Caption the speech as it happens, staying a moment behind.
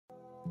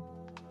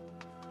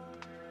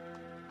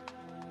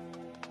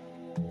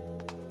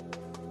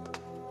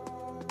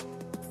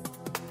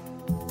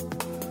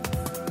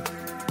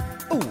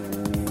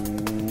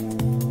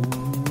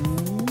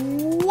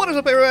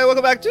up, everybody?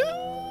 Welcome back to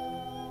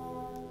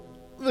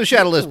the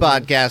Shadowless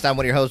Podcast. I'm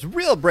one of your hosts,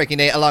 Real Breaking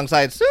Nate,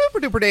 alongside Super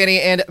Duper Danny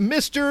and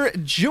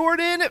Mr.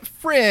 Jordan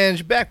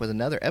Fringe, back with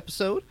another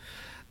episode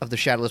of the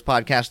Shadowless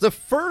Podcast, the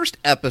first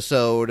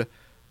episode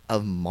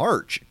of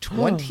March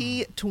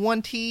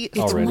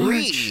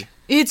 2023.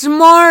 It's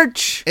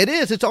March. It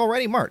is. It's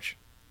already March.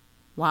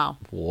 Wow.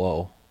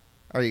 Whoa.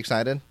 Are you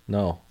excited?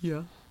 No.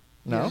 Yeah.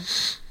 No? Yeah.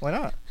 Why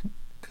not?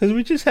 Because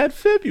we just had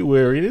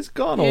February. It's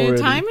gone already.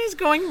 Time is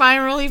going by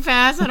really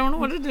fast. I don't know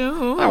what to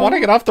do. I want to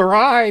get off the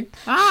ride.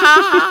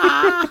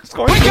 It's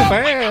going too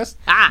fast.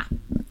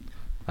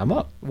 I'm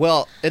up.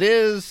 Well, it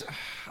is,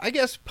 I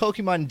guess,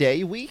 Pokemon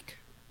Day week.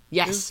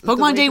 Yes.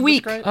 Pokemon Day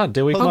week. Ah,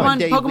 Day Week Pokemon month.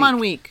 Day Pokemon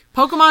week.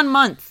 Pokemon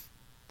month.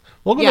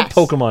 Welcome Yes. to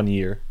Pokemon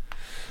Year.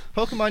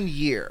 Pokemon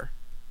Year.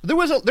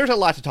 There's a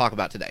lot to talk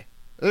about today.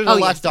 There's Oh, a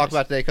lot yes, to talk there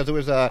about today because there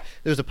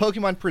was a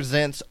Pokemon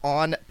Presents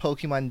on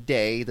Pokemon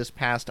Day this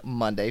past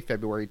Monday,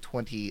 February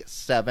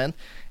 27th,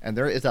 and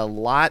there is a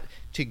lot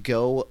to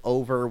go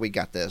over. We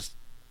got this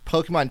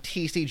Pokemon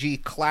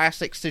TCG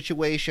Classic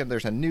situation.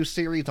 There's a new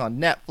series on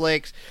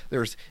Netflix.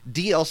 There's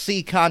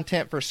DLC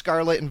content for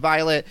Scarlet and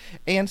Violet,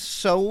 and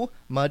so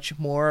much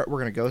more. We're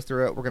going to go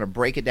through it. We're going to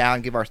break it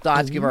down, give our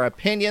thoughts, give our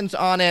opinions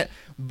on it.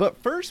 But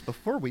first,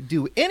 before we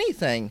do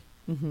anything,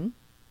 and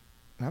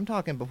I'm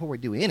talking before we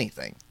do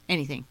anything,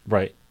 Anything.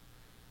 Right.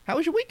 how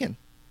was your weekend?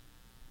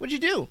 What'd you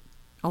do?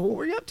 What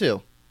were you up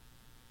to?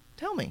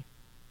 Tell me.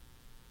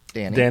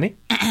 Danny?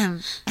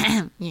 Yes.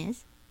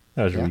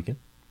 How was your Yeah. weekend?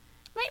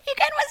 My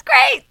weekend was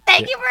great.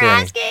 Thank you for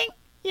Danny. asking.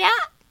 Yeah.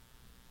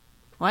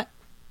 What?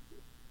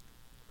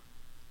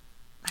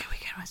 My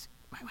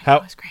weekend How-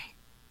 was great.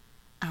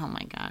 Oh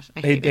my gosh. I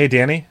Hey, hate hey, it.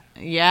 Danny.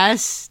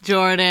 Yes,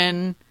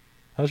 Jordan.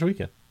 How was your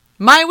weekend?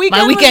 My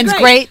weekend's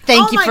great.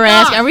 Thank you for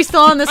asking. Are we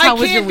still on this How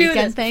was your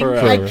weekend thing?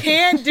 Forever. I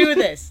can't do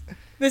this.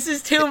 This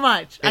is too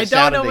much. I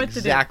don't know what to do.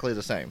 Exactly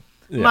the same.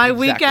 Yeah. My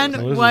exactly.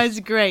 weekend was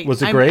great.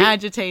 Was it I'm great?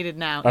 agitated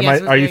now. Are, Yes,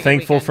 it was are a you very good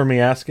thankful weekend. for me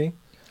asking?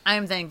 I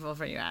am thankful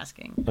for you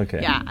asking.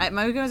 Okay. Yeah,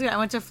 my weekend was good. I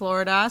went to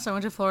Florida, so I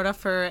went to Florida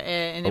for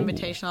an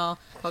invitational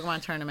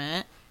Pokemon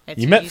tournament.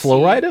 It's You met UC.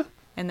 Florida?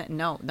 And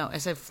no, I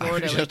said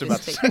Florida. was like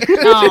just this about big-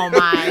 Oh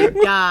my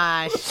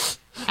gosh.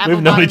 Apple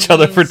We've known bottom each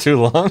other for jeans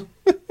too long.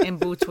 and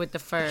boots with the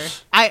fur.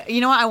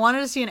 You know what? I wanted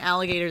to see an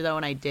alligator though,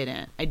 and I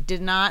didn't. I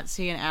did not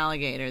see an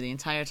alligator the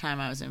entire time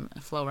I was in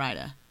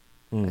Florida.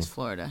 It was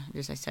Florida.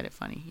 Just I said it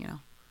funny, you know.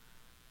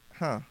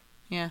 Huh.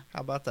 Yeah,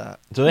 How about that?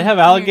 Do they have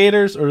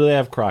alligators or do they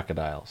have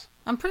crocodiles?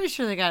 I'm pretty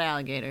sure they got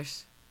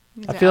alligators.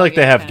 It's I an feel like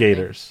they alligator have kind of thing.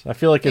 gators. I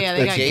feel like Yeah,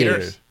 they it's got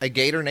gators. A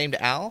gator named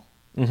Al?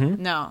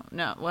 No,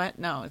 what?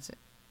 No, it's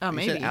You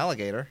maybe. said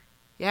alligator.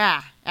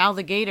 Yeah, Al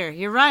the gator.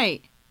 You're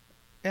right.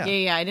 Yeah.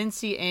 Yeah. I didn't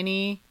see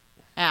any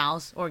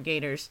owls or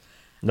gators.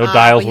 No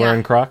dials but yeah.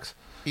 wearing Crocs?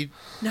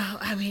 No,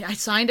 I mean I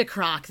signed a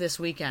croc this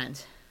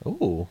weekend.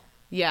 Ooh.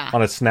 Yeah.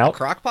 On a snout?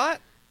 Crockpot?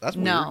 That's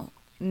weird.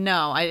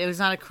 No, it was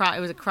not a croc.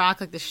 It was a croc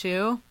like the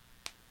shoe.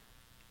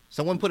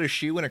 Someone put a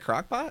shoe in a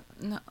crockpot?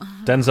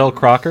 Denzel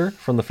Crocker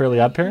from the Fairly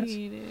Odd Parents?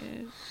 Hate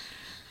it.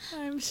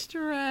 I'm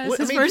stressed. What-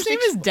 I His mean, first just name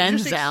is just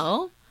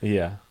Denzel.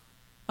 Yeah.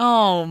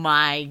 Oh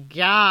my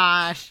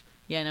gosh.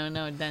 Yeah,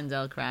 no,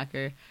 Denzel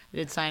Crocker. I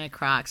did sign a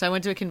croc. So I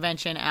went to a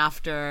convention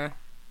after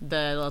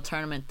the little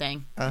tournament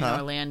thing in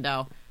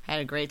Orlando. Had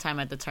a great time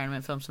at the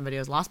tournament, filmed some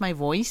videos. Lost my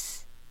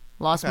voice.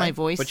 My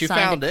voice. But you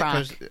signed found a it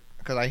croc.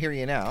 because I hear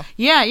you now.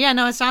 Yeah,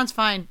 no, it sounds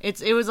fine.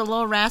 It was a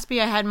little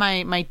raspy. I had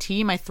my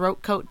tea, my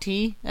throat coat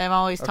tea that I'm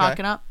always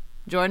talking up.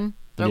 Jordan,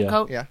 throat Yeah.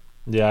 coat. Yeah.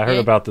 Yeah, I heard Yeah.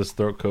 about this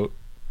throat coat.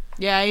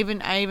 Yeah, I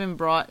even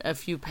brought a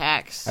few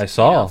packs. I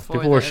saw for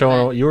people the were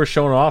showing. event. You were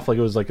showing off like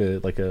it was like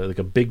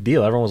a big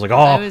deal. Everyone was like,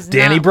 I "Oh, was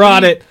Danny not.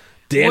 brought it! What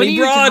are Danny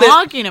you brought it!"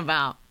 talking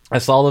about? I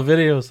saw the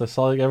videos. I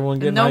saw like everyone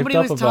getting Nobody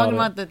hyped up was talking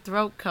about about the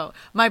throat coat.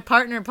 My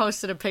partner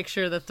posted a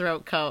picture of the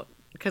throat coat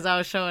because I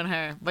was showing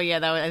her. But yeah,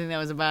 I think that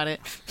was about it.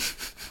 it.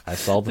 I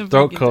saw the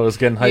throat freaking- coat was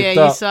getting hyped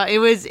Yeah, up. you saw it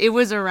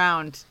was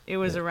around. It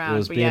was around.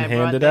 was but being yeah, I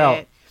brought handed that.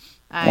 out.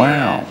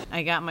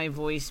 I got my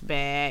voice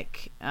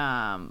back.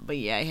 But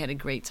yeah, I had a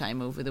great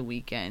time over the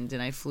weekend,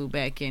 and I flew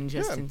back in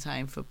just Good. in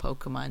time for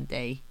Pokemon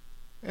Day.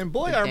 And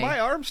boy, Good are day. my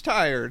arms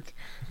tired.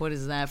 What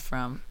is that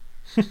from?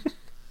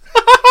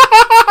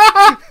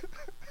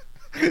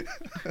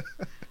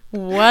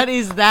 What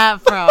is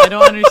that from? I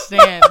don't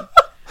understand.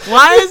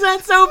 Why is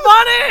that so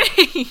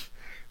funny?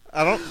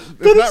 I don't.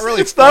 It's not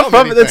really. It's not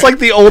from. It's anything. like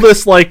the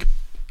oldest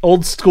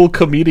old school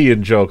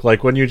comedian joke.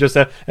 Like when you just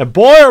have, and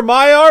boy, are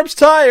my arms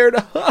tired.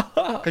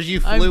 because you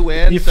flew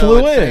in. You so flew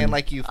it's in. saying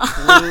like you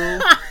flew.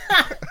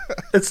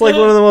 It's like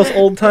one of the most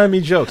old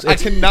timey jokes. I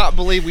It's, cannot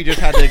believe we just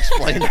had to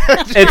explain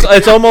that.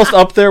 it's almost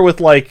up there with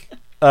like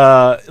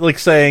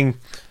saying,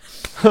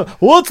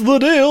 "What's the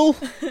deal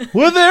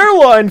with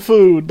airline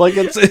food?" Like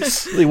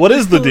it's like, what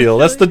is the deal?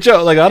 That's the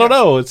joke. Like I don't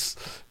know.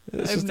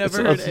 I've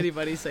never heard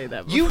anybody say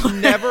that before. You've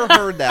never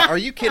heard that? Are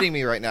you kidding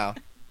me right now?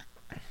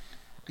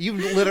 You've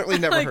literally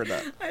never Like, heard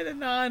that. I did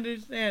not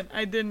understand.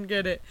 I didn't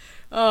get it.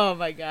 Oh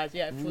my gosh!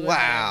 Yeah. I flew Wow.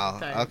 in all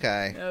the time.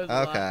 Okay. That was a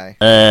lot.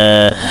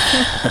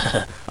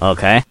 Okay.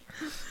 Okay.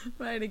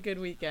 But I had a good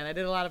weekend. I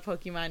did a lot of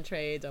Pokemon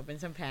trades, opened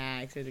some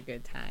packs. It was a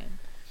good time.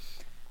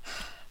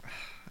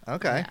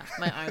 Okay. Yeah,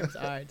 my arms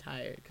are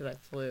tired because I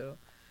flew.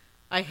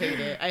 I hate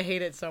it. I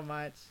hate it so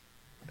much.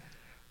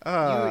 You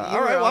All right.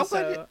 were Well,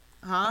 also,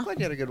 I'm glad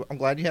you had a good. I'm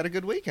glad you had a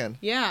good weekend.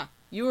 Yeah,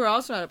 you were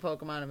also at a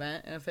Pokemon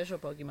event, an official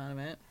Pokemon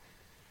event.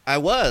 I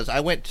was. I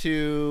went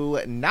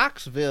to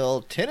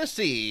Knoxville,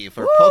 Tennessee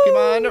for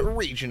Pokemon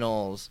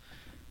Regionals.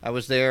 I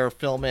was there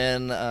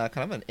filming kind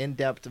of an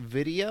in-depth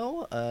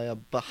video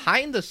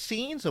behind the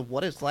scenes of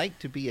what it's like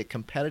to be a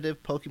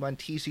competitive Pokemon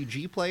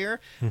TCG player.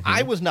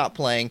 I was not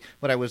playing,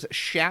 but I was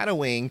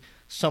shadowing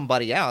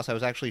somebody else. I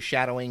was actually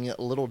shadowing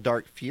Little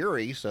Dark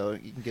Fury, so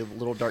you can give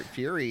Little Dark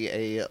Fury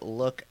a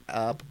look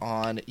up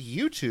on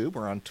YouTube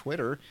or on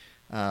Twitter.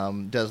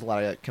 Does a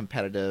lot of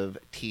competitive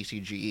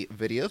TCG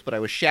videos, but I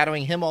was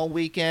shadowing him all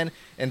weekend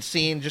and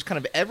seeing just kind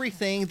of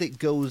everything that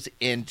goes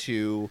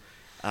into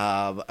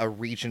a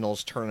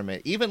regionals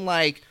tournament. Even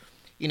like,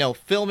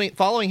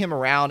 following him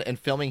around and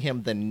filming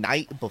him the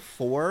night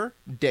before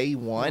day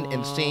one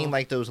and seeing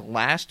like those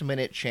last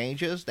minute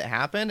changes that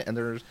happen. And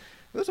there's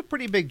a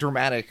pretty big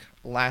dramatic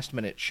last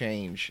minute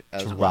change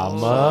as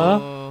well.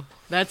 Oh,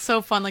 that's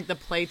so fun. Like the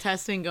play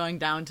testing going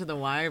down to the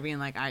wire, being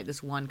like, all right,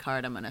 this one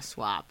card I'm going to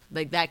swap.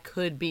 Like that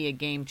could be a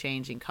game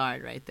changing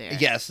card right there.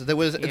 Yes, there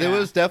was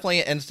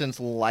definitely an instance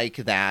like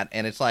that.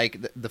 And it's like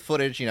the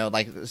footage,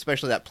 like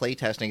especially that play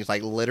testing is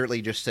like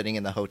literally just sitting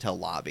in the hotel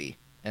lobby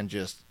and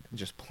just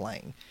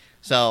playing.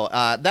 So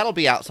that'll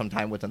be out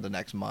sometime within the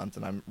next month,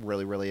 and I'm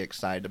really, really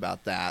excited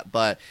about that.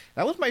 But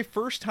that was my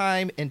first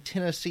time in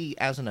Tennessee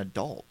as an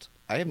adult.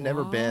 I have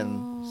never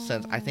been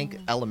since, I think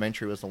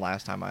elementary was the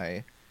last time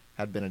I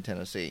had been in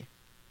Tennessee.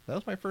 That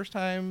was my first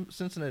time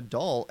since an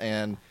adult,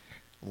 and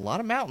a lot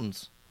of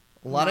mountains,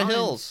 a lot of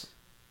hills.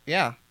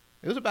 Yeah,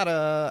 it was about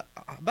a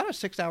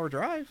 6-hour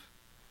drive.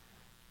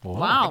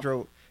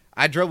 Wow.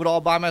 I drove it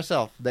all by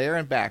myself, there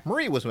and back.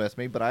 Marie was with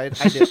me, but I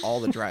did all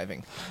the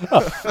driving. I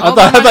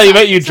thought you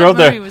meant you drove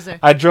there.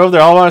 I drove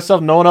there all by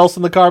myself, no one else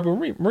in the car, but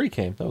Marie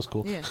came. That was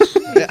cool. Yeah.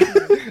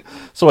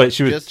 So wait,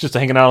 she was just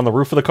hanging out on the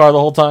roof of the car the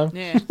whole time?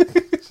 Yeah.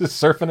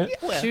 Just surfing it?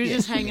 She was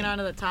just hanging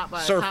onto the top,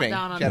 top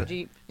down on the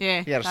Jeep.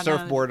 Yeah. He had a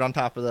surfboard on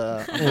top of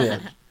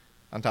the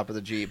on top of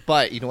the Jeep.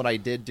 But you know what I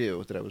did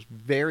do that I was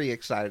very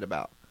excited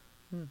about?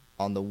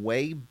 On the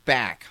way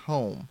back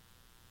home,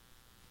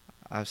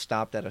 I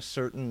stopped at a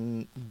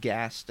certain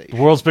gas station.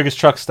 The world's biggest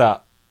truck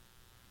stop.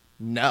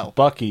 No.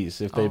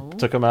 Buc-ee's, if they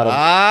took them out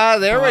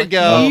of... there we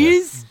go.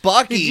 Buc-ee's.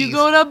 Did you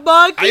go to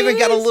Buc-ee's? I even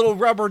got a little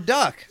rubber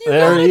duck.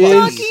 There he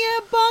is.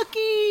 At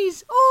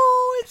Buc-ee's.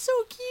 Oh, it's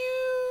so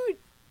cute.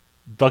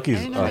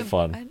 Buc-ee's are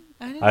fun.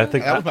 I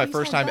think that was my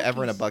first time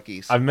ever in a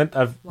Buc-ee's. I've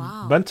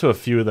been to a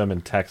few of them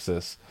in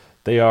Texas.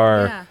 They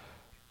are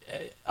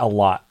a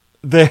lot.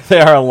 They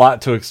are a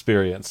lot to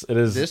experience. It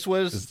is. This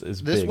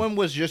big. one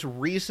was just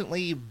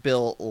recently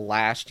built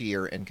last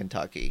year in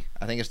Kentucky.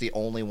 I think it's the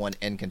only one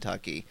in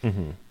Kentucky,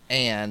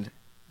 and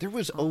there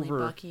was only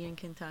over Buc-ee in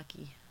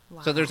Kentucky.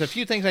 Wow. So there's a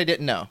few things I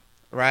didn't know,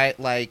 right?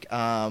 Like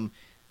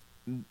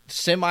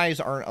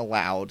semis aren't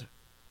allowed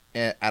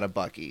at a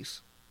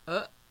Buc-ee's,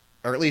 or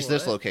at least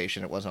this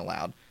location it wasn't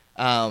allowed.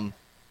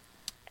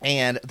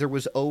 And there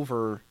was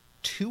over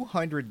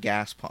 200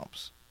 gas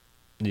pumps.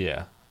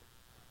 Yeah.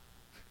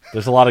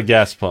 There's a lot of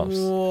gas pumps.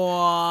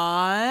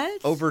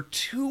 What? Over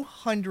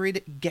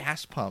 200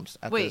 gas pumps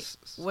at this.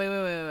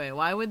 Wait.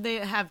 Why would they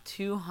have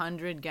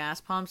 200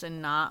 gas pumps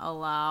and not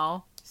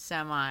allow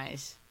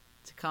semis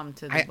to come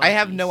to the I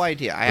have no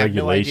idea. I have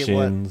no idea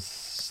regulations,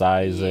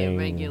 sizing. Yeah,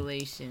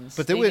 regulations.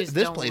 But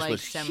this place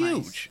was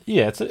huge.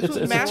 Yeah, it's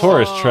a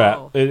tourist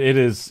trap. It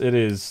is.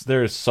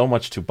 There is so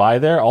much to buy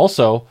there.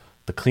 Also,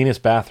 the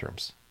cleanest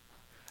bathrooms.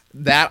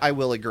 That I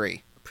will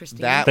agree.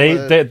 Pristine.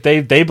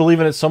 They believe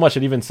in it so much.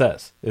 It even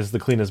says is the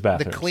cleanest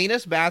bathrooms. The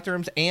cleanest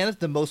bathrooms and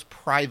the most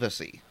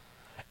privacy.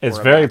 It's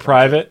very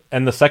private,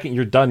 and the second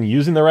you're done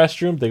using the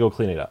restroom, they go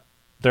clean it up.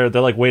 They're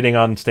like waiting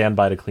on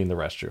standby to clean the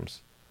restrooms.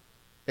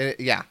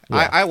 Yeah.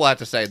 I will have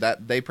to say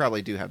that they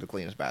probably do have the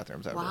cleanest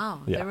bathrooms ever.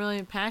 Wow, they're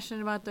really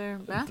passionate about their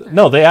bathrooms.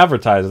 No, they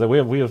advertise that we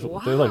have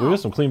they're like, we have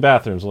some clean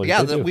bathrooms. Like,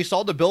 yeah, we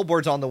saw the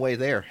billboards on the way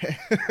there,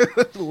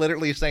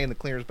 literally saying the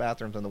cleanest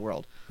bathrooms in the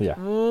world. Yeah.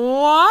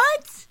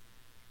 What?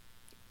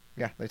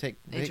 Yeah, they take.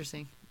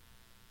 Interesting.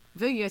 I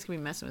feel like you guys could be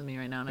messing with me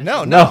right now.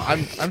 No,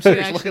 I'm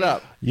serious. Look it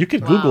up. You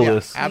could Google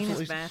this.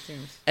 Absolutely.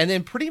 Bathrooms. And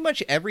then pretty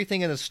much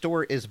everything in the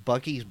store is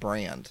Buc-ee's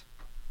brand.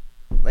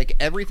 Like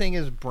everything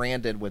is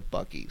branded with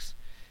Buc-ee's.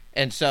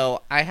 And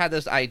so I had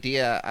this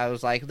idea. I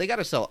was like, they got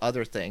to sell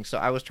other things. So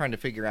I was trying to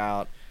figure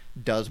out,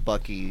 does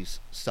Buc-ee's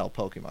sell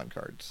Pokemon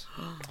cards?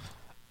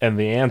 And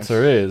the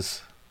answer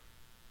is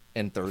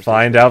in Thursday.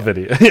 Find out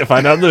video.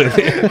 Find out the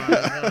video.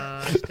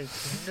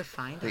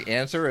 The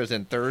answer is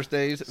in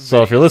Thursday's video.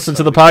 So if you're listening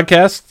to the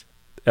podcast,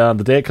 the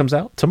day it comes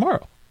out,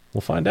 tomorrow,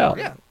 we'll find out.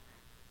 Yeah.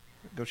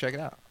 Go check it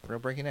out. Real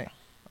Breaking A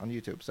on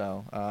YouTube.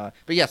 So,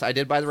 but yes, I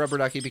did buy the rubber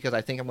ducky because I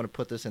think I'm going to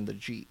put this in the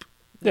Jeep.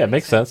 Yeah, it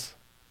makes sense.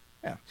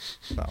 Yeah.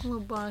 So.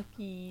 Little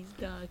Buc-ee's,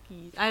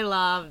 duckies. I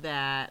love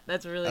that.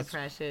 That's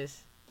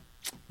precious.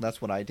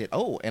 that's what I did.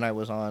 Oh, and I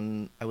was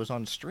on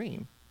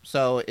stream.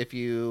 So if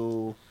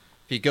you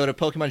go to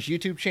Pokemon's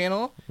YouTube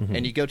channel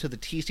and you go to the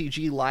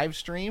TCG live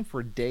stream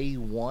for day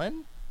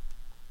 1,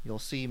 you'll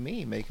see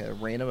me make a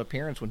random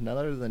appearance with none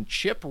other than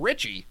Chip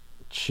Ritchie.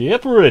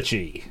 Chip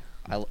Ritchie.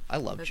 I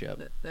love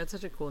Chip. That's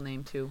such a cool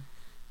name too.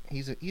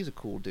 He's a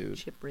cool dude.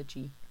 Chip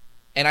Ritchie.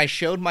 And I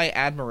showed my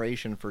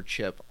admiration for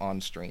Chip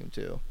on stream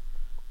too,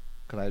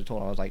 because I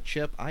told him, I was like,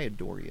 Chip, I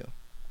adore you.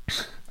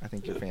 I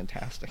think you're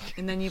fantastic.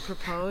 And then you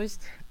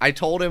proposed? I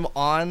told him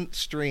on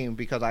stream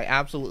because I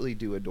absolutely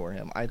do adore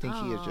him. I think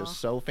he is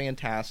just so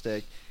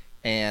fantastic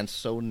and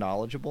so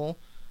knowledgeable.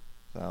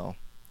 So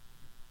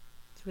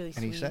it's really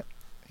and sweet.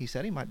 he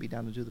said he might be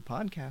down to do the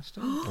podcast.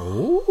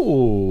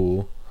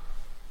 Ooh.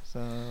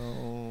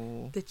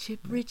 So the Chip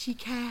Ritchie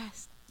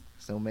cast.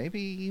 So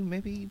maybe.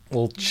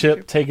 Well,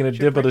 Chip taking a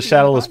dip at the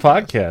Shadowless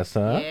podcast,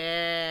 huh?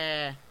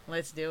 Yeah,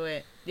 let's do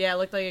it. Yeah, it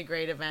looked like a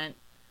great event.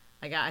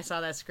 I saw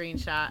that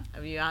screenshot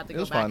of you. I have to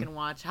go back and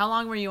watch. How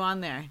long were you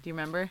on there? Do you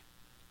remember?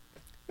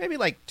 Maybe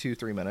like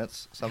 2-3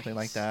 minutes, something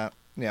like that.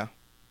 Yeah.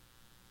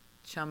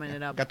 Chumming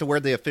it up. Got to wear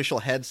the official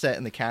headset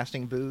in the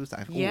casting booth.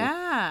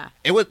 Yeah.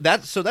 It was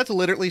that's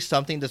literally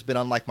something that's been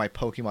on like my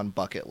Pokemon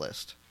bucket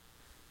list,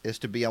 is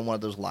to be on one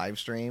of those live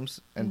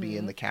streams and be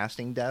in the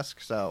casting desk.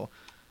 So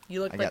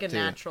you look like a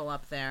natural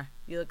up there.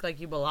 You look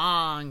like you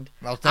belonged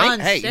on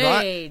stage. You know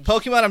what?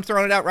 Pokemon, I'm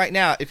throwing it out right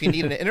now. If you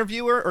need an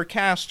interviewer or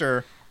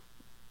caster,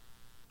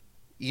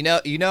 you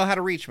know how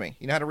to reach me.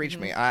 You know how to reach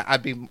me.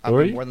 I'd be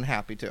more than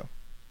happy to.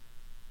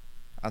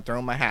 I'm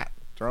throwing my hat.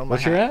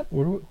 What's your hat?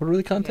 Where do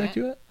they contact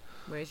you at?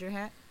 Where's your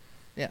hat?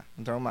 Yeah,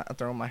 I'm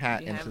throwing my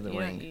hat into the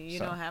ring. You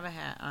don't have a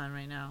hat on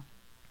right now.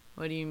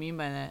 What do you mean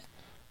by that?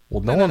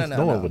 Well, no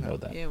one would know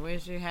that. Yeah,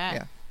 where's your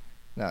hat?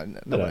 Yeah.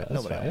 Nobody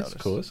noticed.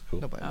 It's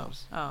cool. Nobody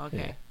knows. Oh,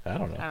 okay. Yeah, I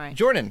don't know. All right.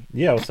 Jordan.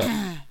 Yeah, what's up?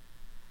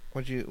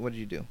 What'd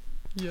you do?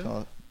 Yeah.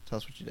 Tell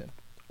us what you did.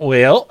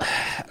 Well,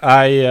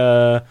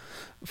 I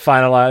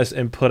finalized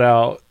and put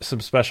out some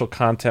special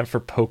content for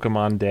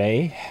Pokemon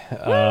Day.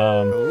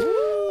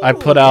 I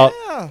put out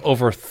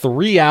over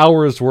 3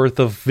 hours worth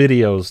of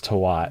videos to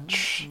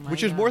watch.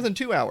 Which is more than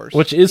 2 hours.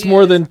 Which is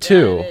more than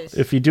 2.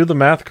 If you do the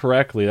math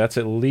correctly, that's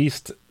at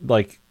least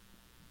like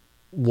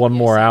one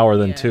more hour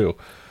than 2.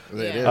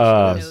 It is.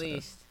 At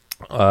least.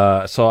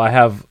 So I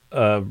have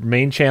a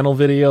main channel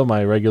video,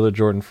 my regular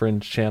Jordan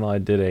Fringe channel. I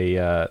did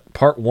a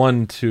part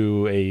 1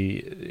 to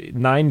a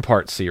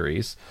 9-part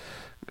series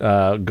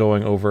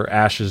going over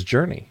Ash's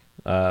journey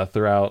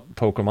throughout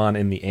Pokemon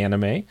in the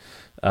anime.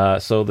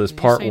 So this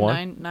part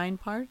 1, nine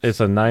parts. It's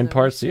a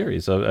 9-part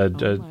series.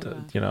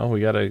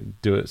 We got to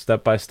do it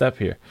step by step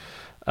here.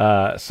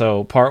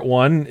 So part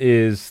 1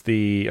 is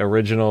the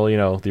original,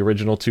 the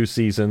original 2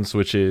 seasons,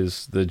 which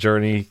is the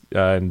journey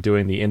and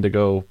doing the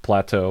Indigo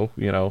Plateau,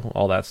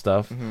 all that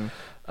stuff.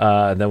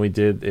 And then we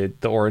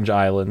did the Orange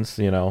Islands,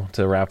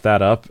 to wrap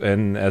that up.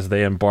 And as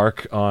they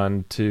embark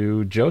on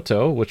to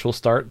Johto, which will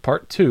start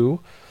part 2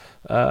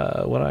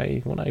 when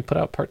I put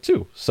out part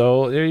 2.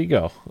 So there you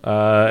go.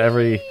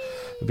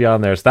 Be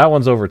on there. So that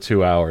one's over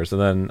 2 hours. And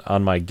then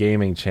on my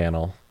gaming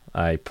channel,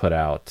 I put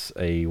out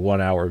a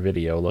 1-hour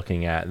video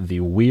looking at the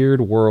weird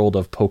world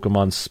of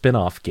Pokemon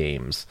spin-off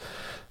games.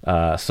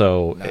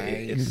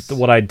 Nice.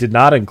 What I did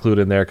not include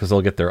in there, because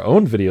they'll get their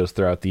own videos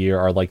throughout the year,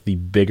 are like the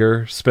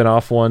bigger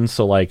spin-off ones.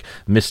 So like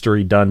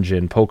Mystery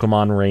Dungeon,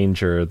 Pokemon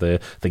Ranger, the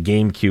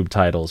GameCube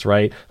titles,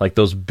 right? Like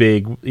those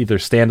big, either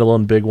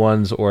standalone big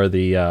ones or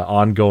the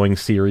ongoing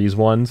series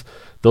ones.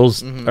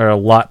 Those are a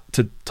lot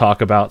to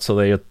talk about, so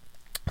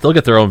they'll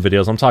get their own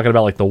videos. I'm talking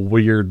about like the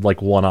weird,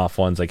 like one-off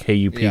ones, like Hey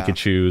You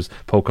Pikachu's,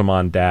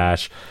 Pokemon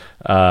Dash.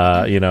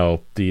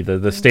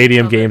 The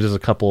stadium games, there's a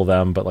couple of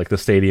them, but like the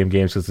stadium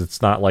games, because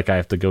it's not like I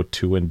have to go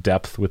too in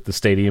depth with the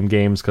stadium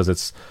games, because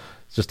it's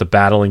just a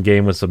battling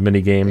game with some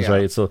mini games,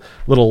 right? It's a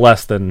little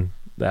less than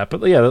that,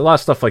 but yeah, a lot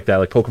of stuff like that,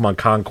 like Pokemon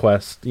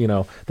Conquest. Then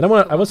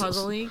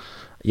Puzzle League.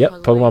 Yep,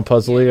 Pokemon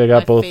Puzzle League. I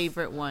got both.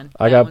 Favorite one.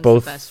 I got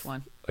both. The best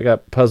one. I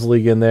got Puzzle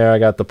League in there. I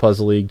got the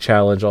Puzzle League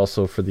Challenge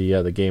also for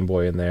the Game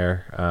Boy in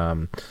there.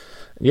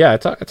 I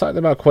talked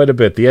about quite a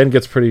bit. The end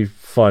gets pretty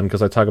fun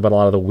because I talk about a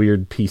lot of the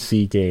weird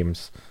PC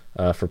games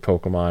for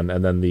Pokemon.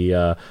 And then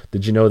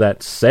did you know that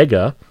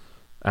Sega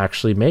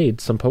actually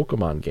made some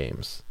Pokemon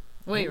games?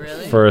 Wait,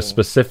 really? For a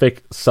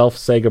specific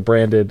Sega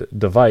branded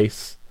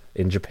device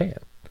in Japan.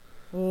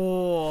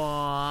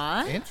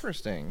 What?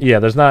 Interesting. Yeah,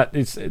 there's not.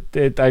 I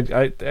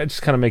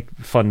just kind of make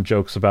fun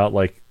jokes about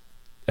like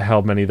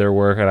how many there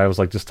were, and I was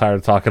like just tired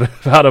of talking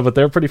about it, but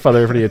they're pretty fun.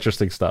 They're pretty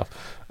interesting stuff.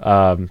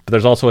 But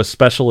there's also a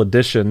special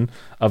edition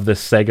of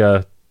this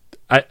Sega.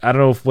 I don't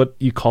know what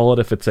you call it,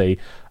 if it's a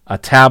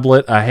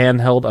tablet, a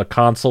handheld, a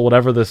console,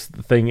 whatever this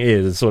thing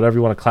is, so whatever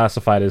you want to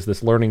classify it as,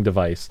 this learning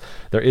device.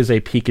 There is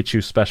a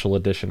Pikachu special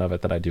edition of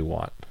it that I do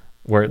want,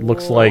 where it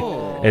looks like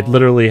it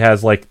literally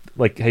has like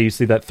hey, you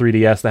see that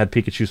 3DS that had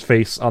Pikachu's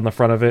face on the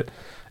front of it?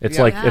 It's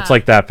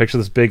like that. Picture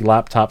this big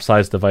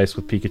laptop-sized device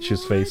with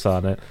Pikachu's face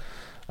on it.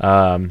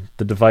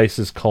 The device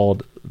is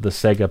called the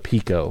Sega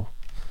Pico.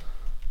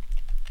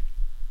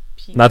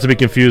 Not to be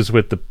confused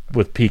with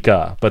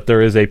Pika, but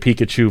there is a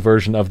Pikachu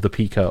version of the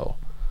Pico.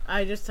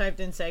 I just typed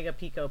in Sega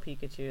Pico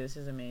Pikachu. This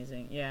is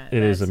amazing. Yeah,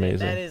 it is amazing.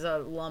 That is a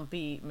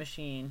lumpy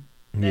machine.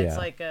 That's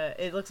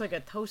it looks like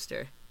a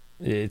toaster.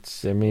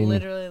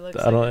 Literally looks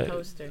like a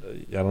toaster.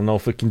 I don't know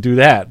if it can do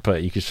that,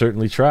 but you can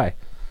certainly try.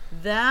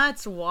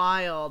 That's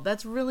wild.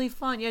 That's really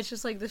fun. Yeah, it's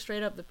just like the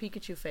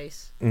Pikachu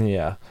face.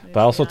 Yeah, but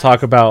I also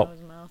talk about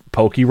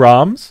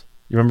Pokeroms.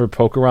 You remember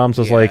Pokeroms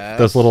was like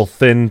those little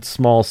thin,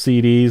 small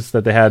CDs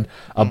that they had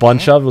a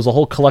bunch of. It was a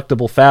whole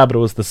collectible fab, but it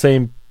was the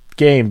same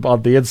game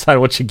on the inside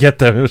once you get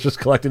them. It was just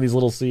collecting these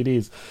little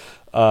CDs.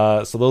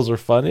 So those are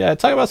fun. Yeah, I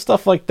talk about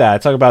stuff like that. I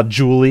talk about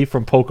Julie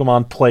from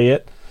Pokemon Play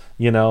It.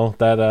 You know,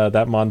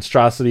 that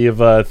monstrosity of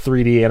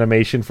 3D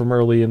animation from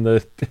early in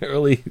the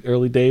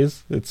early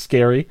days. It's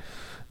scary.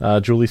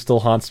 Julie still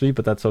haunts me,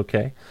 but that's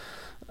okay.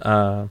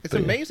 It's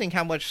amazing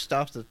how much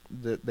stuff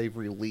that they've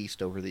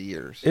released over the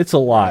years. It's a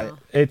lot.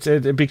 Right?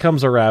 It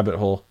becomes a rabbit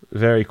hole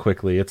very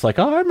quickly. It's like,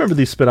 oh, I remember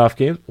these spin-off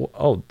games.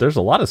 Oh, there's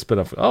a lot of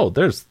spin-off. Oh,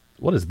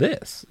 what is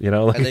this? You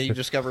know, and then you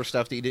discover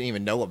stuff that you didn't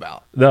even know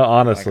about. No,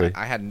 honestly, like,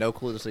 I had no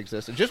clue this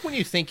existed. Just when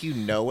you think you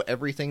know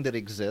everything that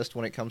exists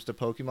when it comes to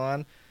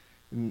Pokemon,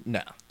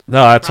 no.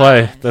 That's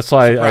why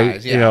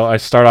I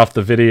start off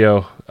the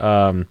video.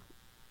 One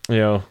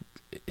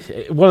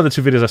of the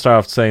two videos I start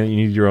off saying that you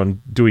need your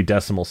own Dewey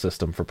Decimal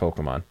System for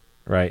Pokemon,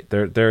 right?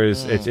 There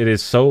is it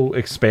is so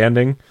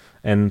expanding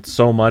and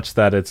so much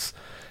that it's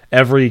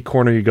every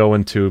corner you go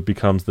into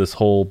becomes this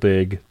whole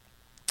big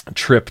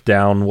trip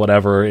down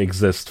whatever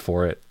exists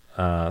for it.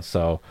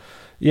 So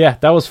yeah,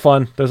 that was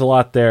fun. There's a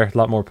lot there, a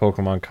lot more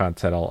Pokemon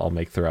content I'll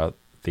make throughout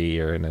the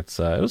year, and it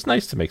was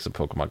nice to make some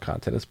Pokemon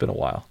content. It's been a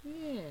while.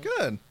 Yeah.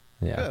 Good.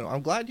 Yeah. Good.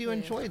 I'm glad you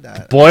enjoyed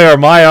that. Boy, are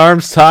my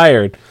arms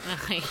tired.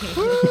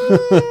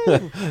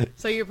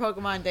 So your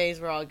Pokemon days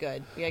were all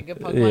good. You had a good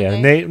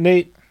Pokemon day?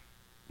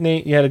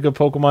 Nate, you had a good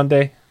Pokemon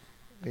day?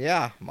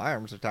 Yeah, my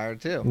arms are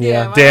tired too.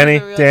 Yeah, Danny,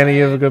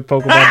 you have a good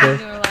Pokemon day?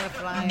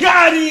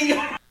 Got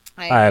him!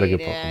 I had a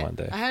good Pokemon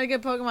day. I had a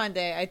good Pokemon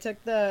day. I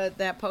took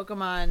that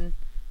Pokemon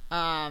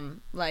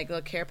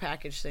little care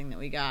package thing that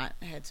we got.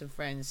 I had some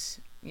friends,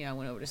 I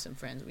went over to some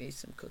friends. We ate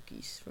some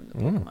cookies from the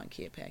Pokemon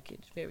care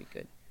package. Very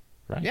good.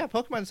 Right. Yeah,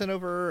 Pokemon sent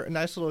over a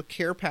nice little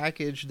care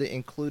package that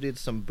included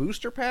some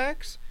booster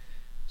packs,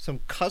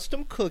 some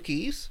custom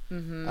cookies.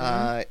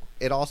 Mm-hmm.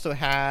 It also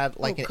had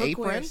an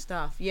apron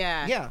stuff.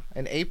 Yeah. Yeah,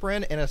 an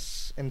apron and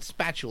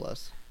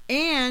spatulas.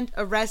 And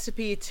a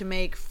recipe to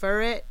make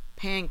Furret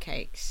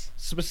pancakes.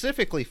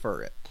 Specifically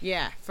Furret.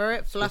 Yeah,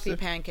 Furret fluffy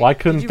pancakes. Why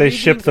couldn't they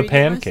ship the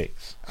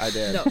pancakes? I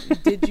did. No,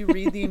 did you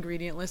read the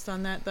ingredient list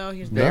on that though?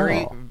 Here's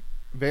very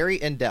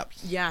in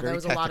depth. Yeah, that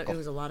was technical. It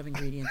was a lot of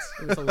ingredients.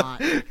 It was a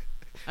lot.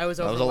 I was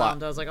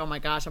overwhelmed. I was like, oh my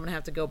gosh, I'm going to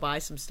have to go buy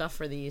some stuff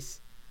for these.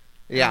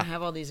 Yeah. I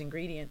have all these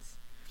ingredients.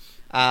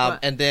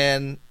 And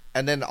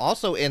then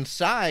also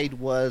inside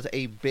was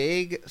a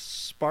big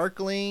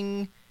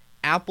sparkling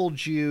apple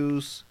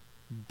juice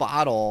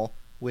bottle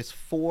with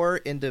 4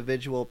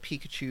 individual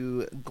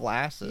Pikachu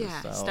glasses.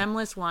 Yeah,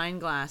 stemless wine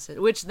glasses.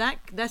 Which that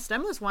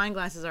stemless wine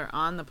glasses are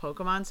on the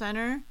Pokemon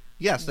Center.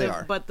 Yes, they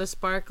are. But the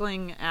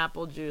sparkling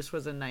apple juice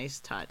was a nice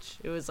touch.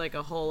 It was like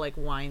a whole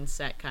wine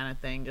set kind of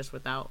thing, just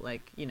without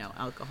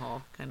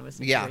alcohol kind of a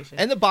situation.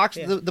 Yeah, and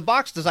the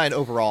box design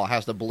overall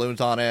has the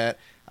balloons on it.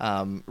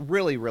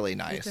 Really, really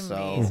nice. It's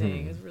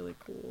amazing. It's really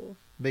cool.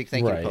 Big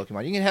thank you to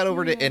Pokemon. You can head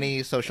over to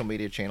any social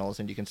media channels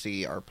and you can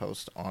see our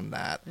post on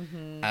that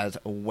as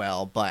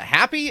well. But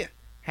happy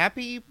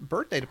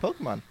birthday to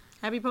Pokemon.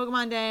 Happy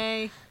Pokemon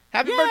Day.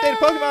 Happy birthday to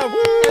Pokemon. Woo!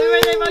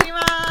 Happy birthday,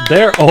 Pokemon.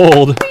 They're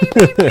old.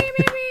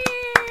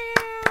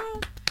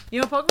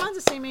 Pokemon's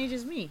the same age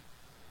as me.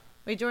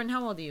 Wait, Jordan,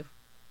 how old are you?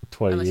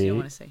 28. Unless you don't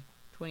want to say.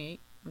 28?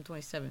 I'm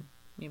 27.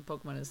 Me and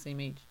Pokemon are the same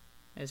age.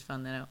 I just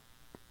found that out.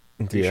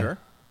 You sure?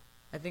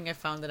 I think I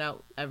found it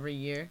out every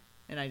year,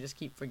 and I just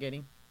keep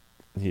forgetting.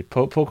 Yeah,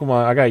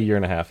 Pokemon, I got a year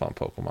and a half on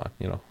Pokemon,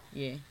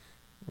 Yeah.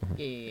 Mm-hmm.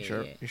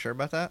 Yeah. You sure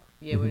about that?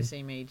 Yeah, we're the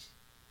same age.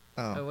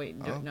 Oh, wait,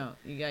 no.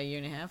 You got a year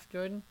and a half,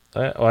 Jordan?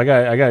 I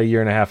got a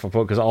year and a half on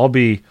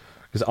Pokemon,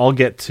 because I'll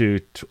get to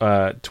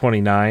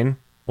 29.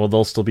 Well,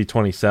 they'll still be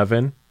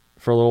 27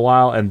 for a little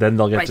while, and then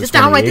they'll get to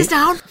 28. Write this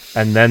down.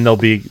 And then they'll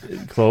be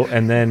close,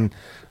 and then,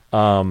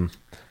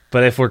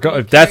 but if we're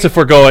going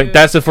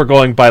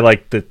by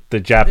the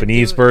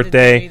Japanese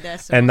birthday,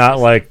 and not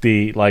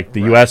the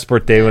U.S.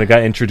 birthday when it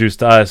got introduced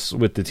to us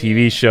with the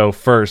TV show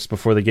first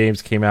before the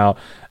games came out,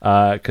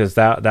 because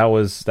that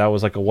was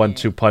like a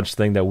 1-2 punch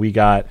thing that we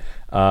got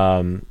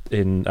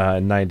in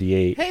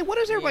 '98. Hey, what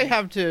does everybody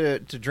have to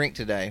drink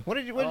today? What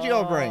did you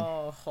all bring?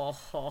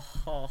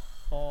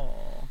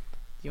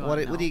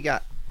 What do you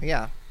got?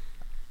 Yeah.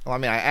 Well, I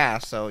mean, I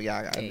asked, so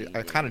yeah,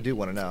 I kind of do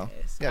want to know.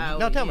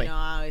 Yeah, tell me.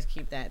 I always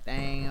keep that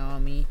thing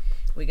on me.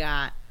 We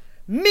got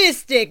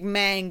Mystic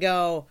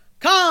Mango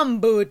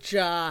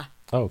Kombucha.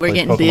 Oh, we're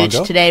getting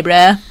booched today,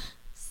 bruh.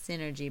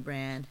 Synergy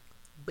brand,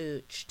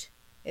 booched.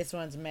 This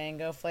one's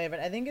mango flavored.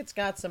 I think it's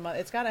got some.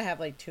 It's got to have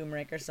like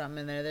turmeric or something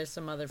in there. There's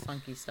some other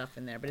funky stuff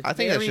in there, but it's I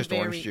think very, that's just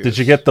very, orange juice. Did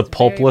you get the it's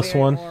very, pulpless very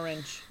one?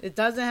 Orange. It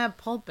doesn't have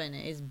pulp in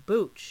it. It's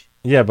booch.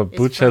 Yeah, but It's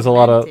Booch has a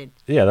lot of. fermented.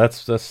 Yeah,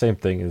 that's the same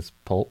thing as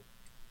pulp.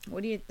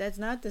 What do you? That's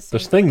not the same.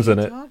 There's things what in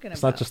are it. you talking It's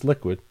about? not just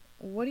liquid.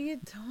 What are you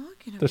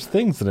talking about? There's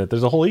things in it.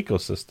 There's a whole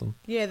ecosystem.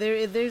 Yeah,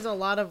 there's a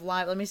lot of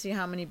live. Let me see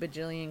how many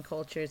bajillion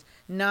cultures.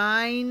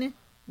 9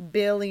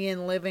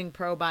 billion living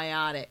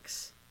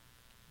probiotics.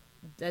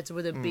 That's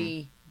with a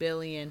B.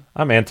 Billion.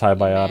 I'm Can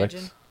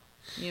antibiotics.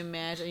 you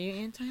imagine? Are you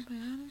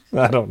antibiotics?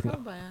 I don't know.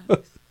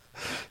 Probiotics.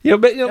 Yeah,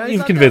 but I always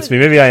you've thought convinced that me.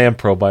 was- Maybe I am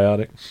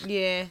probiotic.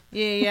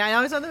 Yeah. I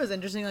always thought that was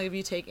interesting. Like if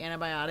you take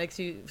antibiotics,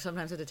 you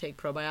sometimes have to take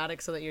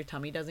probiotics so that your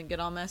tummy doesn't get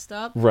all messed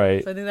up.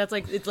 Right. So I think that's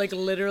like it's like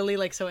literally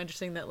like so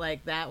interesting that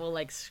like that will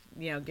like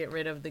get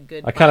rid of the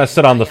good. I kind of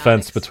sit on the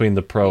fence biotics. between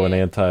the pro and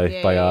Yeah.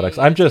 antibiotics.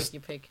 Yeah, I'm it's just like you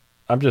pick.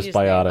 I'm just You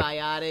stay biotic.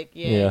 Biotic,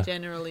 Yeah.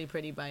 generally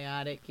pretty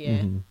biotic,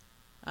 yeah.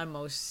 On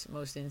most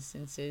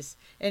instances.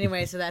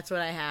 Anyway, so that's what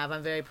I have.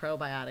 I'm very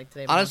probiotic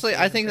today. but Honestly, most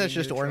I days I'm think that's pretty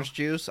just neutral. orange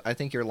juice. I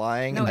think you're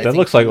lying. No, I That think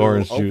looks like you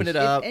orange open juice. it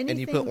up If and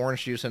you put anything-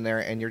 orange juice in there,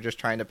 and you're just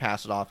trying to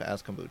pass it off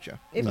as kombucha.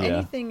 If Yeah.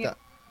 anything, Yeah.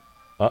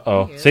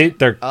 Uh-oh. hear See,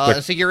 that.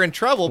 they're So you're in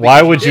trouble.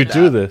 why because would you did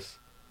do that. this?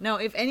 no.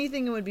 If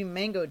anything, it would be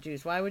mango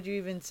juice. Why would you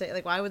even say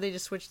like? Why would they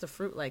just switch the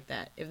fruit like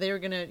that? If they were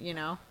gonna,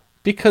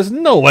 Because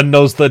no one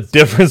knows the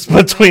difference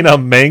between a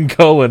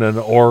mango and an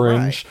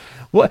orange.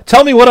 What?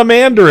 Tell me what a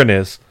mandarin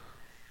is.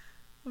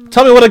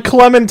 Tell me what a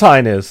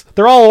clementine is.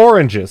 They're all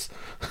oranges.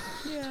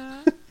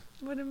 Yeah,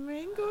 but a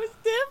mango is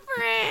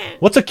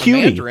different. What's a The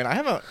cutie? Mandarin. I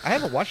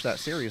haven't watched that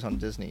series on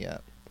Disney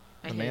yet.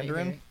 I The hate it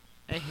Mandarin? here.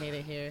 I hate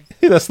it here.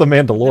 That's the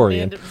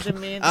Mandalorian.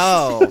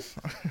 Oh,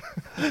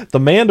 The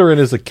Mandarin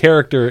is a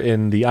character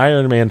in the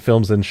Iron Man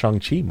films and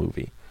Shang-Chi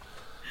movie.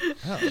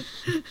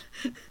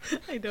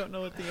 I don't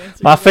know what the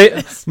answer. My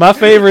is. my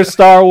favorite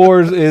Star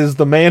Wars is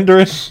the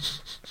Mandarin.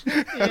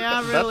 Yeah,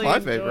 I really my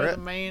enjoy favorite. the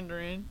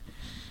Mandarin.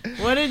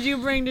 What did you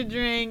bring to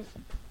drink?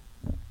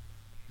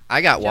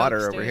 I got water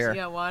Jokesters? over here.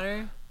 You got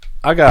water?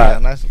 I Yeah,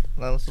 got nice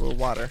little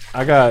water.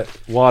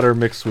 water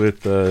mixed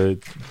with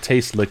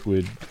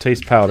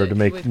taste powder to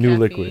make With new caffeine?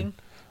 liquid. You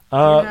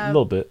A have-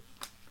 little bit.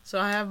 So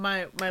I have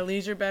my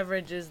leisure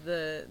beverage is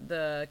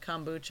the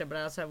kombucha, but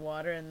I also have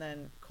water and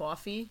then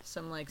coffee.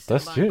 Some like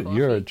That's Cinnabon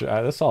good.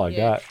 coffee. That's all I Yeah.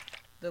 got.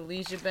 The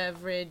leisure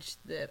beverage,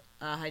 the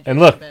hydration And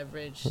look,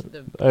 beverage.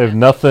 The I have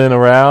nothing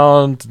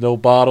around. No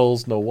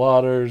bottles. No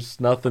waters.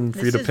 Nothing for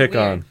you This to is pick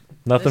weird. on.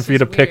 Nothing This for you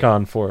to is pick weird.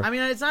 on for. I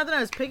mean, it's not that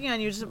I was picking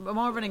on you. Just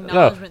more of an No,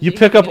 acknowledgement. you that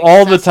pick have up an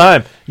all the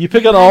excessive- time. You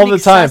pick you up have all an the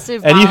time,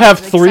 excessive and you bottle- have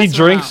 3 excessive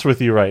drinks amount.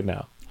 with you right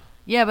now.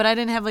 Yeah, but I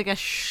didn't have like a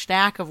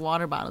stack of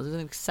water bottles. There's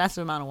an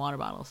excessive amount of water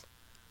bottles.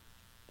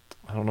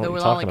 I don't know That what were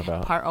you're all talking like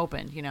about. part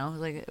open,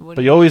 Like, what But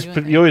are you always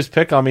doing you always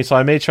pick on me, so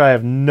I made sure I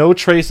have no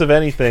trace of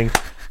anything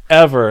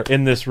ever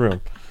in this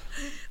room.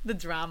 the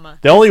drama.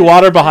 The only This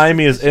water is behind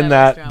me the is in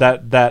Shadows that drama.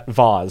 that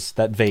vase,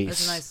 that vase.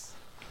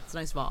 It's a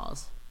nice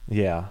vase.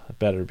 Yeah, it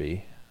better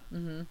be.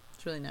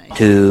 It's really nice.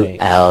 2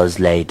 Thanks. hours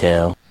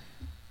later.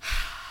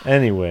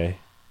 Anyway,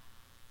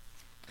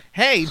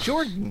 Hey,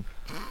 Jordan,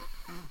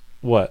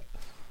 what?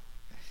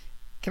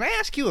 can I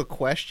ask you a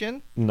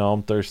question? No,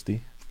 I'm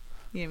thirsty.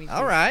 Yeah, me too.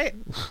 All right.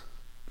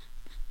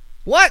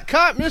 What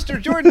caught Mr.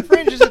 Jordan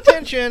Fringe's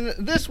attention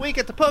this week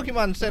at the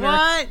Pokemon Center?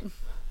 What?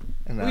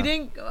 And, We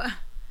didn't go.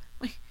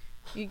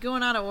 You're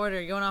going out of order.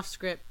 You're going off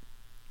script.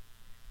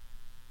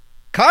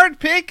 Card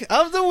pick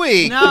of the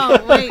week.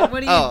 No, wait. What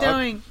are you Oh, okay.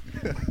 doing?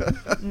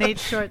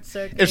 Nate's short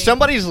circuit. If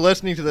somebody's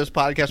listening to this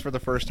podcast for the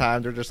first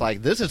time, they're just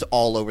like, this is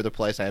all over the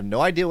place. I have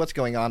no idea what's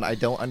going on. I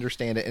don't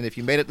understand it. And if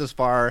you made it this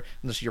far,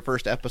 and this is your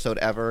first episode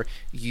ever,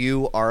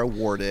 you are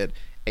awarded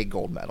a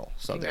gold medal.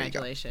 So there you go.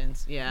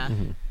 Congratulations. Yeah.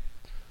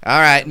 All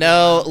right.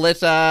 No,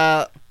 let's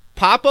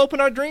pop open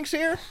our drinks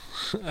here.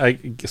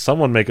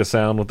 Someone make a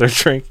sound with their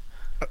drink.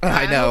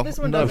 I know. hope this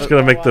one No, doesn't just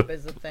gonna blow make the- up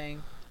is the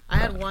thing. I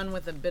had one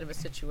with a bit of a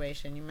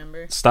situation. You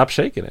remember? Stop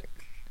shaking it.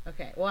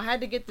 Okay. Well, I had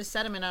to get the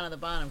sediment out of the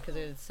bottom because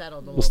it had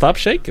settled a little. Well, stop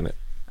bit. shaking it.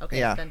 Okay.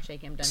 Yeah. I'm done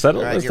shaking. I'm done.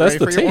 Settle. All right, get That's ready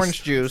the for taste. your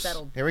orange juice.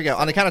 Settled. Here we go.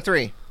 On the count of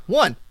 3.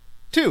 1,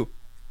 2,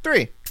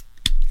 3.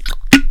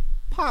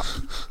 Pop.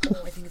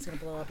 Oh, I think it's gonna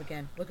blow up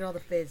again. Look at all the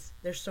fizz.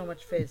 There's so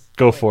much fizz.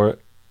 Go Wait. for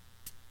it.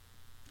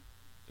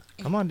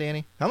 Come on,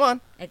 Danny. Come on.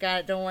 I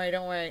got it. Don't worry.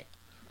 Don't worry.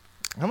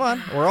 Come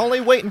on. We're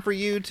only waiting for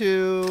you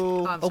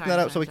to I'm open sorry, that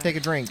up I'm so we can sorry.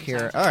 take a drink I'm here.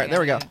 sorry, All right, there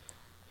we go.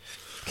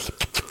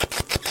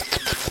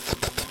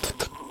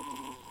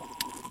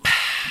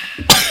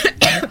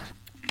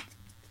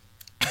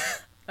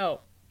 Oh,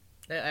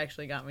 that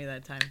actually got me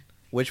that time.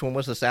 Which one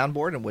was the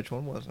soundboard and which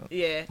one wasn't?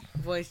 Yeah.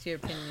 Voice your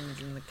opinions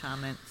in the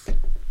comments.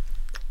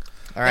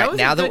 All right,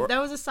 now that that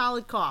was a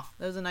solid cough.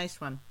 That was a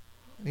nice one.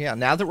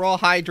 now that we're all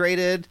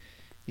hydrated,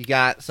 you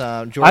got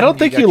some. Jordan, I don't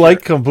think got you your-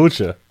 like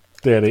kombucha,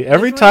 Danny.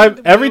 Every one time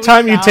is every really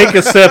time you sour. take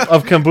a sip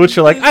of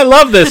kombucha, like I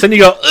love this, and you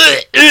go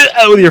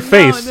with your No,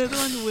 face. this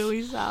one's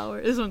really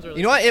sour. This one's really.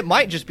 You know what? It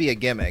might just be a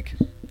gimmick.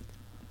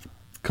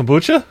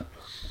 Kombucha?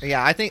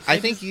 Yeah, I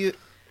think you.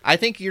 I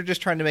think you're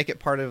just trying to make it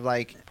part of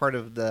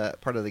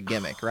the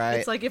gimmick, right?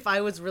 It's like if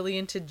I was really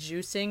into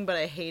juicing, but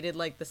I hated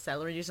like the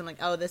celery juice. I'm like,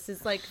 oh, this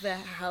is like the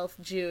health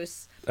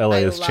juice. LA I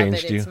has love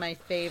changed it. you. It's my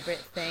favorite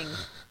thing.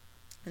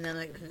 And then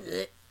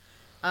like,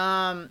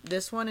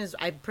 this one is.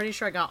 I'm pretty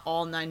sure I got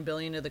all 9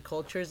 billion of the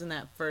cultures in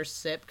that first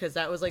sip because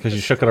that was like because the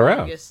you shook it around.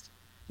 strongest.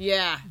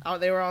 Yeah. Oh,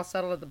 they were all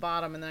settled at the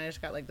bottom, and then I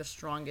just got like the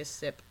strongest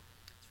sip.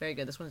 It's very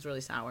good. This one's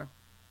really sour.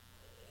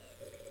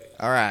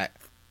 All right,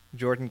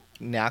 Jordan.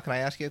 Now can I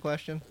ask you a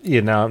question?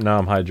 Yeah, now I'm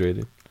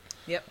hydrated.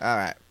 Yep. All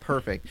right,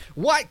 perfect.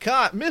 What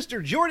caught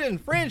Mr. Jordan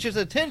Fringe's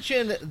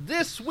attention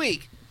this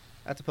week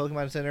at the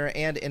Pokemon Center?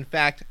 And in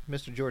fact,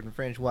 Mr. Jordan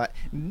Fringe, what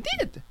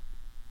did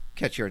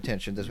catch your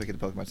attention this week at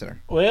the Pokemon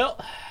Center? Well,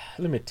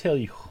 let me tell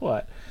you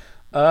what.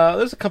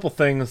 There's a couple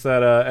things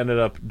that ended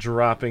up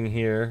dropping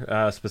here,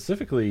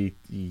 specifically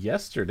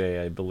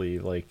yesterday, I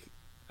believe. On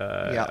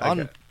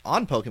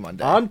Pokemon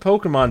Day. On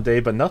Pokemon Day,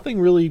 but nothing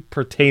really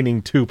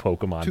pertaining to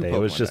Pokemon Day. It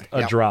was just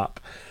a drop.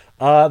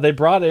 They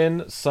brought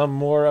in some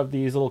more of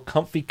these little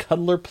comfy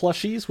cuddler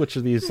plushies, which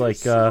are these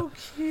So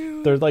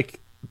cute. they're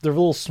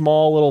little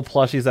small little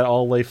plushies that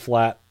all lay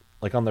flat,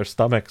 like on their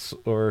stomachs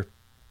or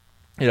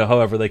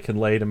however they can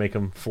lay to make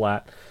them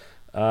flat.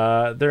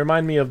 They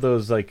remind me of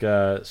those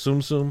Tsum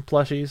Tsum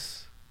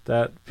plushies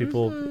that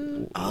people.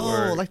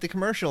 Like the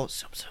commercial.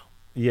 Tsum Tsum.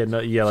 Yeah, no,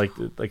 yeah, like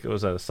it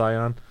was at a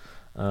Scion.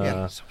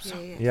 Tsum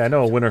Tsum. Yeah, I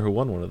know a winner who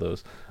won one of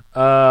those.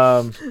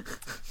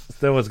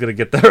 No one's gonna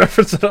get that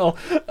reference at all.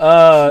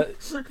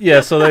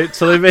 So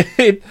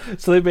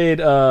they made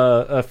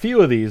a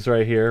few of these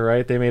right here.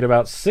 Right, they made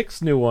about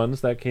 6 new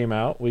ones that came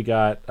out. We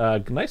got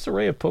a nice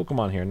array of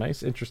Pokemon here.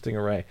 Nice, interesting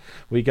array.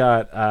 We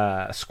got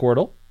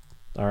Squirtle.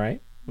 All right.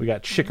 We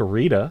got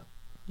Chikorita.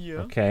 Yeah.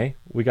 Okay.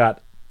 We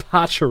got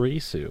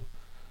Pachirisu.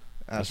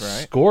 That's a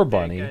right.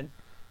 Scorbunny.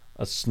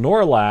 A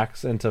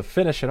Snorlax, and to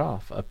finish it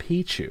off, a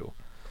Pichu.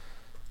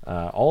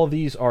 All of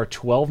these are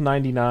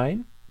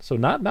 $12.99, so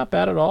not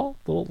bad at all.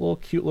 Little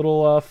cute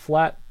little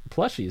flat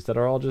plushies that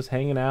are all just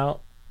hanging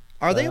out.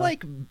 Are they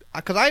like?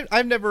 Because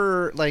I've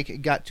never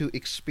got to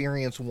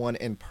experience one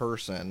in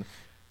person.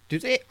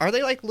 Are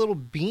they like little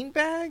bean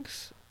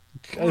bags?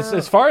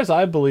 As far as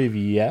I believe,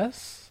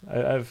 yes.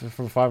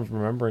 If I'm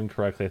remembering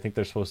correctly, I think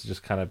they're supposed to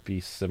just kind of be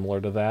similar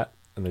to that,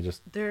 and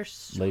they're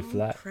so lay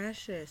flat.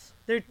 precious.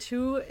 They're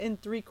 2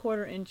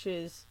 3/4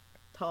 inches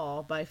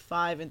tall by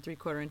 5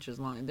 3/4 inches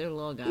long. They're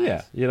little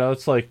guys. Yeah,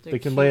 it's like They're they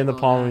can lay in the cute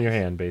palm little of your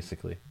guys. hand,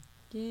 basically.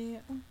 Yeah.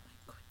 Oh my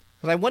god.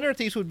 Because I wonder if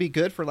these would be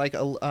good for like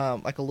a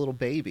little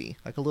baby,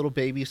 like a little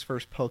baby's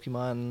first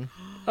Pokemon.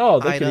 Oh,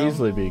 they could item.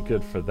 easily be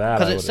good for that.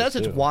 Because I it would says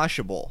it's assume.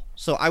 washable,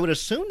 so I would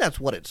assume that's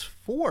what it's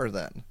for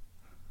then.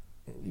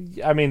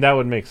 I mean, that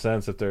would make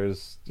sense if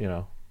there's,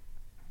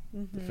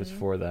 if it's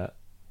for that.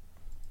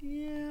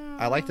 Yeah.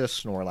 I like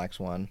this Snorlax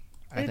one.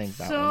 I think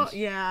that one's...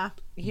 Yeah.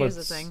 Here's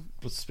the thing.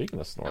 But speaking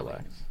of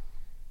Snorlax,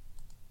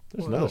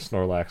 there's Well, another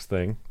Snorlax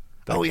thing.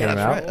 that Oh yeah, came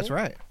that's out right. That's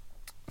right.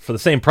 For the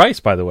same price,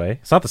 by the way.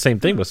 It's not the same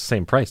thing, but it's the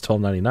same price,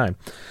 $12.99.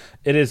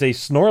 It is a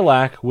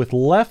Snorlax with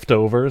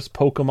leftovers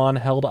Pokemon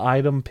held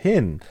item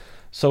pin.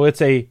 So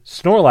it's a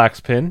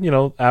Snorlax pin,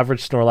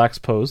 average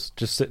Snorlax pose,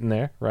 just sitting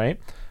there, right?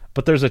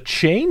 But there's a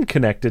chain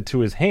connected to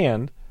his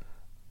hand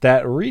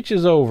that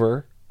reaches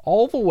over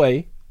all the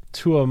way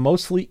to a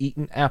mostly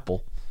eaten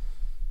apple.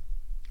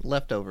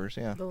 Leftovers,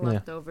 yeah. The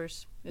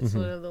leftovers. It's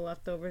literally the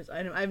leftovers.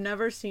 I've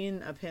never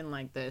seen a pin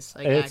like this.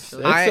 It's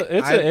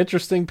Actually. an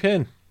interesting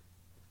pin.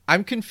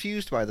 I'm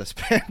confused by this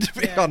pen, to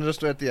be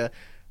honest with you.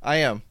 I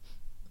am.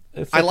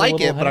 It's I a like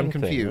little it, but I'm hang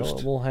thing, confused.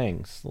 Little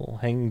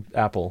hang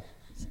apple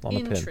on a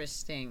pin.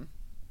 Interesting.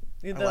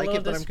 The I like little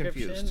it, but I'm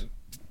description- confused.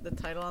 The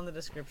title on the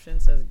description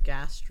says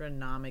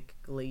gastronomic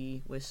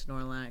glee with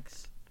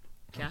Snorlax.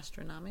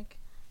 Gastronomic?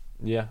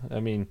 Yeah,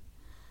 I mean,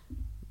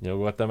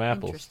 what them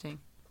apples. Interesting.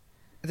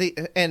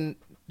 And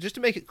just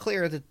to make it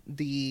clear that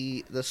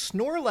the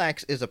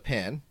Snorlax is a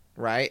pin,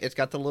 right? It's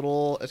got the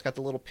little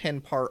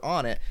pin part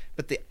on it,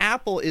 but the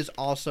apple is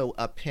also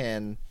a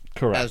pin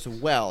Correct. as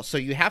well. So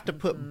you have to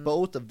put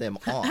both of them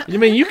on. I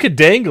mean, you could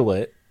dangle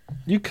it.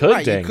 You could Right,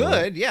 you dangle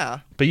it. could, yeah.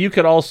 But you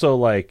could also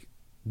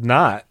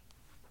not.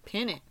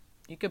 Pin it.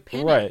 You could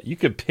pin Right. it. You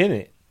could pin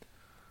it.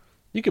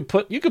 You could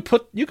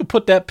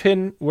put that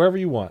pin wherever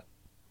you want.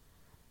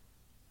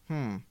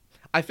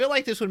 I feel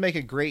like this would make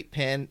a great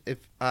pin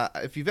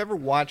if you've ever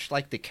watched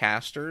the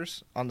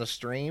casters on the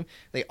stream.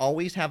 They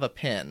always have a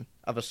pin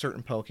of a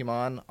certain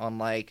Pokemon on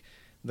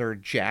their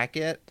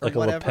jacket or Like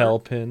whatever. a lapel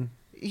pin.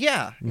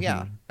 Yeah,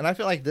 yeah. And I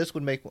feel like this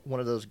would make one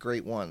of those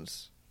great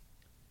ones.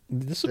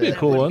 This would be a That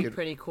cool would one. be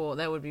Pretty cool.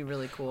 That would be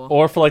really cool.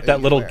 Or for that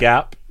you little wear.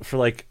 gap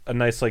for a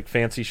nice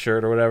fancy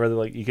shirt or whatever.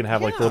 That, you can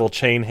have the Yeah. little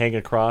chain hang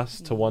across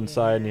to one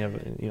side, and you have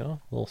a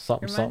little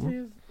something It reminds something.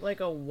 me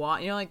of a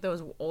watch.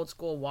 Those old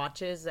school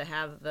watches that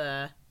have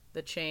the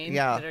chain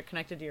Yeah. that are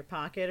connected to your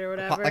pocket or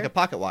whatever. Like a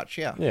pocket watch,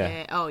 yeah.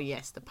 Yeah. Oh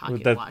yes, the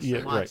pocket that- watch. yeah,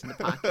 The watch in the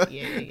pocket.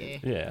 Yeah.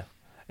 Yeah.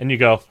 and you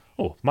go,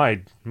 oh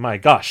my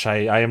gosh,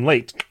 I am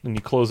late, and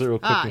you close it real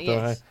quick. And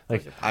Yes.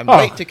 I'm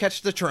late to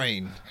catch the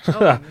train.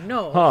 Oh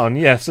no. Oh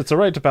yes, it's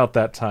right about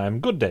that time.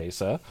 Good day,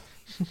 sir.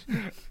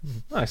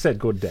 I said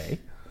good day.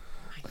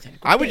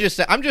 I'm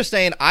just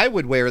saying I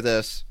would wear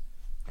this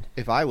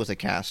if I was a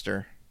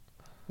caster.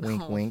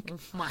 Wink, wink. Oh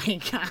my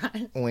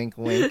god. Wink,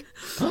 wink.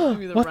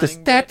 What does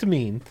that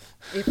mean?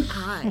 If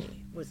I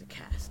was a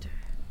caster.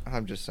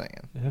 I'm just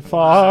saying. If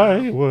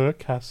I were a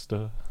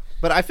caster.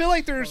 But I feel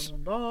like there's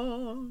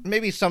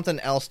maybe something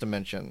else to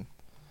mention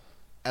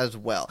as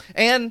well.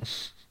 And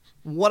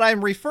what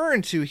I'm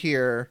referring to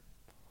here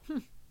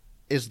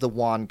is the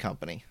Wand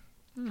Company.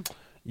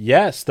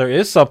 Yes, there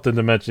is something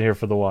to mention here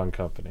for the Wand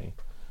Company.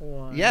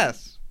 What?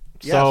 Yes.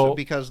 So-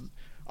 Because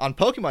on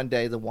Pokemon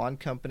Day, the Wand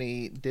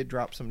Company did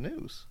drop some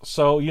news.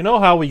 So you know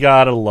how we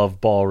got a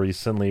love ball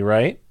recently,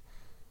 right?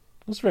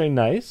 It was very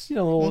nice. You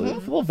know, a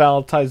little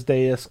Valentine's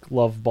Day-esque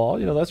love ball.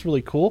 You know, that's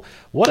really cool.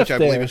 What Which if I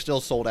believe is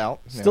still sold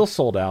out. still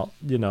sold out?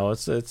 You know,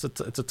 it's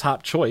a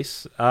top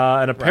choice.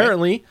 And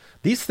apparently,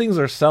 these things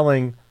are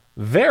selling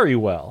very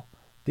well.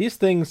 These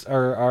things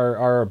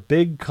are a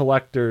big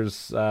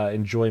collector's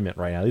enjoyment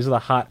right now. These are the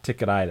hot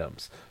ticket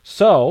items.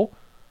 So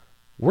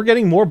we're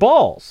getting more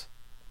balls.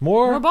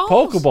 More balls.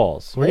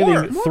 Pokeballs. We're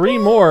getting More three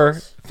balls. more.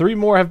 3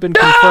 more have been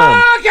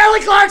confirmed.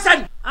 Kelly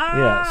Clarkson!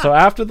 Yeah, so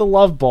after the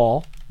Love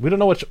Ball, we don't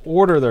know which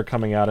order they're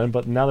coming out in,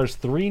 but now there's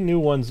 3 new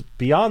ones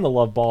beyond the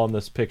Love Ball in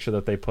this picture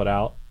that they put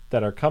out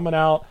that are coming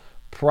out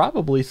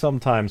probably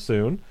sometime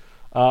soon.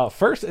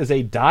 First is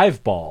a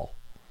Dive Ball.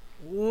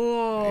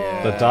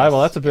 Whoa. The Dive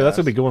Ball, that's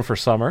gonna be going for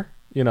summer.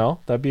 You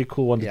know, that'd be a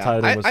cool one to tie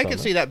it in with I summer. could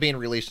see that being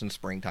released in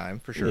springtime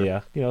for sure.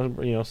 Yeah,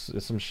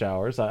 some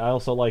showers. I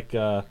also like.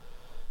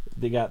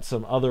 They got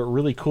some other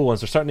really cool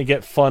ones. They're starting to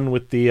get fun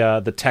with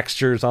the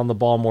textures on the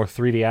ball, more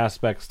 3D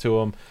aspects to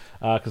them.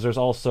 Because there's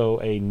also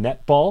a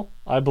net ball,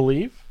 I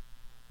believe,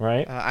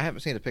 right? I haven't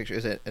seen the picture.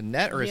 Is it a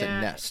net or is it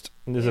nest?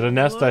 Is it a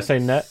nest? Did I say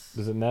net?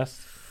 Is it nest?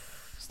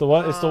 It's the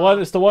one. It's the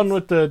one. It's the one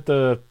with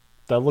the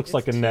that looks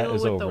like a net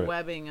is with over the it.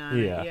 webbing on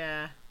Yeah. it.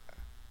 Yeah.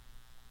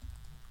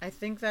 I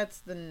think that's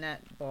the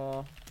net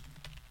ball.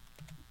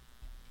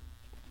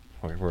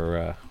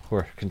 We're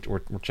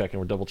checking.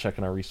 We're double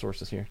checking our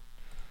resources here.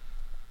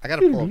 I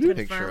gotta pull up the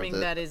picture of Confirming it.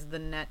 that is the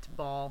net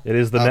ball. It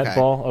is the Okay. net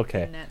ball.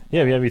 Okay. Net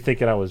Yeah, you had me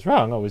thinking I was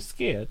wrong. I was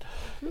scared.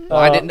 Well,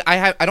 I didn't.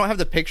 I don't have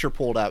the picture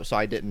pulled up, so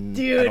I didn't. I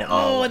Dude, don't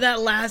know.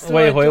 that last one.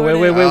 Wait.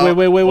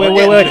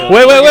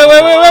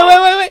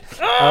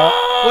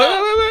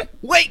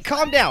 Wait,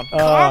 calm down.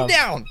 Calm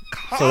down.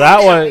 So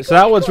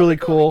that one's really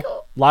cool.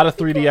 A lot of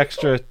 3D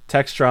extra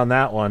texture on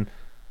that one.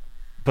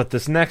 But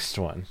this next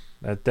one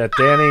that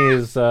Danny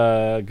is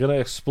gonna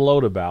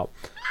explode about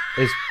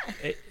is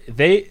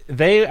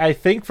they I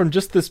think from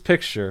just this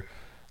picture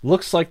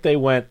looks like they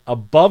went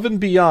above and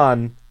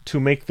beyond to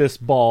make this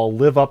ball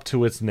live up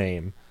to its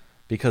name,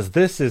 because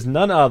this is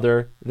none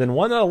other than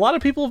one that a lot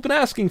of people have been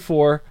asking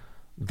for,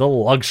 the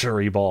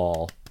luxury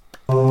ball.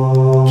 Can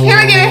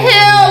I get a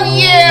hell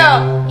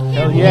yeah?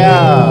 Hell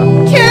yeah!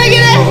 Can I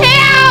get a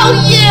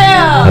hell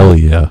yeah? Hell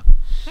yeah!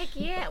 Heck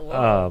yeah.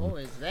 Whoa, what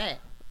was that?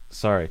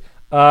 Sorry.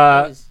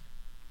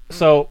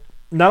 So,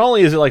 Not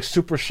only is it like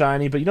super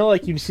shiny, but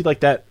like you see like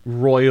that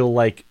royal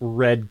like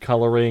red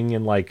coloring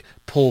and like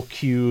pull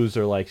cues,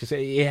 or like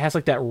it has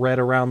like that red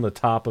around the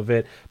top of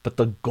it, but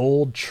the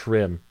gold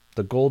trim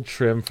for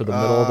the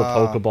middle of the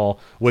Pokeball,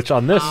 which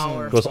on this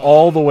goes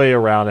all the way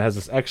around. It has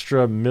this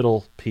extra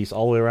middle piece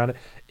all the way around it.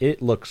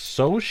 It looks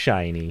so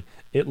shiny.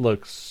 It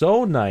looks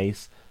so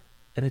nice,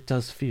 and it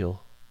does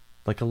feel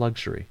like a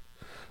luxury.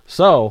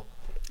 So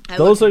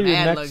those are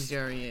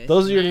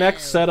your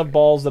next set of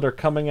balls that are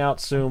coming out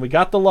soon. We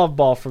got the Love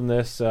Ball from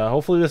this.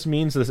 Hopefully this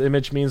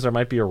image means there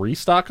might be a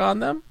restock on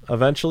them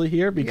eventually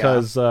here,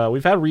 because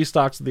we've had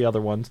restocks of the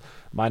other ones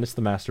minus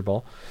the Master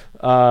Ball.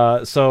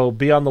 So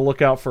be on the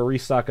lookout for a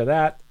restock of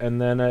that,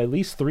 and then at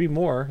least 3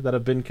 more that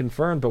have been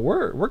confirmed. But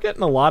we're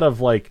getting a lot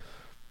of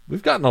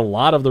we've gotten a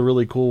lot of the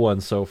really cool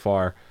ones so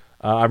far.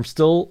 I'm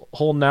still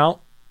holding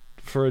out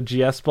for a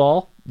GS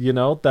ball.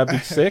 That'd be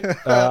sick.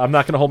 I'm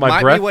not going to hold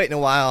my breath. Might be waiting a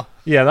while.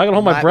 Yeah, I'm not going to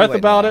hold my Might be breath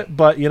waiting about a it,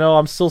 but,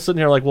 I'm still sitting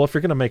here like, well, if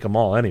you're going to make them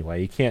all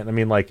anyway, you can't,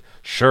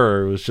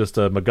 sure, it was just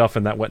a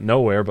MacGuffin that went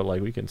nowhere, but,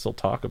 we can still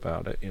talk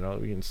about it,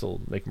 we can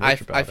still make merch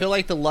about it. I feel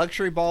like the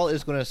luxury ball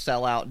is going to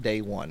sell out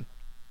day one.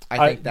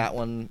 I think that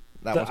one...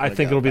 I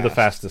think it'll be the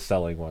fastest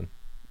selling one.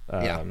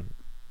 Yeah.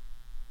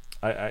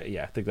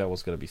 I think that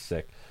was going to be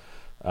sick.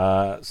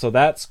 So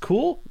that's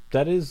cool.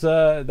 That was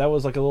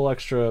like a little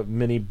extra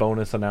mini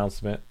bonus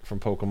announcement from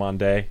Pokemon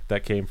Day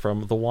that came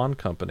from the Wand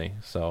Company.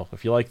 So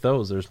if you like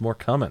those, there's more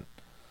coming.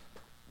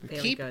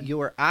 Keep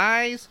your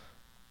eyes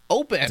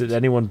open. Did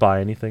anyone buy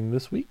anything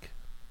this week?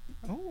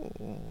 Oh,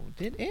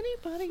 did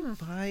anybody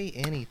buy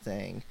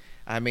anything?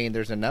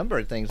 There's a number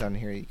of things on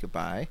here you could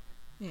buy.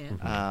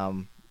 yeah.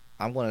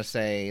 I'm going to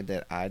say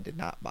that I did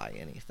not buy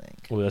anything.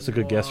 Well, that's a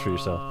good guess for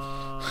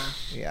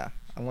yourself. Yeah,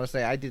 I'm going to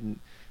say I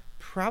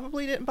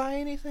probably didn't buy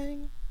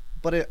anything.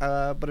 But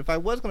if I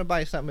was going to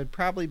buy something, it'd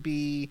probably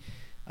be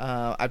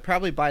I'd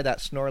probably buy that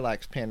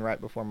Snorlax pin right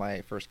before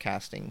my first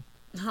casting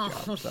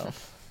Oh, job.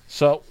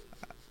 So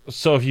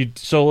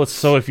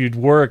If you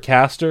were a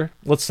caster,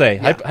 let's say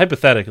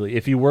hypothetically,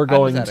 if you were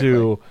going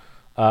to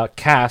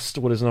cast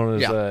what is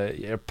known as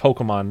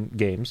Pokemon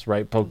games,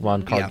 right?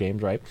 Pokemon card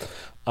games, right?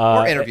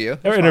 Or interview.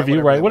 Or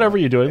interview, right? Whatever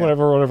you're doing,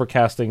 whatever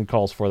casting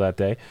calls for that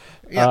day.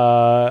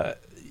 Yeah.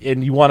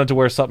 And you wanted to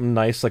wear something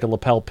nice, like a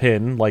lapel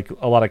pin, like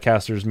a lot of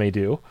casters may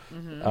do.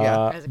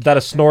 That a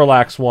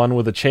Snorlax one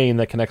with a chain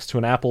that connects to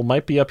an apple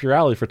might be up your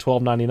alley for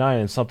 $12.99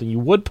 and something you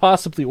would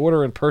possibly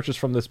order and purchase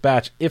from this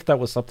batch if that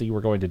was something you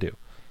were going to do.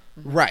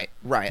 Right.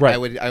 I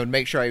would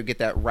make sure I would get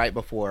that right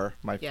before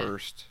my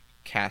first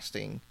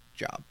casting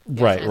job.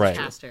 Right.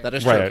 Caster. That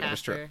is Right. true. That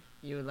is true.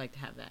 You would like to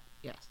have that.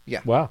 Yes.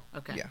 Yeah. Wow.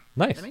 Okay. Yeah.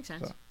 Nice. That makes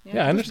sense. So-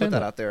 Yeah, I understand Put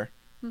that that.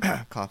 out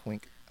there. Cough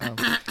wink.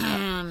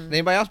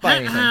 Anybody else buy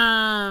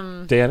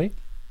anything? Danny?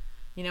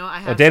 You know, I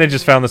have. Danny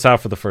just found this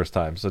out for the first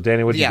time. So,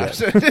 Danny, what did you get?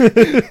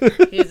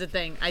 Here's the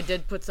thing. I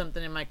did put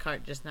something in my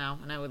cart just now,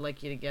 and I would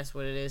like you to guess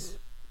what it is.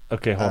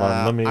 Okay, hold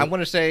on. Let me. I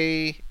want to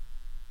say,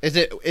 is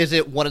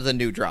it one of the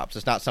new drops?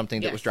 It's not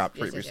something that Yes. was dropped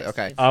Yes, previously. yes.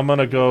 Okay. I'm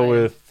gonna go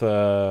with.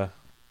 I'm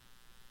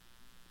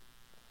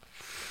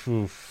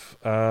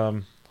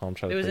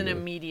trying It to was think an of-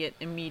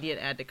 immediate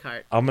add to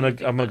cart. I'm gonna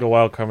go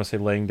wild card. I'm gonna say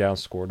laying down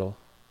Squirtle.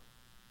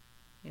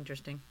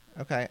 Interesting.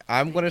 Okay.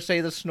 I'm going to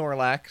say the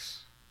Snorlax.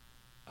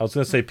 I was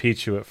gonna say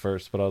Pichu at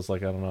first, but I was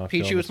like, I don't know.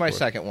 Pichu is my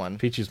second one.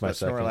 Pichu's my but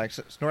second.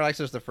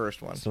 Snorlax is the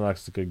first one. Snorlax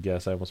is a good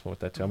guess. I almost went with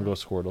that too. I'm gonna go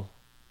Squirtle.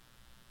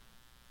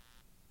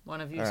 One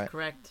of you All is right.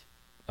 correct.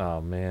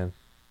 Oh man,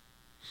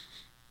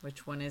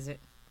 Which one is it?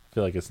 I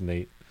feel like it's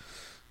Nate.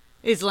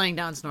 It's laying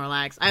down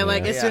Snorlax. I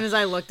like as soon as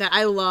I looked at.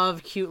 I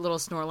love cute little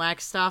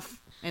Snorlax stuff,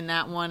 and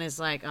that one is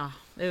like, oh,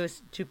 it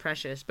was too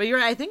precious. But you're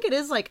right. I think it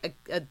is like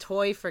a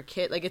toy for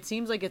kid. Like it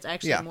seems like it's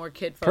actually more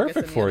kid focused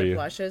Perfect than for the other you.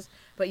 plushes.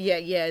 But yeah,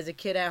 as a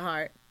kid at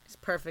heart, it's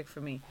perfect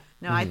for me.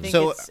 No, I think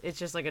So, it's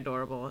just like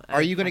adorable.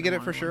 Are you going to kinda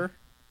get it for wanted sure? one.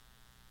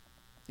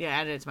 Yeah,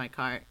 add it to my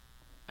cart.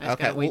 I just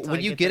Okay. gotta wait till When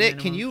I you the get it,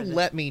 can minimum you for the-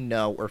 let me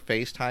know or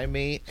FaceTime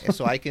me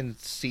so I can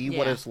see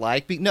what Yeah. it's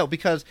like? No,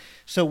 because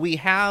so we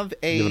have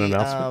a You have an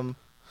announcement?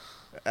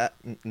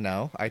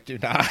 No, I do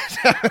not.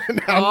 have an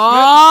announcement. Oh.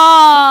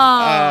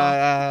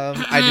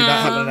 I do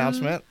not have an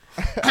announcement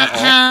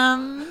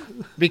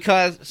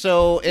because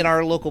so in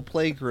our local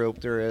play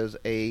group there is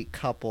a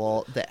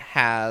couple that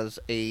has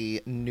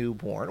a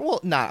newborn. Well,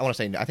 not I want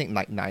to say I think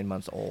like 9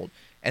 months old,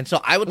 and so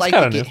I would like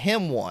to kinda get new.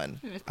 him one.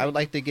 I would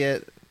like to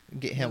get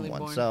him Newly one.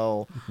 born.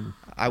 So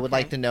I would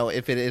like to know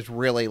if it is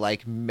really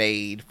like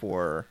made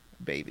for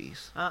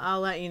babies. I'll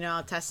let you know.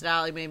 I'll test it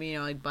out. Like maybe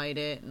like bite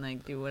it and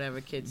like do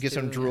whatever kids Get do.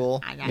 some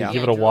drool. Give it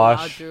a drool. wash.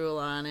 I'll drool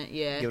on it.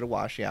 Yeah. Give it a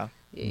wash. Yeah.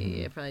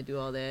 Yeah, probably do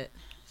all that.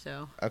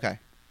 So Okay.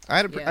 yeah,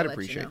 I'd I'll let you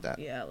appreciate know. that.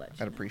 Yeah, I'll let you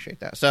I'd know. appreciate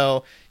that.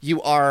 So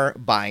you are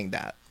buying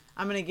that.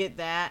 I'm gonna get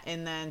that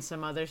and then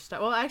some other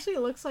stuff. Well, actually,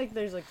 it looks like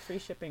there's like free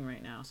shipping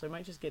right now, so I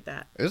might just get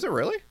that. Is it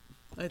really?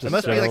 It's It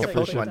must be like a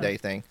general Pokemon Day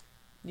thing.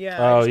 Yeah.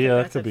 Oh, I just yeah, got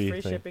that said could be a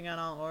free thing. shipping on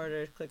all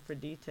orders. Click for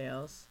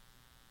details.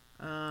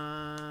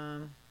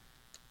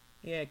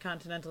 Yeah,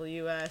 continental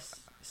U.S.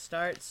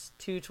 starts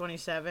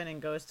 2/27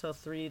 and goes till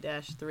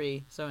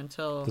 3-3. So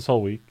until This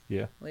whole week,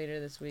 yeah. later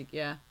this week.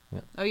 Yeah.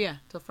 Yeah. Oh yeah,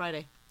 till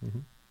Friday.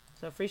 Mhm.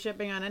 So free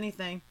shipping on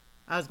anything.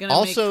 I was gonna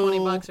Also- make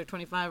 $20 or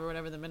 25 or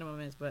whatever the minimum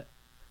is, but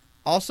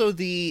Also,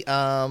 the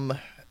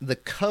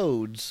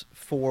codes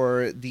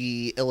for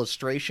the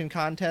illustration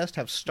contest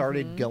have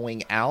started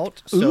going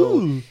out. So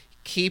Ooh.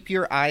 keep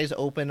your eyes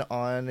open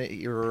on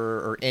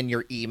or in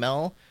your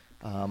email.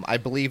 I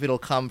believe it'll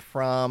come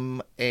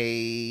from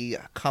a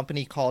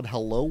company called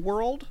Hello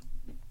World.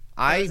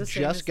 I was the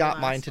same as just the got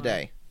last mine one.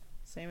 today.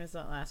 same as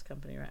that last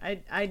company,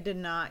 right? I did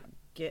not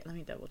get. Let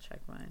me double check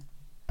mine.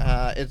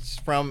 It's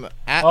from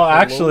at Oh, Hello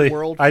actually,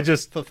 World I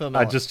just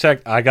Fulfillment.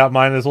 checked. I got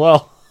mine as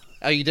well.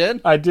 Oh, you did?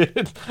 I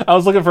did. I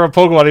was looking for a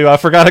Pokemon email. I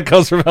forgot it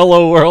comes from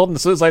Hello World, and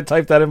as soon as I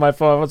typed that in my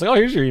phone, I was like, "Oh,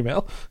 here's your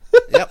email."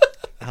 Yep.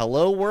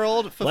 Hello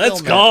World Fulfillment.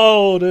 Let's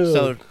go, dude.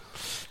 So,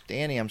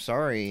 Danny, I'm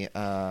sorry. Ooh,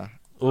 I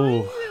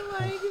didn't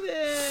like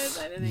this.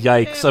 I didn't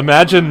yikes! get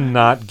Imagine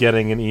not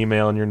getting an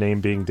email and your name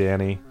being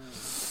Danny.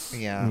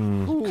 Yeah.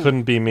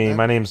 Couldn't be me.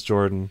 My name's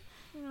Jordan.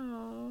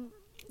 No,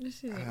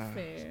 this isn't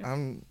fair.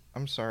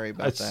 I'm sorry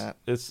about that.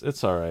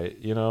 It's all right.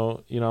 You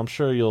know. I'm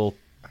sure you'll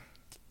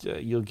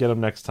get them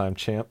next time,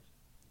 champ.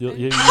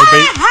 You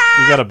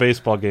got a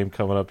baseball game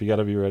coming up. You got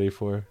to be ready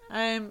for.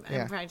 I'm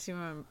Yeah.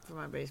 practicing for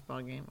my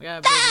baseball game. We got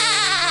a big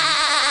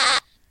game.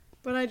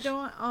 But I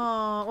don't.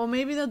 Oh, well,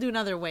 maybe they'll do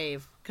another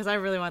wave because I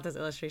really want those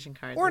illustration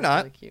cards. Or They're not.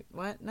 Really cute.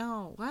 What?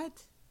 No.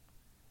 What?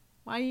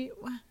 Why you?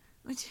 What?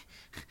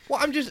 Well,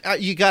 I'm just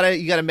you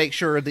gotta make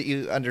sure that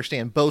you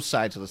understand both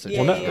sides of the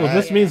situation. Well,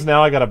 this means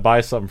now I got to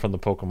buy something from the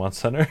Pokemon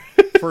Center.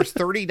 For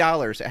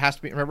 $30, it has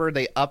to be. Remember,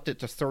 they upped it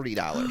to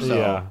 $30. So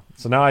Yeah.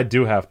 So now I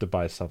do have to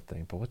buy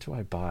something, but what do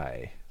I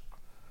buy?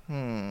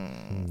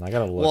 I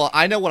gotta look. Well,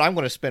 I know what I'm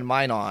going to spend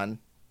mine on.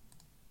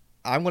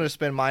 I'm going to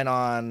spend mine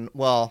on.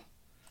 Well,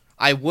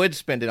 I would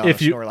spend it on If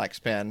a you-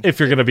 Snorlax pen. If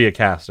you're going to be a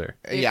caster.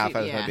 Yeah, if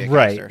I was going to be a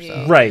Right, caster.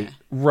 Yeah. So, right,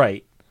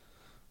 right,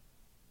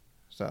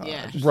 so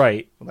Yeah. I just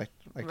right. would like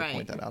to Right.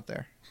 point that out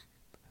there.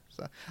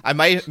 So I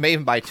may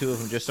even buy 2 of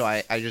them just so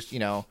I just, if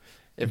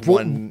Well,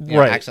 one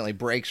right. accidentally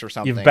breaks or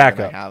something, You've backup.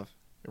 then I have,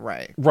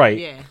 right, Right.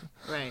 Yeah,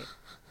 right.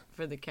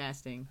 For the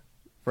casting.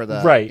 for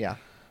the, Right. yeah,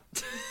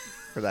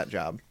 for that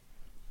job,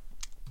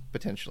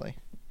 potentially.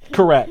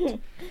 Correct.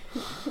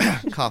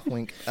 Cough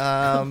wink.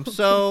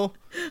 So,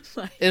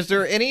 is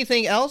there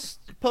anything else,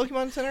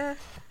 Pokemon Center?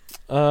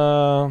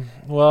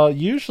 Well,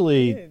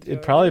 usually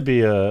it'd probably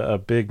be a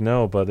big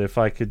no, but if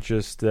I could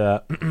just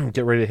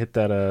get ready to hit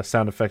that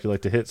sound effect you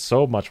like to hit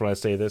so much when I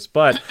say this,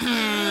 but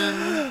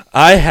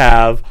I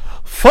have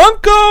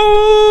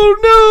Funko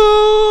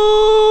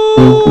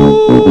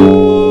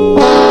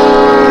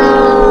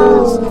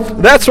News!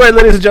 That's right,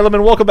 ladies and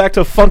gentlemen. Welcome back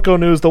to Funko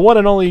News, the one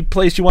and only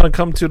place you want to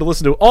come to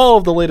listen to all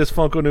of the latest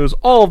Funko news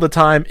all of the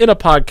time in a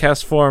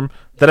podcast form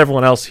that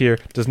everyone else here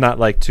does not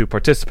like to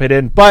participate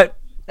in. But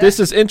this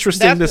is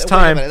interesting this Wait a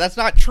time. minute, that's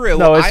not true.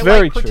 No, it's I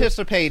very like true.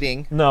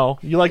 participating. No,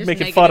 you like Just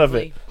making fun of it.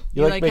 negatively.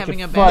 You like having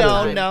making a fun bad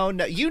of No, it. time.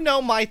 no. You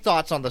know my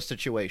thoughts on the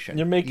situation.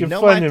 You're making you know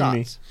fun my of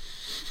me. thoughts.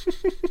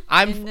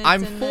 I'm it's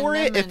an for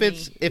it if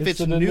it's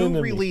It's an new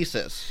anemone.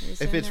 releases. It's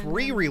If an it's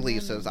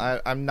re-releases,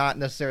 I'm not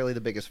necessarily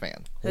the biggest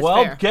fan. That's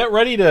Well, fair. get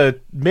ready to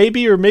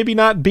maybe or maybe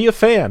not be a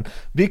fan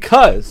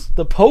because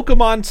the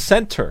Pokemon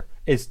Center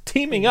is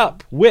teaming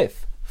up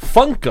with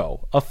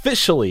Funko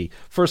officially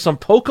for some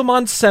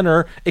Pokemon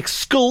Center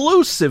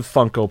exclusive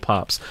Funko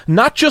Pops.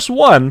 Not just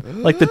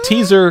one, like the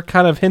teaser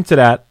kind of hinted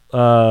at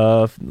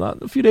not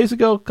a few days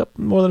ago,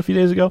 more than a few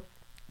days ago.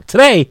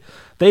 Today,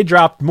 they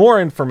dropped more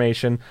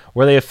information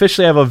where they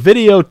officially have a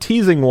video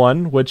teasing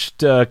one, which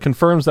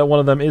confirms that one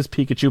of them is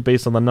Pikachu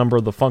based on the number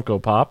of the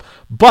Funko Pop.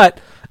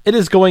 But it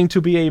is going to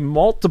be a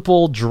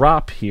multiple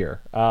drop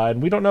here.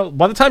 And we don't know.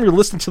 By the time you're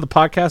listening to the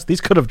podcast,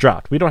 these could have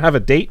dropped. We don't have a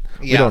date.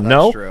 We Yeah, don't that's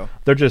know. true.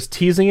 They're just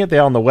teasing it.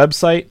 They're on the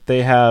website.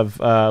 They have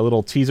a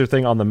little teaser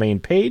thing on the main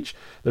page.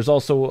 There's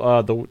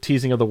also the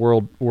teasing of the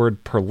word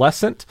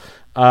pearlescent.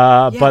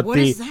 But what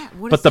the is that?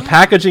 What but is the that?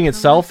 packaging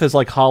itself is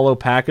like hollow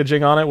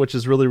packaging on it, which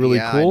is really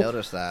Yeah, I cool.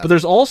 noticed that. But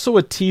there's also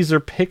a teaser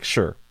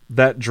picture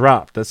that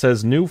dropped that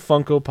says new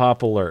Funko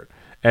Pop alert,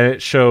 and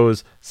it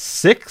shows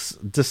 6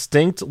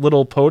 distinct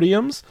little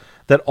podiums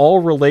that all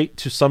relate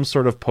to some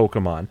sort of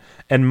Pokemon.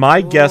 And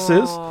my guess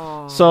is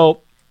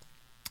so.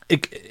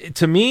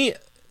 To me,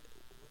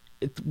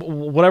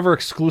 whatever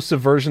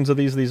exclusive versions of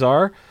these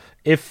are,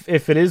 if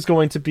it is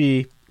going to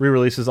be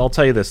re-releases, I'll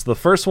tell you this: the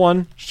first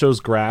one shows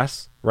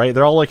grass, right?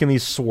 They're all like in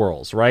these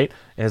swirls, right?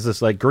 It has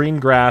this like green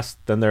grass,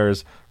 then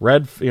there's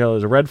red,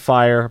 there's a red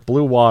fire,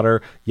 blue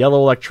water, yellow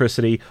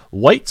electricity,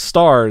 white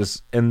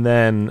stars, and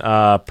then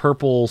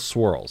purple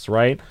swirls,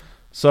 right?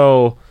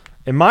 So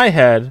in my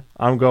head,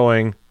 I'm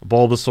going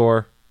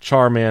Bulbasaur,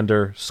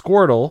 Charmander,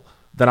 Squirtle,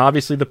 then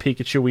obviously the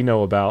Pikachu we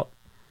know about.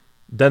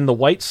 Then the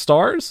white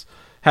stars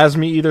has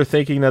me either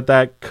thinking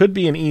that could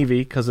be an Eevee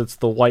because it's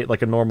the white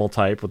like a normal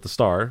type with the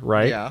star,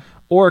 right? Yeah.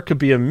 Or it could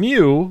be a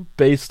Mew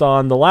based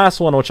on the last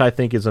one, which I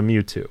think is a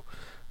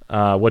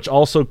Mewtwo, which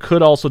also could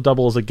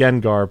double as a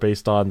Gengar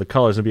based on the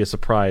colors and be a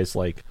surprise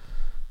like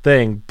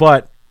thing.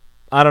 But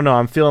I don't know.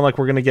 I'm feeling like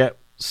we're gonna get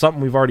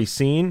something we've already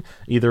seen,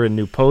 either in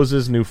new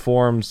poses, new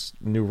forms,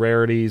 new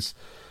rarities.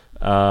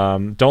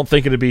 Don't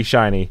think it'd be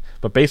shiny,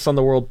 but based on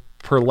the world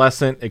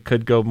pearlescent, it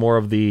could go more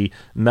of the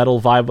metal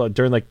vibe.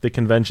 During like the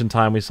convention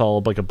time, we saw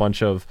like a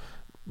bunch of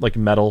like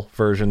metal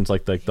versions,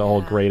 like the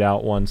all grayed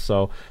out ones.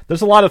 So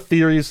there's a lot of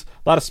theories,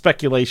 a lot of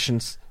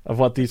speculations of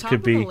what these Top could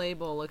of be. the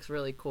label looks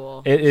really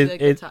cool. It See, like,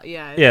 the it top-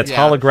 yeah, yeah, it's Yeah.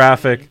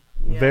 holographic,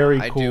 Yeah. very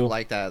I cool. do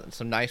like that.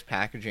 Some nice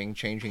packaging,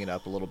 changing it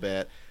up a little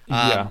bit.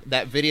 Yeah.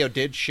 That video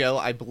did show,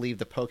 I believe,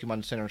 the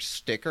Pokemon Center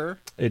sticker.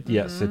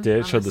 Yes, it did.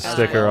 It On showed the the side.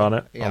 sticker on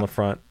it Yeah. on the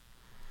front.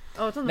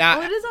 Oh, it's on the. Now-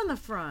 Oh, it is on the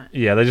front.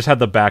 Yeah, they just had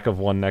the back of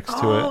one next to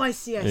it. Oh, I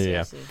see. I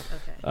Yeah. see.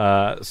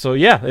 Okay. So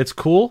yeah, it's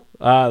cool.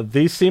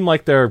 These seem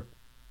like they're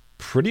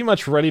pretty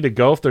much ready to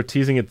go if they're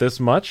teasing it this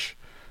much.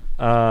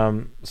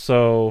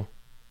 So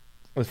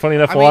funny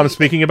enough, while I'm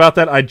speaking about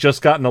that, I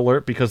just got an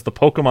alert because the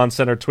Pokemon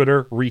Center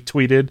Twitter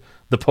retweeted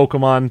the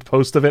Pokemon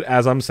post of it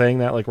as I'm saying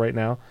that like right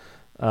now.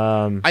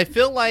 I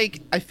feel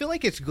like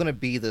it's gonna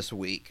be this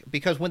week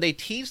because when they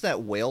teased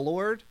that Whale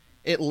Lord,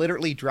 it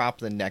literally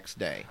dropped the next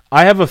day.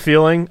 I have a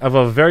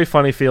very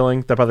funny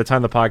feeling that by the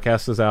time the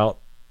podcast is out,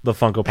 the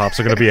Funko Pops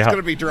are going to be It's out.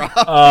 gonna be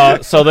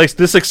dropped. So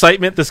this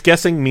excitement, this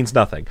guessing means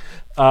nothing.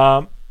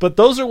 But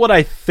those are what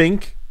I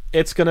think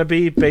it's going to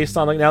be based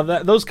on. Like, now,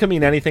 those can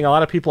mean anything. A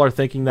lot of people are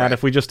thinking that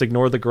if we just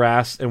ignore the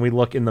grass and we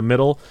look in the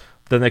middle,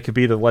 then they could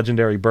be the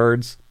legendary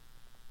birds.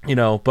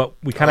 But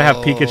we kind of have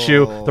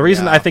Pikachu. The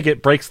reason yeah. I think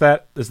it breaks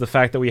that is the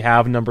fact that we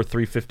have number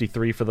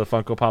 353 for the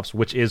Funko Pops,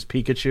 which is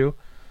Pikachu.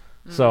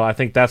 So I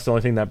think that's the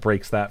only thing that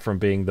breaks that from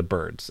being the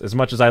birds. As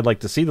much as I'd like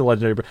to see the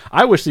legendary bird,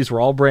 I wish these were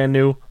all brand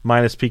new,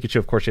 minus Pikachu.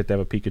 Of course, you have to have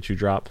a Pikachu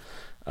drop.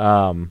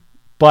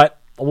 But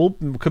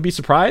could be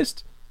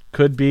surprised.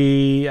 Could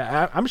be.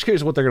 I'm just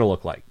curious what they're going to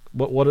look like.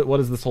 what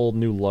is this whole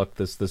new look,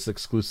 this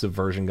exclusive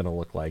version going to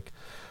look like,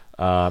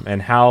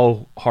 and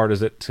how hard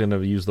is it to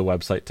use the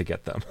website to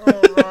get them? Oh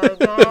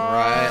my god!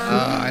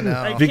 Right? I know.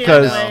 I can't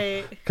Because-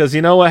 wait. Because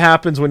you know what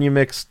happens when you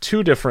mix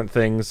two different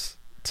things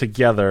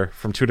together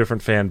from two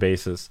different fan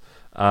bases.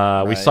 We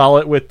Right. saw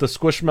it with the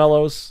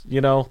Squishmallows.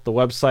 You know, the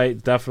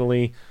website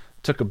definitely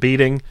took a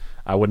beating.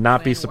 I would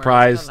not be When worlds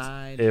surprised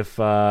collide. if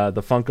the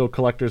Funko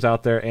collectors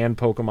out there and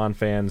Pokemon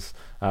fans.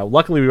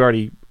 Luckily, we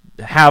already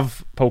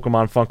have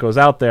Pokemon Funkos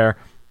out there,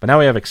 but now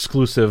we have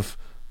exclusive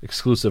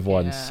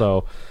ones. Yeah.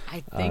 So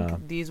I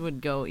think these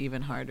would go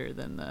even harder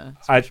than the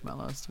I-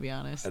 Squishmallows, to be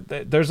honest.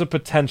 there's a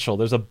potential.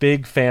 There's a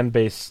big fan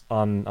base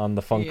on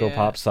the Funko Yeah.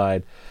 Pop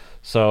side.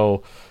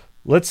 So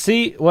let's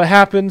see what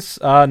happens.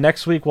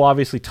 Next week, we'll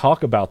obviously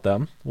talk about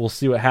them. We'll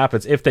see what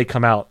happens if they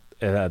come out,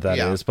 that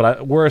Yeah. is.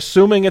 But we're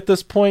assuming at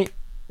this point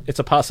it's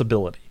a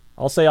possibility.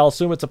 I'll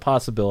assume it's a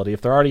possibility.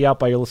 If they're already out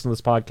by you listening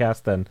to this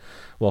podcast, then,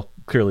 well,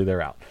 clearly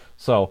they're out.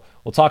 So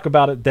we'll talk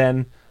about it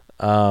then.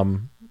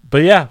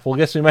 But yeah, well, I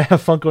guess we might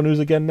have Funko news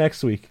again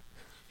next week.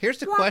 Here's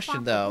the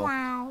question, though.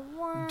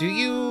 Do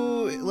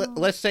you,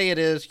 let's say it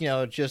is,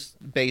 just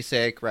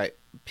basic, right?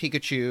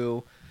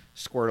 Pikachu,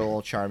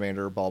 Squirtle,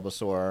 Charmander,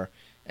 Bulbasaur,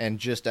 and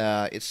just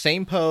it's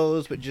same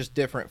pose but just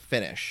different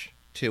finish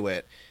to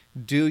it.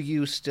 Do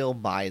you still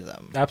buy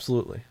them?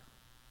 Absolutely.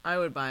 I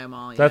would buy them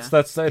all. That's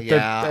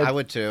Yeah, I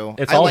would too.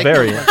 it's I all like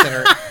variant. Pokemon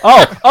Center.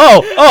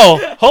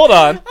 Oh, hold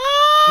on.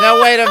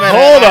 No, wait a minute.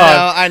 Hold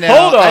on. I know.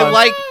 Hold on.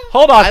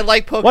 Hold on. I I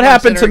like Pokemon What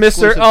happened to Center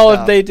Mister? exclusive Oh,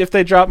 stuff. if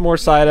they drop more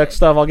Psyduck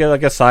stuff, I'll get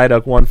like a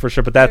Psyduck one for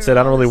sure. But that's They're it.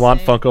 I don't all really the want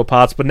same. Funko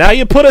Pops. But now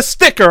you put a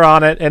sticker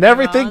on it, and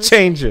everything all the same.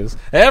 changes.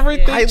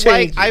 Everything Yeah.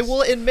 changes. I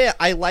will admit,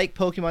 I like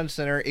Pokemon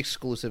Center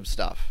exclusive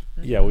stuff.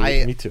 Yeah,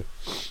 me too.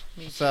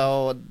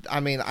 So, I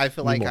mean, I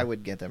feel Me like more. I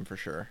would get them for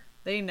sure.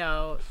 They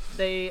know.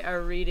 They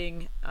are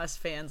reading us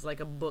fans like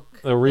a book.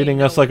 They're reading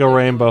They know us like what a they're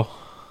rainbow.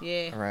 doing.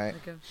 Yeah. Right.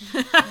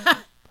 Like a-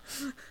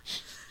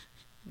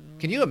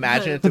 Can you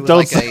imagine if there was Don't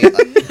like say-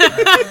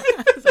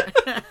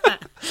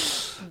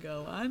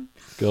 Go on.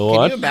 Go Can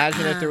on. you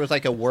imagine if there was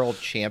like a World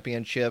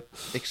Championship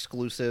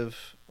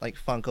exclusive like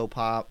Funko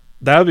Pop?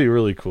 That would be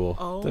really cool.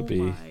 Oh That'd be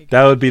my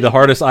that would be the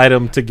hardest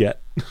item to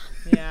get.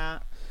 Yeah.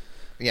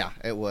 Yeah,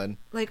 it would.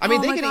 Like, I mean,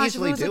 oh they my could gosh, if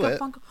easily was do like a it.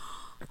 Funko-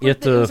 You have What if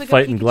it to was like a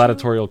fight in Pikachu?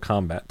 gladiatorial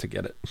combat to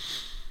get it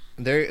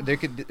They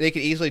could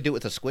easily do it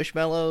with the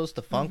Squishmallows,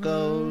 the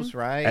Funkos,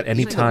 right? at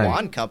any Even time, The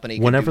Wand Company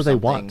could whenever do they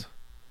something. want.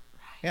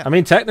 Yeah. I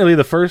mean, technically,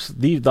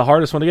 the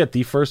hardest one to get,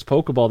 the first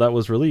Pokeball that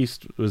was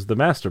released was the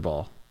Master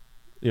Ball.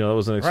 You know, that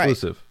was an Right.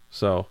 exclusive.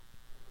 So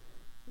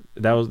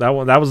that was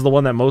the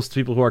one that most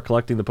people who are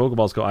collecting the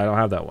Pokeballs go, I don't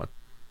have that one.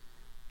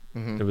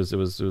 Mhm.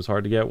 It was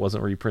hard to get. It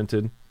wasn't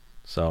reprinted.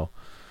 So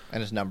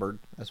And it's numbered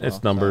as well.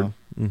 it's numbered.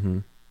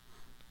 so-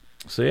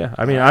 So yeah,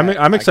 I mean, All right,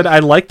 I'm I excited. guess- I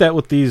like that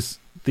with these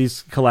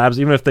collabs,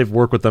 even if they've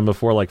worked with them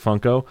before, like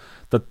Funko.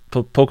 The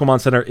Pokemon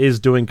Center is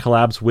doing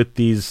collabs with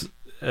these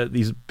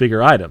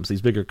bigger items,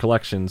 these bigger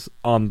collections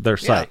on their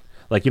site.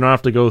 Like, you don't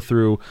have to go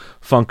through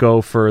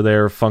Funko for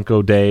their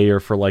Funko Day or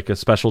for like a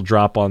special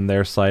drop on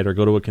their site or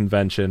go to a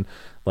convention.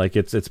 Like,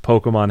 it's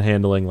Pokemon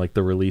handling like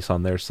the release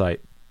on their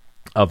site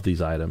of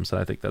these items, and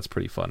I think that's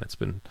pretty fun. It's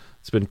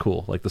been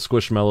cool. Like the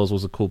Squishmallows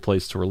was a cool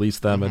place to release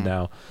them, and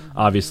now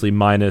obviously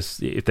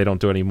minus if they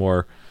don't do any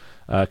more,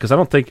 because I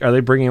don't think, are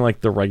they bringing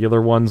like the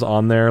regular ones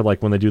on there,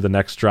 like when they do the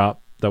next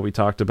drop that we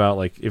talked about,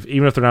 like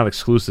even if they're not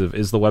exclusive,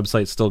 is the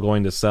website still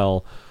going to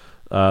sell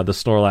the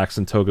Snorlax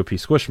and Togepi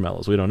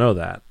Squishmallows? We don't know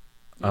that.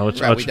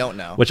 Right, we don't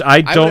know. Which I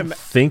would don't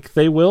think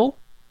they will.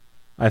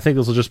 I think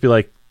this will just be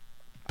like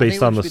I think based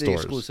it on would the just be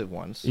stores. exclusive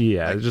ones.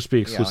 Yeah, Like- it'd just be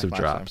yeah, like exclusive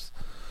last time. drops.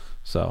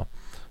 So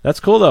that's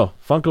cool though.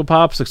 Funko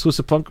Pops,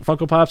 exclusive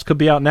Funko Pops could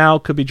be out now,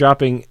 could be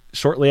dropping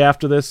shortly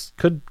after this,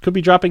 could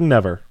be dropping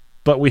never.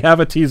 But we have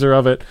a teaser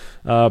of it.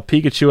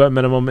 Pikachu at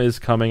minimum is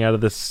coming out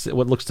of this,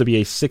 what looks to be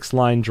a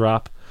 6-line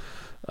drop.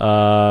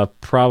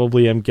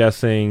 Probably, I'm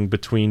guessing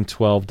between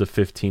 $12 to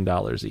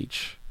 $15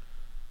 each.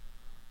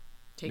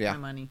 Take Yeah. my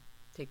money.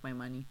 Take my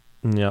money.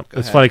 Yep, Go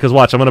it's ahead. funny because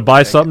watch, I'm gonna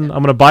buy Take something. it.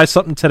 I'm gonna buy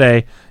something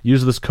today.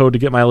 Use this code to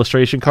get my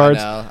illustration cards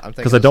I know, I'm thinking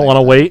because I the don't same want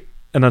to thing. wait.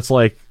 And it's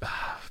like,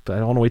 but I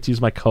don't want to wait to use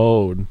my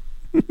code.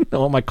 I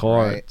want my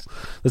cards.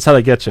 Right. That's how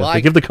they get you. Well, They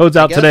I- give the codes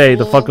I out guess today.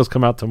 The we'll- Funkos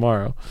come out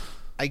tomorrow.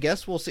 I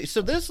guess we'll see.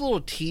 So this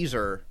little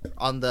teaser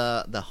on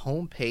the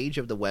home page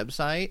of the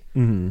website,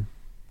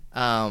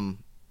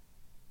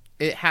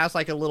 it has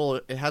like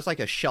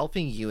a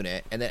shelving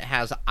unit, and it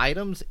has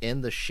items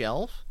in the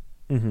shelf.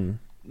 Mm-hmm.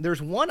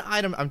 There's one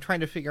item I'm trying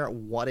to figure out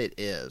what it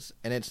is,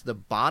 and it's the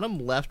bottom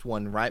left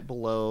one right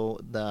below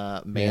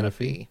the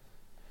Manaphy.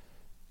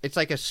 It's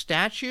like a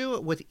statue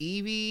with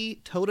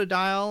Eevee,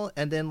 Totodile,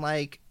 and then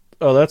like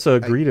Oh, that's a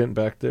Greedent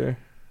back there,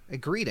 a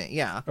Greedent,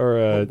 yeah. or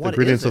Well, the what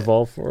Greedent's is it?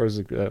 evolve, or is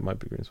it? It might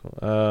be Greedent's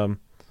evolve.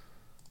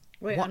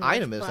 Wait, What on which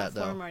item is that,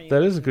 though? platform are you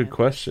That is a looking good at?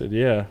 question.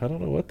 Yeah, I don't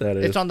know what that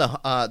is. It's on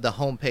the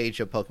home page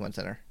of Pokemon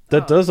Center.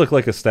 That does look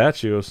like a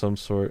statue of some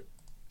sort.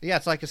 Yeah,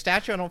 it's like a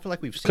statue. I don't feel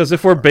like we've seen. Because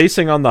if we're before.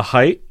 basing on the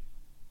height,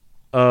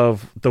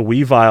 of the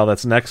Weavile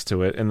that's next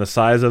to it and the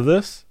size of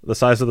the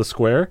size of the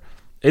square,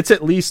 it's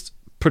at least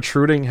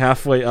protruding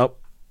halfway up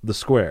the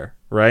square,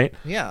 right?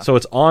 Yeah. So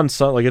it's on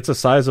like it's a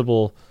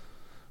sizable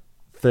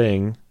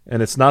thing,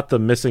 and it's not the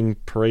missing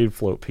parade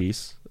float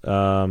piece.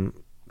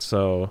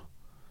 So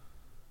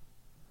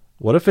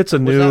what if it's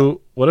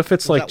what if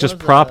it's like just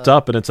propped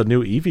up and it's a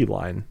new Eevee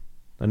line,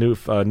 a new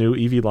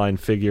Eevee line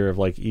figure of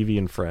like Eevee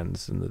and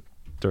friends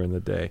during the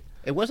day?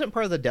 It wasn't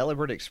part of the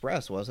Delibird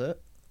Express, was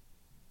it?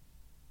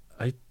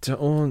 I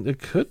don't. It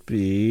could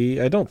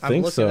be. I don't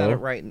think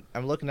so.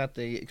 I'm looking at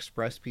the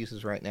Express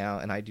pieces right now,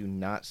 and I do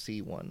not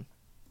see one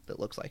that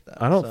looks like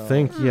that. I don't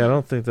think. Yeah, I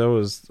don't think that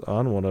was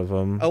on one of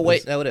them. Oh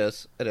wait, no, it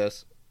is. It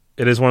is.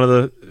 It is one of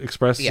the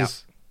Expresses. Yeah.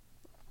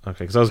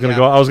 Okay, because I was gonna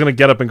go. I was gonna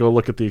get up and go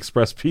look at the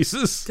Express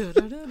pieces.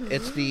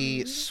 It's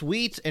the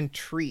Sweets and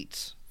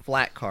Treats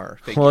flat car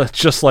figure. Well,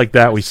 just like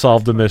that, we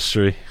solved the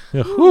mystery.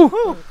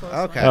 Whew.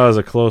 Okay, that was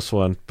a close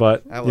one,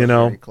 but that was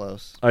very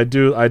close. I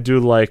do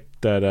like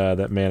that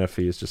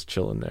Manaphy is just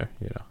chilling there.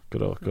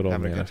 Good old Having a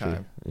good Manaphy.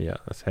 time. Yeah,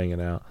 that's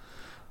hanging out.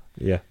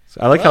 Yeah,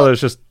 I like how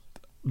there's just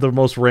the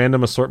most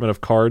random assortment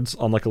of cards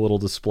on like a little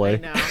display. I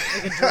know,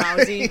 like a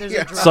drowsy. There's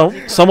a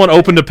drowsy. Someone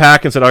opened a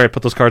pack and said, "All right,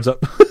 put those cards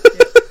up."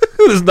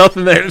 There's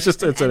nothing there. It's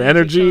an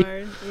energy,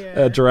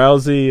 a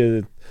drowsy,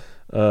 a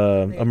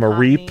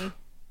Mareep.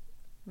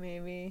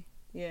 Maybe,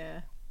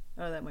 yeah.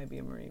 Oh, that might be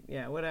a Mareep.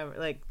 Yeah, whatever.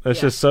 Like it's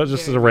just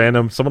a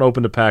random. Someone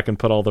opened a pack and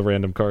put all the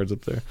random cards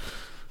up there.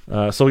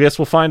 So I guess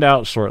we'll find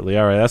out shortly.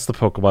 All right, that's the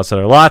Pokemon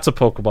Center. Lots of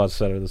Pokemon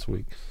Center this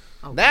week.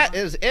 Oh, that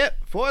is it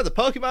for the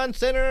Pokemon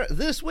Center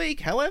this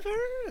week. However,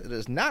 it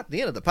is not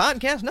the end of the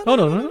podcast. No.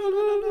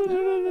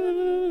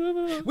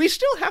 We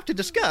still have to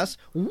discuss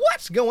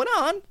what's going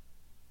on in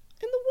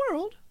the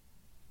world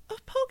of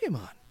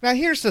Pokemon. Now,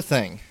 here's the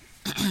thing.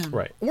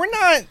 Right. We're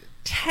not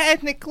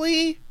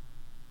technically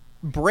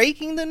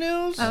breaking the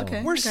news.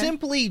 Okay. We're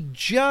simply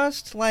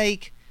just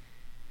like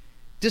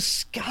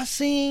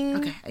discussing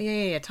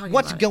Okay. Yeah. Talking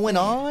what's about going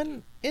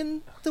on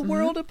in the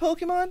world of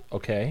Pokemon.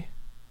 Okay.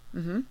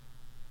 Mm-hmm.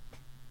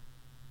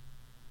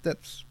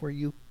 That's where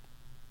you...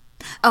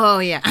 Oh,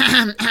 yeah.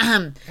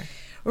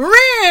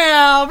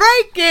 Real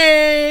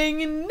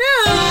breaking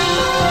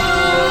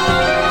news!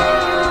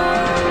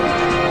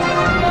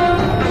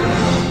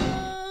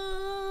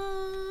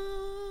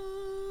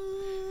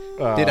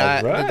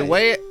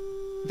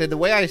 Did the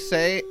way I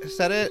said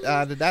it,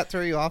 did that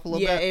throw you off a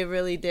little bit? Yeah, it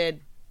really did.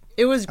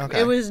 It was Okay.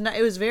 it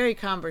was very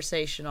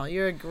conversational.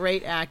 You're a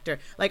great actor.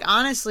 Like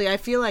honestly, I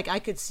feel like I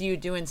could see you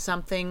doing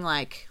something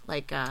like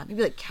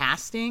maybe like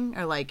casting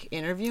or like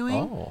interviewing.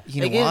 Oh,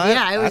 You know Like, what?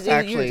 yeah, it was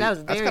that was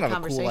very kind of a cool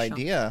conversational.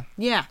 idea.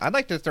 Yeah. I'd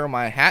like to throw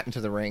my hat into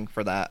the ring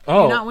for that.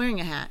 Oh, You're not wearing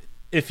a hat.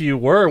 if you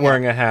were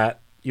wearing a hat,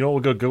 you know what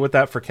would go good with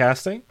that for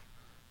casting?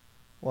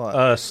 What?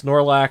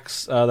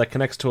 Snorlax that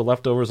connects to a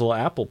leftovers little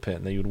apple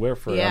pin that you would wear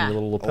for on your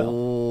little lapel.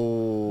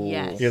 Oh.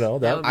 Yes. You know,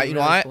 that would be you know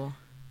really what? cool.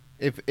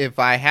 If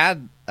I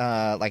had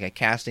like a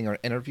casting or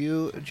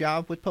interview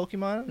job with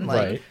Pokemon,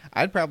 like Right.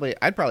 I'd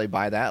probably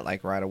buy that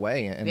like right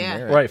away and Yeah.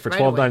 wear it. Right, for Right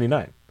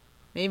 $12.99.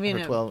 Maybe in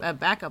For 12. a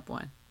backup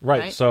one.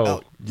 Right, so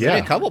Oh, yeah.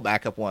 a couple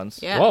backup ones.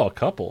 Yeah. Well, a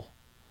couple.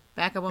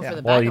 Backup one Yeah. for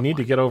the backup Well, you need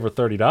one. to get over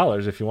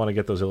 $30 if you want to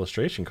get those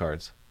illustration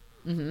cards.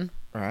 All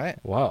right.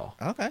 Wow.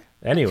 Okay.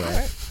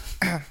 Anyway,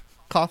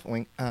 Cough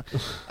wink.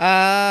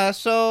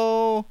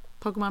 So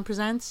Pokemon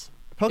Presents.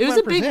 Pokemon It was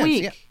a big Presents,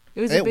 week. yeah. It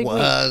was a big week.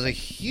 a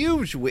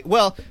huge week.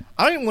 Well,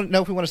 I don't even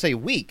know if we want to say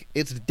week.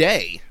 It's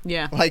day.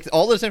 Yeah. Like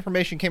all this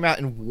information came out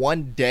in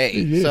one day.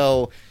 Yeah.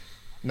 So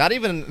not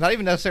even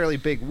necessarily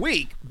big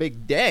week,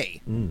 big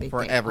day Big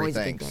for day. Always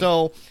everything. big day.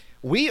 So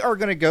we are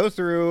going to go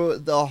through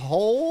the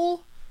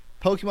whole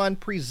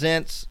Pokemon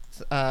Presents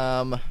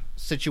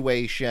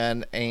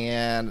situation,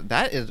 and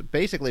that is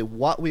basically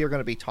what we are going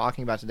to be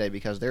talking about today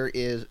because there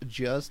is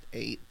just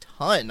a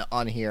ton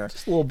on here.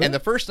 Just a little bit. And the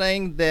first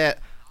thing that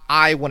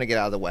I want to get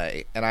out of the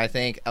way, and I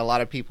think a lot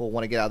of people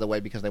want to get out of the way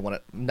because they want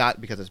to, not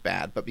because it's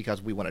bad, but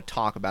because we want to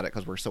talk about it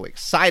because we're so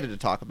excited to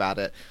talk about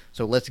it.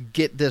 So let's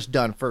get this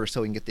done first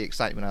so we can get the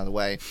excitement out of the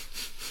way.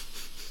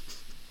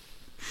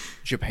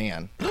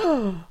 Japan.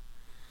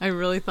 I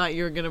really thought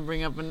you were going to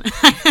bring up an...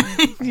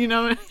 you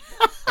know...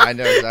 I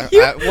know exactly.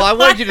 I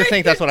wanted you to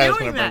think that's what I was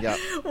going to bring up.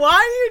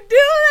 Why do you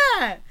do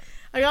that?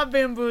 I got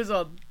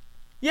bamboozled.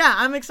 Yeah,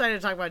 I'm excited to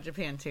talk about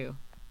Japan too.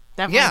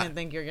 Definitely Yeah. didn't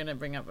think you were going to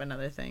bring up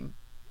another thing.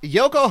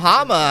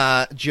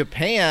 Yokohama,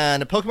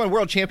 Japan, Pokemon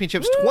World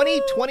Championships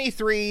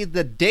 2023.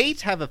 The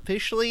dates have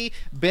officially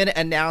been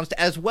announced,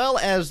 as well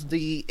as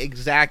the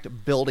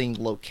exact building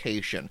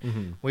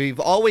location. We've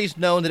always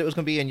known that it was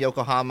going to be in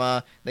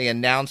Yokohama. They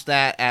announced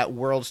that at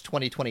Worlds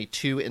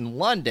 2022 in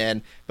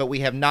London, but we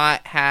have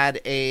not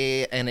had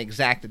an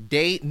exact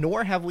date,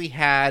 nor have we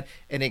had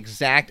an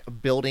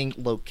exact building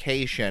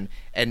location.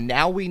 And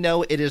now we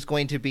know it is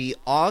going to be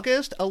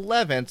August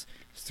 11th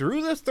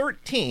through the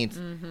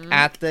 13th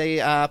at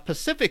the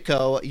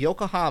Pacifico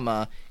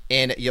Yokohama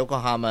in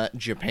Yokohama,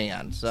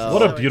 Japan. So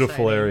what a So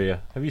beautiful exciting.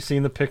 area. Have you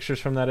seen the pictures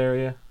from that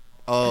area?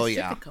 oh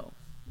yeah. Pacifico.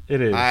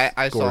 It is.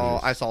 I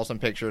gorgeous. saw some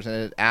pictures, and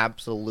it's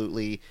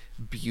absolutely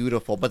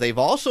beautiful. But they've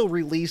also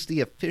released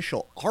the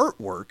official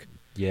artwork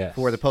Yes.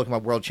 for the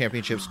Pokemon World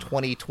Championships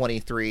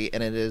 2023,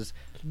 and it is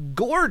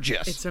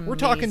gorgeous. It's We're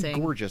talking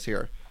amazing. gorgeous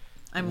here.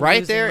 I'm Right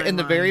losing there my in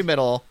the mind. very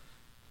middle,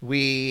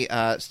 we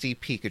see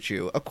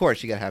Pikachu. Of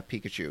course, you gotta have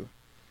Pikachu.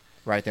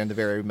 Right there in the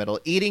very middle,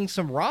 eating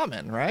some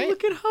ramen, right?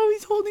 Look at how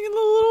he's holding in the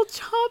little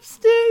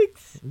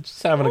chopsticks.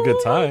 Just having a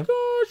good time.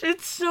 Oh my gosh,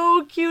 it's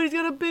so cute. He's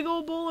got a big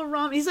old bowl of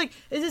ramen. He's like,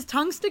 is his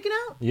tongue sticking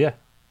out? Yeah.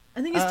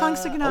 I think his tongue's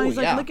sticking out. oh, He's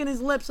like yeah. licking his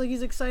lips like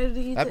he's excited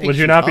to eat That it. Would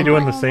you not be Pikachu's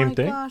doing the tongue. same my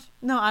thing? gosh.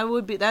 No, I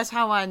would be. That's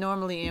how I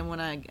normally am when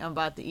I'm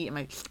about to eat. I'm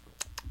like,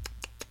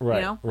 Right.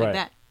 you know, right. like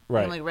that.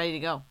 Right. I'm like ready to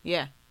go.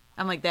 Yeah,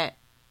 I'm like that,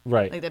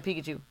 right. like that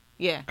Pikachu.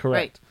 Yeah,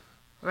 Correct.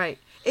 Right.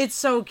 It's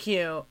so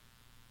cute.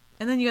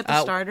 And then you got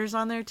the starters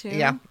on there too.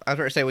 Yeah, I was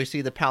going to say we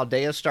see the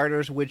Paldea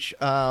starters, which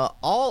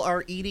all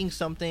are eating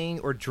something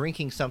or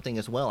drinking something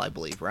as well, I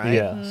believe, right?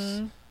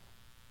 Yes.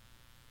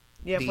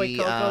 Yeah, The, Fight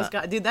Coco's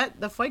got dude.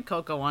 The Fight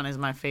Coco one is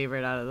my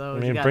favorite out of those. I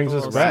mean, You it got brings the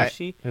us little back.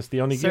 sushi, It's the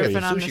onigiri.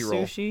 surfing on the Sushi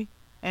roll. sushi,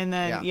 and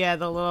then Yeah. yeah,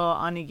 the little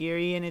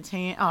onigiri in its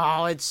hand.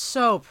 Oh, it's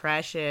so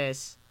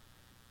precious.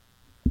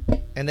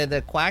 And then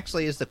the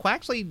Quaxley is the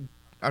Quaxley.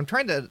 I'm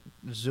trying to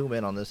zoom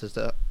in on this. Is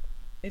the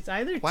It's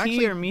either Well, tea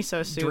actually, or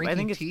miso soup. I drinking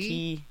think it's tea?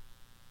 tea.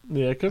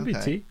 Yeah, it could be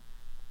Okay. tea.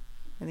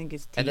 I think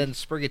it's tea. and then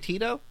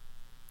Sprigatito.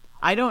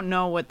 I don't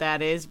know what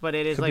that is, but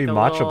it is Could like be a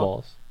matcha little.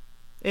 balls.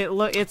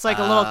 It's like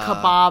a little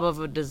kebab of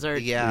a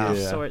dessert yeah. of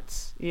Yeah.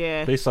 sorts.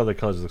 Yeah. Based on the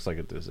colors, it looks like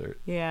a dessert.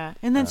 Yeah.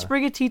 And then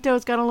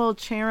Sprigatito's got a little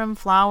cherry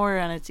flower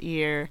on its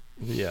ear.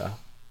 Yeah.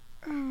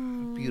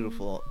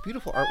 Beautiful,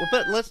 beautiful art.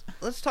 But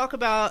let's talk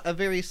about a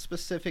very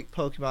specific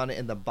Pokemon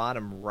in the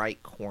bottom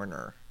right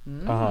corner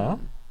Uh huh.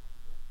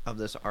 of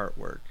this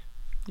artwork.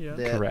 Yeah.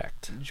 that-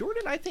 Correct.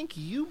 Jordan,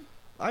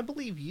 I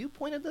believe you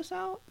pointed this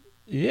out,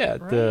 Yeah.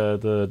 Right.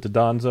 The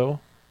Donzo.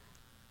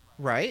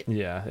 right?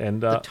 Yeah,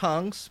 and The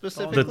tongue the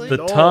specifically.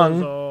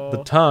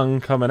 the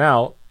tongue coming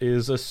out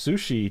is a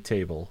sushi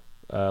table,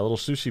 a little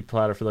sushi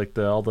platter for like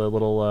all the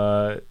little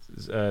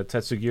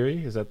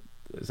tatsugiri. Is that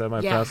am I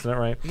Yeah. pronouncing that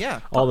right? Yeah.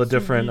 All the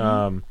different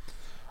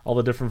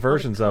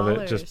versions of it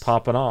colors. just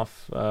popping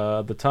off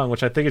the tongue,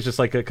 which I think is just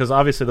like because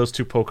obviously those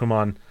two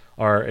Pokemon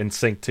are in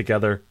sync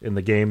together in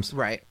the games.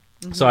 Right.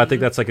 So I think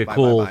that's like a Bye,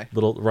 cool bye, bye.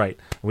 little right.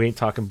 We ain't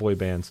talking boy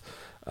bands.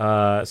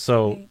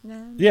 So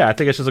yeah, I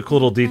think it's just a cool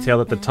little detail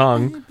that the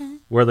tongue,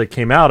 where they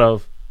came out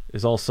of,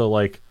 is also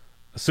like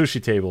a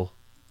sushi table.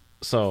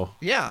 So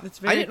Yeah. It's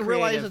I very didn't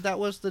realize creative. that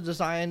was the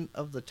design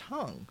of the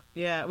tongue.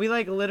 Yeah, we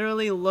like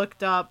literally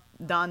looked up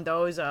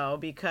Dondozo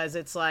because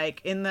it's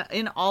like in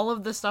all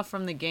of the stuff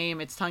from the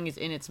game, its tongue is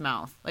in its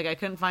mouth. Like I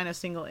couldn't find a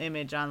single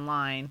image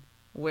online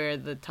where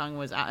the tongue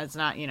was out. It's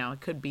not,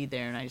 it could be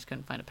there and I just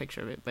couldn't find a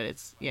picture of it, but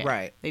it's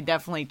Right. They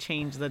definitely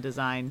changed the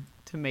design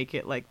to make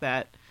it like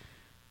that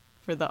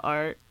for the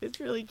art. It's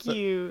really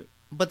cute.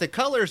 But the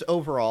colors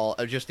overall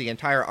of just the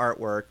entire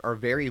artwork are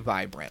very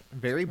vibrant,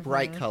 very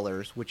bright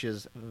colors, which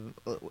is,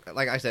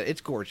 like I said, it's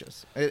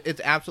gorgeous.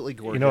 It's absolutely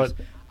gorgeous. You know what?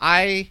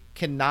 I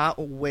cannot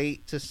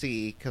wait to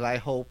see, because I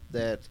hope,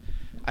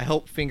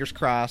 fingers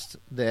crossed,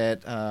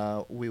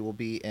 that we will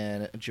be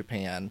in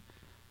Japan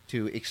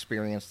to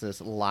experience this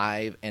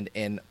live and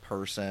in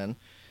person.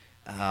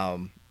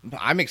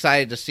 I'm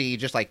excited to see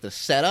just like the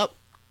setup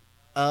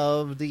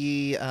of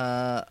the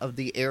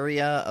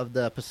area of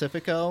the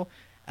Pacifico,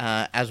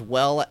 as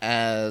well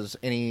as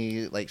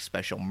any like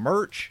special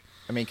merch.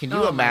 I mean, can you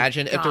Oh my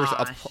imagine if there's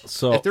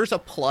gosh. if there's a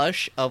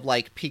plush of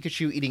like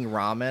Pikachu eating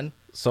ramen?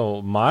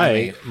 so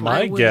my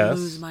I would guess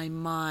lose my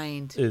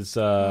mind. is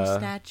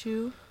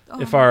Statue. Oh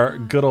if my our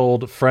God. good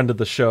old friend of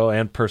the show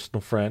and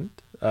personal friend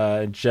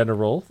in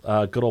general,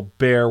 good old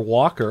Bear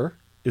Walker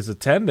is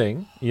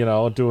attending,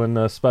 doing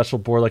a special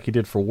board like he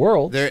did for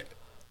Worlds There,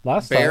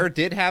 last Bear time.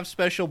 did have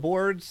special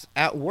boards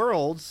at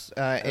Worlds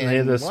in And they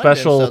had the London,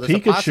 special so there's a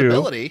Pikachu,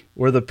 possibility.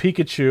 where the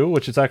Pikachu,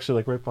 which is actually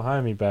like right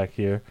behind me back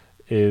here,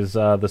 is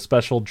the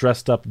special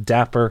dressed up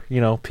dapper,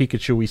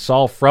 Pikachu we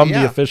saw from the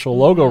Yeah. official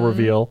logo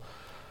reveal.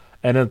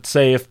 And then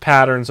say if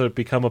patterns would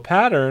become a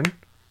pattern,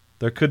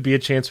 there could be a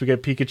chance we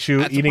get Pikachu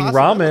That's a eating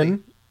possibility. ramen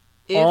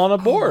If- on a oh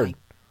board. my-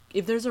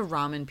 if there's a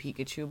ramen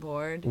Pikachu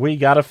board, We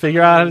got to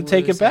figure out how to I'll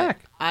take lose it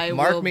back. I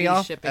Mark will me be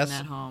off. shipping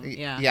that home.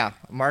 Yeah. Yeah.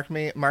 Mark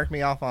me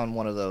off on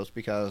one of those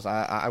because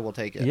I will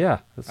take it. Yeah. I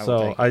will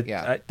So take it,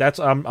 yeah.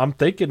 I'm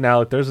thinking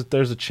now that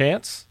there's a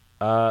chance.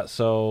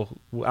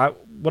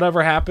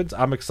 Whatever happens,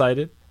 I'm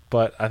excited.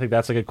 But I think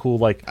that's like a cool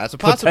That's a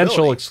potential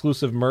possibility.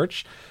 exclusive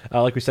merch.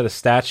 Like we said, a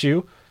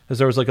statue, because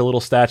there was like a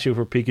little statue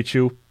for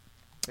Pikachu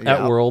at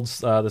Yeah. Worlds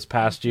this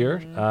past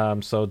year.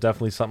 So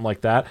definitely something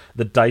like that.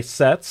 The dice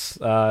sets,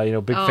 big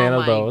Oh fan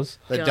of my those.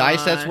 The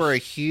dice sets Gosh. were a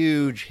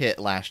huge hit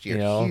last year.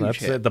 Huge That's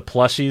hit. it. The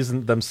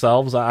plushies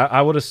themselves. I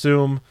would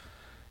assume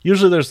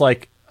usually there's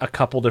like a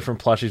couple different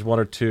plushies, one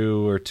or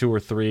two or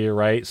three,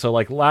 right? So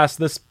like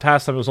this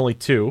past time it was only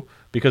two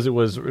because it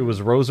was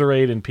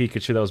Roserade and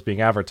Pikachu that was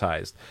being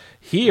advertised.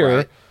 Here,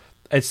 Right.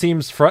 it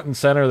seems front and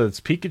center that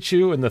it's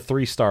Pikachu and the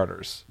three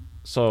starters.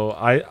 So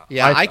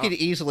I could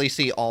easily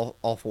see all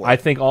four. I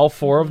think all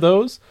four of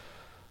those,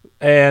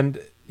 and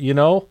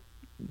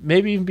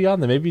maybe even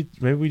beyond that. Maybe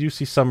we do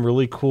see some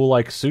really cool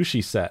like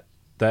sushi set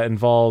that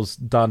involves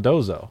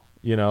Dondozo.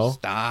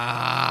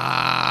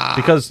 Stop.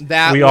 Because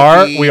that we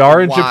are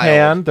in wild.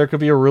 Japan. There could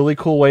be a really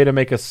cool way to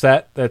make a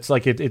set that's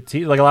like it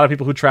like a lot of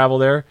people who travel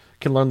there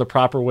can learn the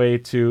proper way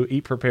to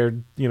eat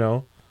prepared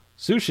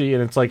sushi,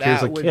 and it's like That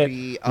here's a would kit be-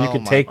 you oh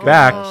could my take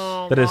back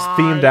goodness. that is Oh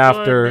themed my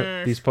after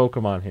goodness. these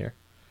Pokemon here.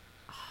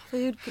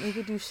 They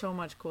could do so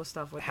much cool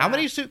stuff with How that.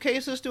 many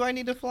suitcases do I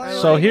need to fly?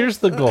 So here's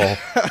the goal.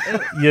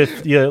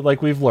 you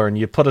like we've learned,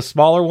 you put a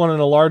smaller one and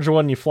a larger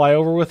one, you fly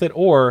over with it,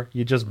 or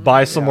you just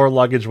buy some more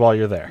luggage while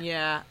you're there.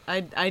 Yeah,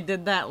 I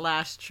did that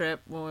last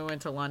trip when we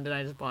went to London.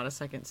 I just bought a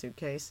second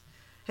suitcase.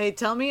 Hey,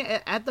 tell me,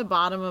 at the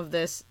bottom of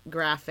this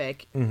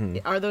graphic,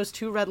 are those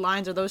two red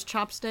lines? Are those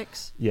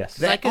chopsticks? Yes.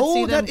 'Cause I could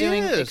see them that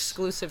doing is.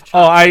 exclusive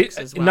Oh, chopsticks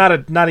as well.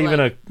 not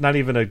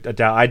even a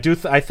doubt.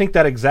 I think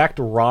that exact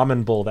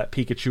ramen bowl that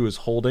Pikachu is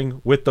holding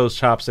with those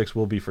chopsticks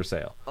will be for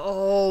sale.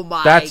 Oh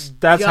my! That's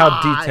how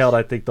gosh. detailed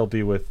I think they'll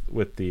be with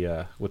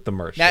the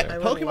merch. That there.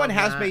 would love Pokemon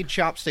has that. made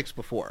chopsticks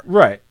before.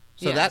 Right.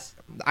 So Yes.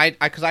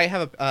 because I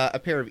have a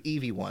pair of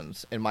Eevee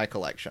ones in my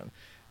collection,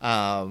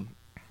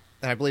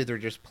 and I believe they're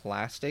just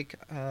plastic.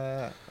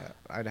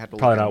 I'd have to Probably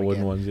look at not them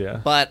wooden again. ones,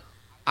 yeah. But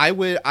I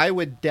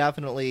would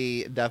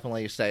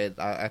definitely say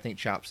I think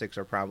chopsticks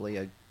are probably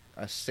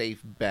a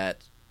safe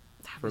bet.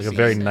 For Like a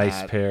very seeing nice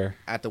at- pair.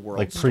 at the World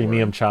Like Store.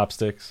 premium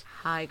chopsticks.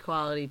 High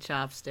quality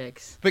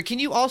chopsticks. But can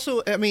you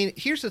also? I mean,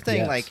 here's the thing.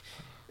 Yes. Like,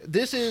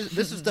 this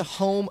is the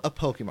home of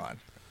Pokemon,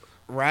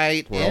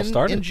 right? Where it all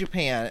started. In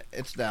Japan,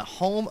 it's the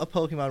home of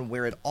Pokemon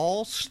where it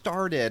all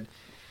started.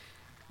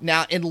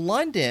 Now in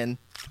London,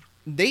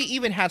 they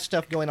even had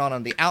stuff going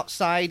on the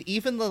outside.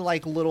 Even the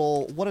like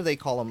little, what do they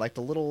call them? Like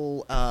the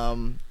little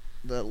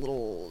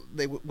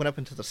they went up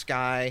into the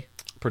sky.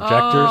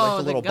 Projectors. Like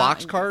the little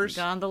box cars?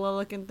 gondola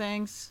looking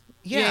things.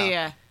 Yeah.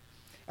 yeah.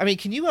 I mean,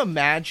 can you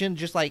imagine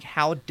just like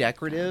how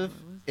decorative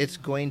it's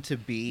going to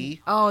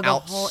be Oh, the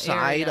whole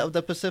outside area. of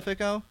the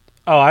Pacifico?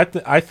 Oh,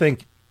 I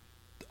think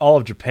all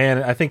of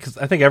Japan. I think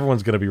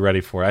everyone's going to be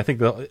ready for it. I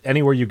think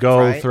anywhere you go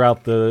Right.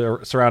 throughout the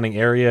surrounding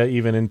area,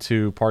 even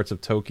into parts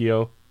of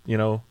Tokyo,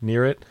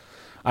 near it,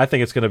 I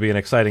think it's going to be an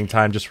exciting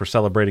time just for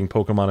celebrating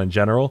Pokemon in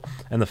general.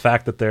 And the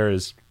fact that there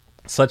is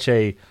such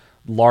a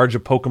large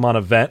Pokemon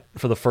event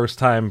for the first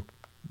time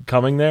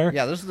coming there.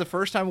 Yeah, this is the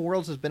first time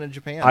Worlds has been in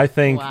Japan. I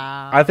think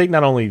Wow.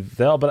 not only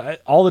they'll,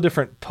 but all the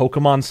different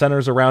Pokemon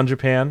centers around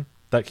Japan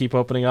that keep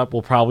opening up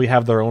will probably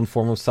have their own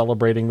form of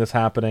celebrating this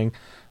happening.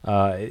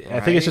 I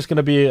think it's just going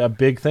to be a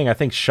big thing. I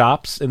think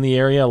shops in the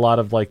area, a lot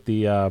of like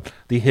the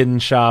hidden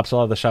shops, a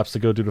lot of the shops to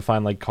go to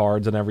find like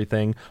cards and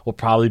everything, will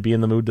probably be in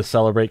the mood to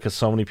celebrate because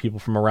so many people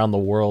from around the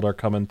world are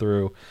coming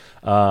through.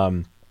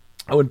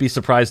 I wouldn't be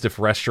surprised if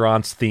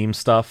restaurants theme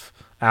stuff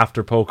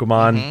after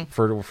Pokemon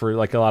for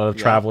like a lot of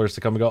travelers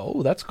to come and go,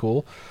 oh, that's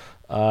cool.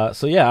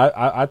 So yeah,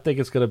 I think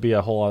it's going to be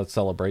a whole lot of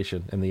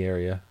celebration in the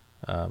area,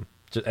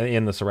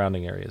 in the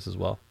surrounding areas as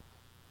well.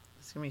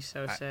 It's gonna be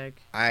so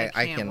sick. I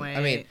can't can. Wait.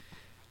 I mean,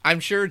 I'm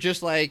sure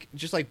just like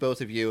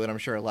both of you, and I'm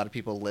sure a lot of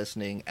people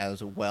listening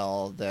as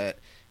well, that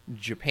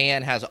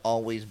Japan has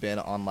always been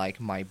on like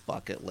my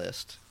bucket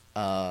list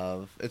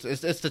of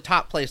it's the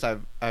top place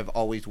I've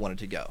always wanted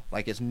to go.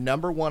 Like it's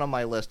number one on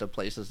my list of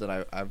places that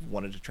I've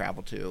wanted to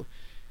travel to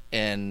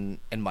in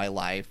my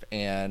life,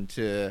 and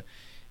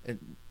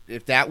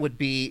if that would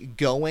be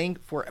going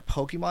for a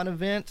Pokemon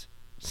event,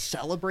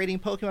 celebrating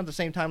Pokemon at the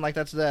same time, like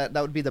that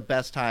would be the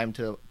best time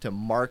to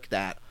mark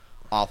that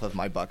off of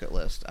my bucket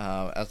list.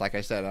 As like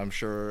I said, I'm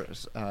sure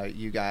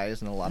you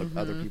guys and a lot of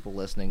other people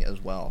listening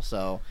as well.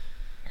 So,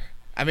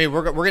 I mean,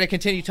 we're going to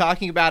continue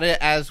talking about it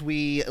as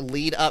we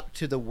lead up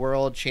to the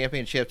World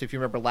Championships. If you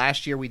remember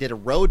last year, we did a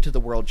road to the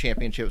World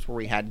Championships where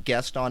we had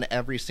guests on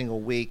every single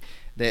week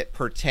that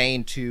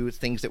pertained to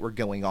things that were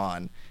going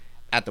on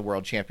at the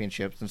World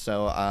Championships. And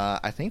so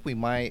I think we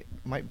might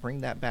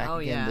bring that back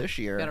again this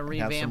year Gotta and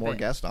have some revamp more it.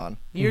 guests on.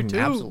 Year two.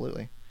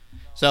 Absolutely.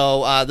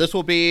 So this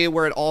will be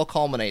where it all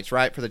culminates,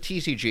 right? For the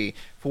TCG,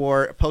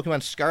 for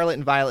Pokemon Scarlet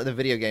and Violet, the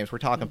video games. We're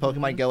talking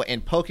Pokemon Go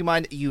and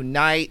Pokemon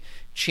Unite.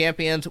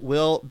 Champions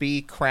will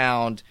be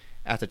crowned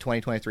at the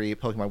 2023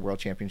 Pokemon World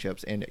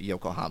Championships in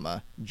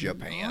Yokohama,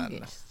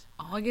 Japan.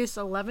 August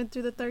 11th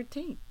through the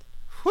 13th.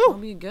 Whew. It'll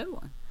be a good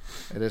one.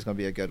 It is going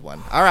to be a good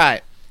one. All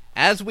right.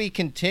 As we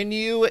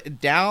continue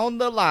down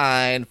the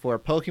line for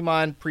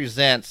Pokemon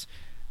Presents,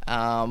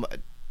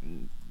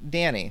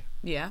 Danny,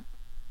 Yeah.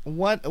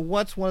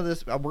 what's one of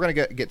this? We're going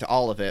to get to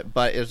all of it,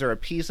 but is there a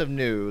piece of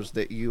news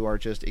that you are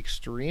just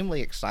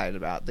extremely excited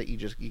about that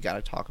you got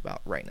to talk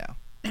about right now?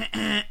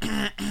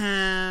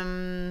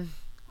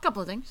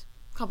 Couple of things.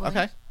 Okay.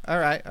 Things. All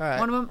right.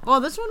 One of them.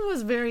 Well, this one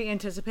was very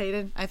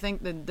anticipated. I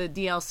think the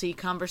DLC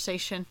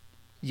conversation.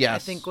 Yes. I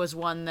think was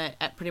one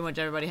that pretty much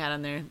everybody had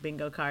on their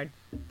bingo card.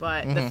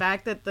 But the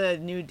fact that the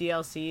new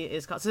DLC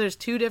is called... So there's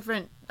two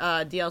different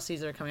DLCs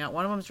that are coming out.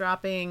 One of them's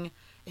dropping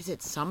is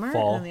it summer?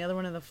 Fall. And then the other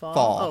one in the fall?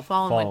 Fall. Oh,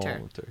 fall and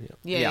winter.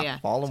 Yeah. Yeah.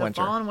 Fall and so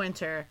winter. Fall and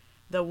winter.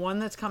 The one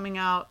that's coming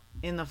out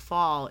in the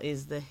fall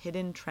is the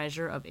Hidden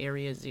Treasure of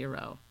Area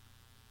Zero.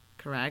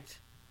 Correct?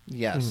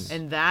 Yes.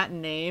 And that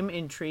name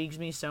intrigues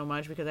me so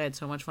much because I had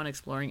so much fun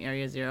exploring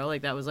Area Zero.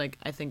 Like, that was, like,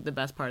 I think the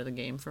best part of the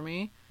game for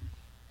me.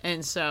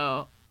 And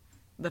so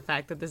the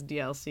fact that this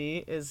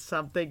DLC is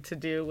something to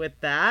do with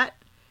that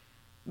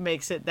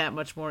makes it that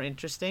much more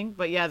interesting.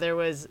 But yeah, there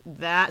was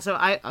that. So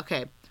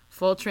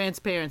full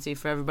transparency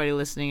for everybody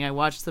listening. I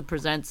watched the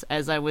presents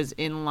as I was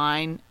in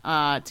line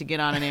to get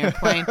on an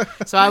airplane.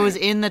 So I was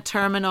in the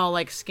terminal,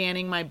 like,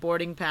 scanning my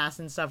boarding pass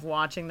and stuff,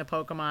 watching the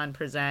Pokemon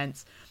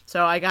presents.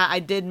 So I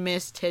did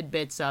miss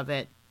tidbits of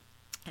it.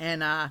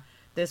 And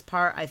this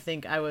part, I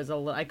think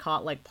I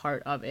caught, like,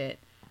 part of it.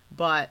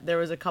 But there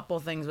was a couple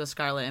things with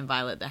Scarlet and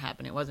Violet that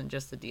happened. It wasn't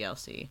just the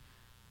DLC.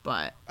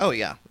 But oh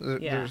yeah,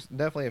 there's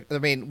definitely. I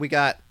mean, we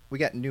got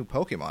new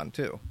Pokemon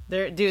too.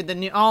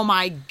 Oh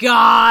my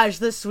gosh,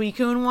 the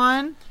Suicune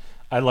one.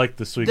 I like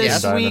the Suicune.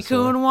 The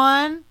Suicune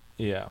one.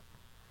 Yeah.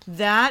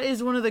 That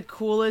is one of the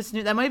coolest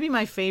new. That might be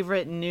my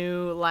favorite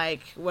new,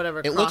 like,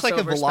 whatever. It looks like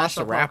a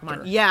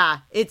Velociraptor. Yeah,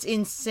 it's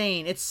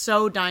insane. It's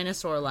so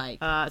dinosaur-like.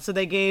 So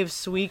they gave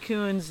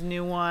Suicune's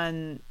new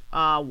one,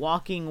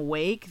 Walking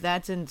Wake.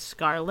 That's in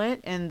Scarlet,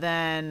 and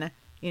then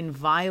in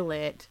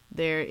Violet,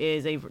 there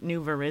is a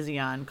new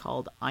Virizion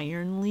called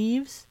Iron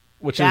Leaves.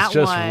 Which is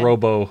just one,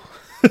 Robo.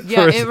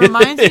 Yeah, it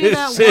reminds me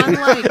of that one,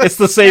 like... It's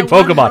the same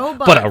Pokemon,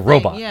 but a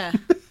robot. Yeah.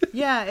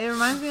 Yeah, it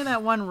reminds me of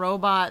that one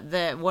robot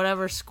that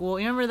whatever school...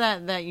 You remember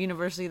that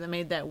university that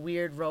made that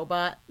weird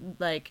robot,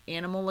 like,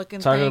 animal-looking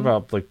thing? Talking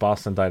about, like,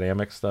 Boston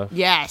Dynamics stuff?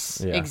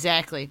 Yes,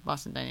 exactly.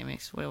 Boston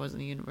Dynamics. What was it,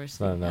 the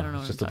university? No, I don't know.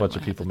 It's just a bunch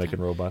of people making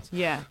robots.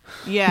 Yeah.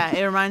 Yeah,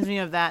 it reminds me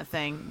of that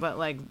thing, but,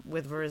 like,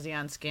 with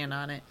Virizion skin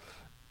on it.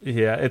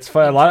 Yeah, it's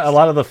fun. A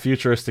lot of the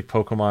futuristic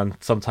Pokemon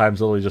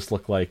sometimes literally just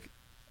look like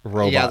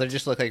robots. Yeah, they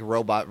just look like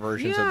robot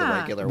versions of the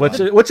regular which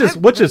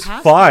one. Which is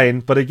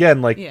fine, but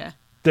again, like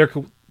they're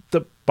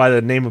by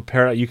the name of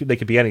Paradox, they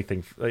could be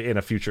anything in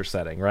a future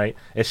setting, right?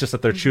 It's just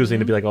that they're choosing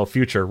to be like, oh,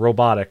 future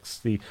robotics.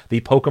 The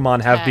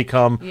Pokemon have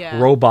become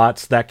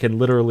robots that can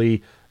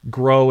literally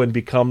grow and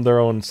become their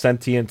own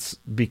sentience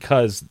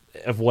because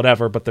of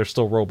whatever, but they're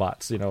still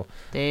robots, you know.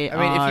 They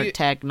are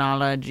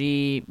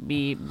technology.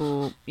 Beep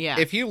boop. Yeah.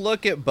 If you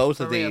look at both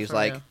of these,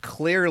 like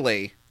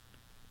clearly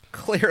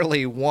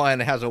one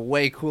has a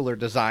way cooler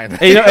design.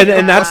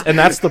 And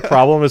that's the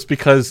problem, is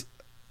because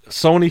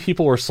so many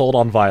people were sold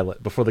on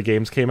Violet before the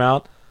games came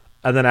out,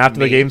 and then after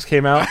the games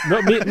came out,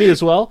 me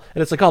as well.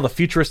 And it's like, oh, the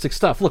futuristic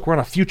stuff. Look, we're on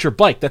a future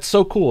bike. That's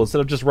so cool.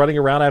 Instead of just running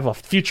around, I have a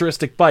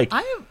futuristic bike.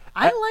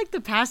 I like the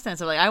past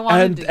tense of, like, I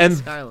wanted to get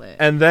Scarlet.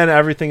 And then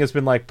everything has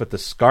been like, but the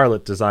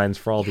Scarlet designs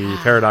for all the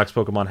Paradox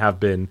Pokemon have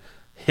been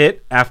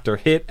hit after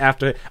hit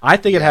after hit. I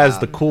think it has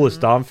the coolest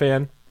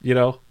Donphan, you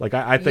know? Like,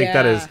 I think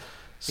that is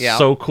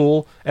so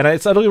cool. And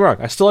it's utterly wrong.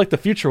 I still like the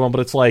future one,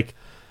 but it's like,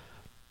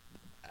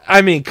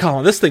 I mean, come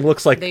on, this thing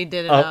looks like they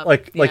did it up.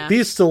 Like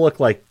these still look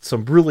like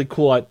some really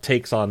cool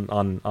takes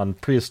on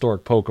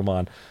prehistoric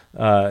Pokemon.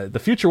 The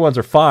future ones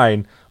are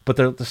fine, but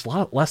they're just a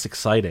lot less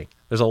exciting.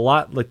 There's a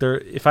lot, like,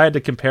 if I had to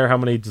compare how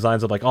many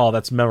designs, I'm like, oh,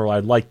 that's memorable,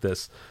 I'd like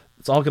this.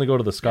 It's all going to go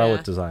to the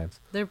Scarlet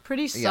designs. They're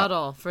pretty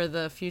subtle for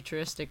the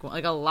futuristic one,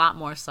 like a lot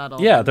more subtle.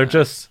 Yeah, they're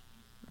just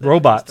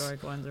robots.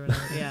 Historic ones or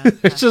whatever. Yeah,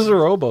 it's just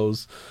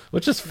robos,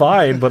 which is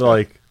fine, but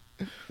like,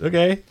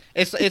 okay.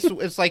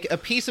 It's like a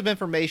piece of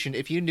information.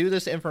 If you knew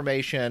this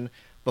information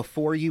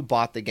before you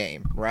bought the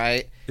game,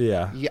 right?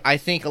 Yeah. I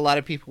think a lot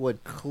of people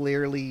would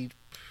clearly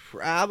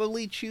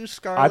probably choose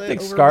Scarlet. I think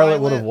over Scarlet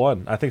Violet. would have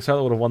won. I think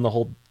Scarlet would have won the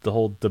whole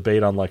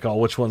debate on, like, oh,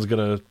 which one's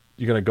you're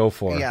gonna go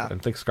for. Yeah. I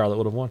think Scarlet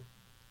would have won.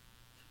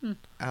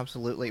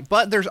 Absolutely.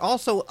 But there's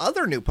also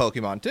other new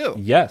Pokemon too.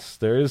 Yes,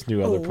 there is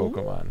other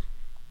Pokemon.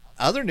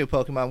 Other new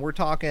Pokemon. We're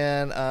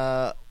talking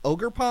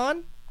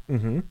Ogerpon.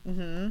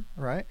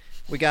 Right.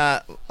 We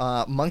got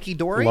Monkey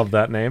Dory. Love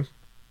that name.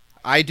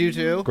 I do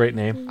too. Great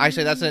name. I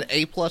say that's an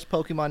A+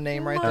 Pokemon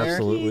name right there.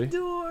 Absolutely.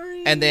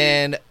 Dory. And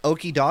then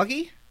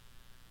Okidoggy.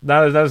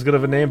 Not as good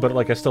of a name, but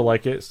like I still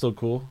like it. It's still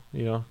cool,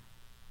 you know.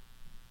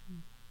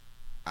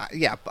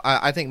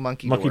 I think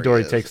Monkey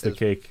Dory takes the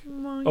cake.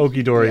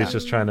 Okidori is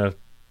just trying to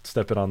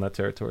step in on that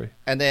territory.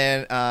 And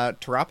then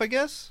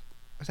Terrapagus.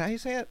 Is that how you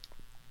say it?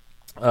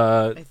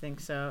 I think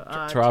so.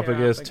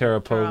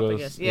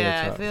 Terrapagos.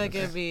 Yeah, I feel like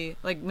it'd be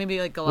like maybe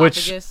like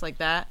Galapagos, like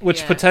that.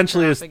 Which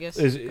potentially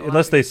is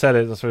unless they said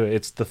it,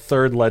 it's the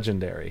third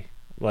legendary.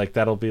 Like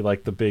that'll be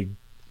like the big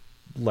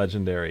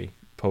legendary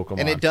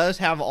Pokemon. And it does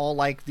have all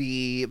like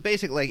the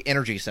basic like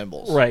energy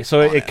symbols. Right.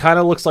 So it kind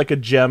of looks like a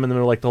gem in the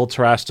middle, like the whole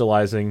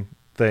terrestrializing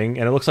thing,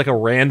 and it looks like a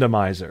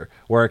randomizer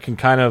where it can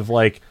kind of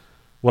like,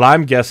 what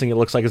I'm guessing it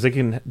looks like is it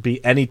can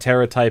be any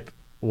Terra type,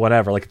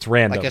 whatever, like it's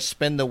random, like a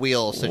spin the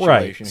wheel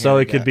situation. Right. So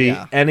it could be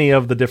any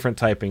of the different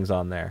typings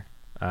on there,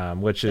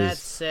 which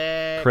is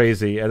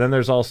crazy. And then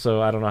there's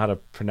also, I don't know how to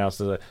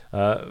pronounce it,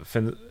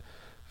 Fazandipiti.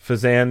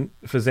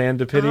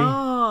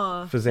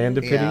 Oh,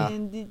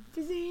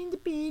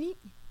 Fazandipiti.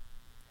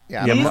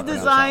 Yeah, Yeah, These Mon-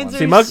 designs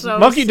See, are so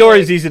Monkey sick. Dory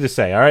is easy to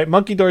say. All right,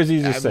 Monkey Dory is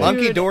easy to say.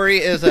 Monkey Dory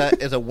is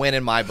a win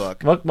in my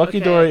book. Monkey Okay.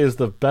 Dory is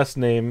the best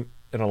name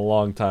in a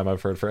long time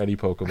I've heard for any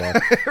Pokemon.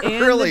 It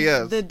And really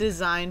is. The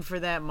design for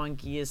that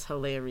monkey is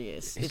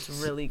hilarious. It's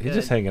really good. He's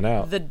just hanging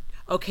out. The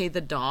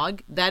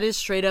dog, that is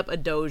straight up a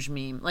Doge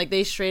meme. Like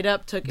they straight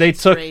up took They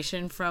took-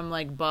 inspiration from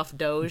like Buff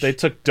Doge. They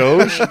took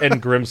Doge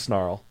and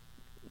Grimmsnarl.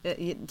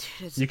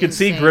 It's You can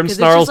see insane, 'cause it's just,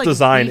 Grimmsnarl's like,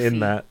 design beefy. in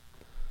that.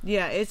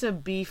 Yeah, it's a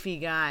beefy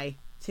guy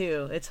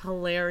too. It's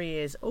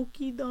hilarious.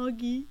 Okie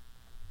doggy.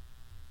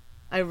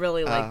 I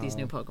really like these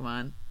new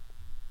Pokemon.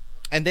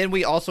 And then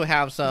we also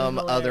have some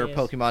They're other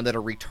hilarious. Pokemon that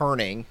are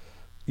returning.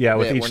 Yeah,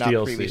 with that each were not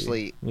DLC.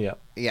 previously- Yeah.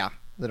 Yeah,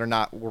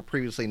 that were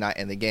previously not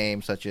in the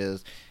game, such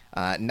as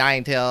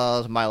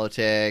Ninetales,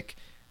 Milotic.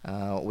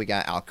 We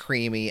got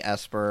Alcremie,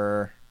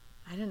 Esper.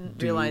 I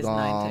didn't realize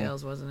Dugong.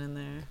 Ninetales wasn't in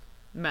there.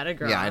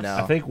 Metagross. Yeah, I know.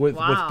 I think with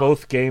Wow.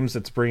 both games,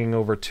 it's bringing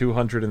over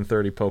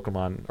 230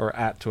 Pokemon, or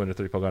at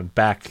 230 Pokemon,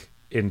 back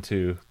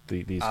into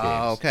these games.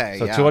 Okay,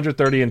 So yeah.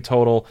 230 in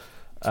total,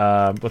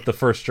 with the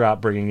first drop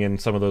bringing in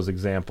some of those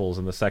examples,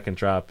 and the second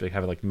drop they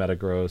have like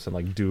Metagross and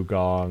like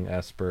Dugong,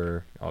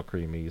 Esper,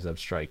 Alcremie,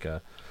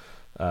 Zebstrika.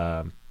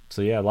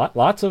 So yeah,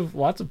 lots of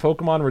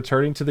Pokemon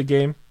returning to the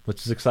game,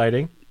 which is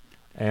exciting,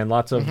 and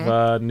lots of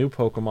new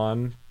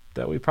Pokemon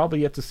that we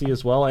probably yet to see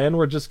as well. And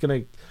we're just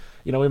gonna,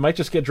 we might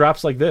just get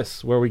drops like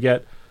this where we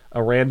get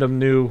a random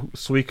new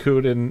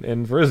Suicune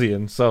and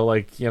Virizion. So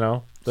like, there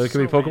could So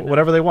be Pokemon, random.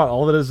 whatever they want.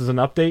 All it is an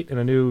update and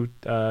a new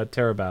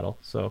Terra battle.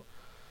 So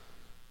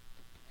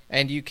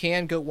And you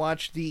can go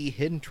watch the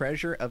Hidden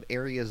Treasure of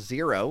Area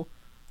Zero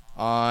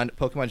on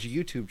Pokemon's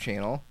YouTube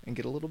channel and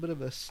get a little bit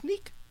of a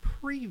sneak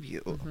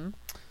preview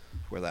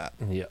for that.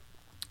 yeah,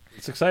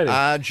 it's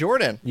exciting.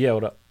 Jordan, Yeah,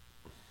 what up?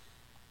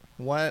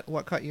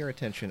 what caught your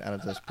attention out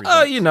of this?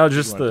 Just you wanna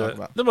talk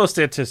about? the most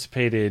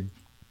anticipated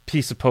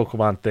piece of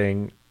Pokemon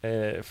thing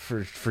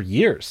for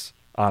years,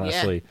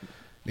 honestly.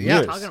 Yeah.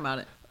 Years. Talking about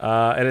it.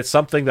 And it's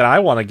something that I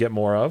want to get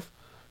more of.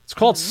 It's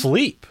called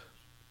Sleep.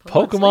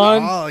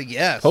 Pokemon Oh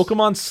yes,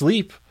 Pokemon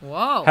Sleep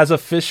Whoa. has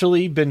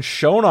officially been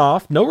shown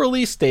off. No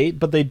release date,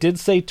 but they did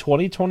say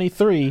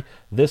 2023.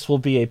 This will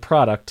be a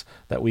product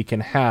that we can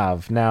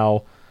have.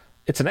 Now,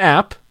 it's an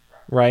app,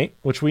 right?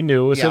 Which we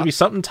knew. It's going Yeah. to be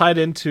something tied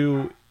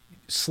into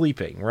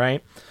sleeping,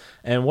 right?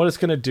 And what it's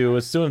going to do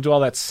is it's going to do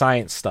all that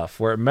science stuff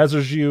where it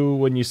measures you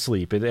when you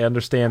sleep. It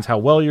understands how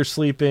well you're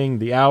sleeping,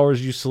 the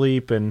hours you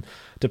sleep, and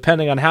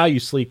depending on how you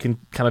sleep can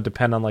kind of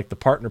depend on like the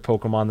partner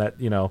Pokemon that,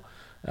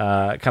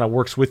 kind of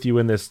works with you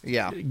in this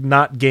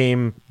not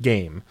game,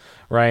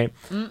 right?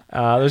 There's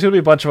going to be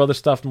a bunch of other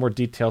stuff, more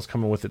details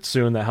coming with it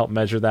soon that help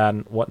measure that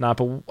and whatnot.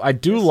 But I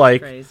do This is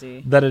like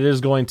crazy. that it is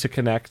going to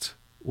connect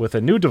with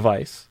a new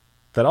device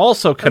that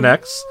also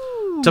connects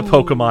to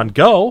Pokemon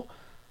Go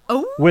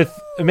Oh, with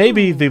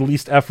maybe the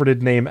least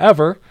efforted name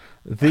ever,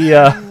 the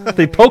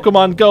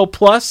Pokemon Go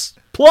Plus.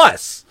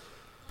 plus.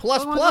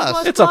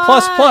 It's a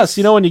plus.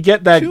 You know when you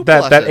get that Two A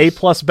pluses.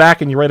 plus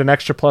back and you write an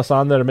extra plus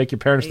on there to make your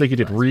parents think you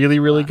did really,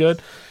 really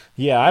good.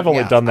 Yeah, I've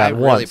only done that I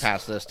once. really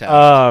passed this test.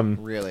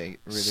 Really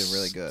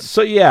good.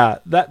 So yeah,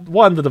 that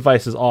one, the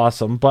device is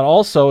awesome, but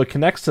also it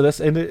connects to this,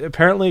 and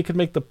apparently it can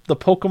make the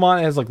Pokemon,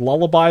 it has like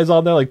lullabies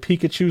on there, like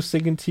Pikachu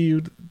singing to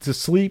you to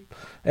sleep.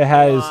 It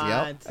has,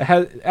 what?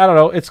 I don't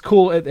know, it's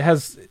cool. It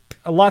has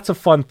lots of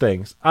fun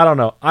things. I don't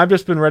know. I've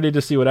just been ready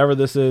to see whatever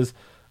this is,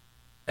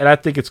 and I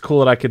think it's cool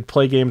that I could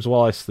play games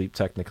while I sleep.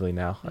 Technically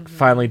now, I can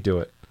finally do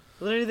it.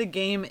 Literally, the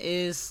game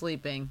is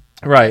sleeping.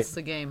 Right. That's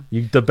the game.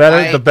 The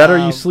better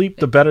you I, sleep,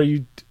 the better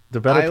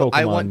Pokemon.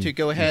 I want to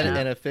go ahead Yeah.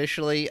 and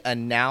officially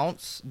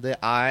announce that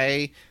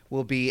I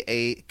will be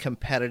a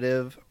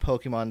competitive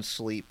Pokemon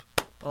Sleep.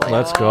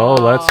 Let's go.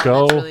 That's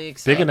really Big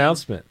exciting.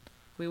 announcement.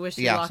 We wish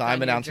you Yeah, luck so on I'm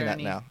your announcing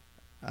journey. that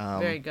now.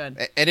 Very good.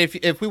 And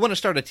if we want to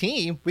start a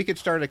team, we could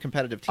start a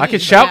competitive team. I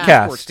could like a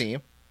shoutcast. sports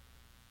team.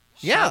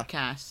 Yeah.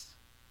 Shoutcast.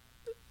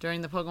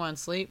 During the Pokemon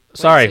sleep.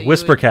 Sorry, so you would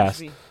Whispercast.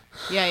 be-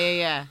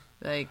 Yeah.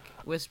 Like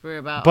whisper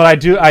about. But I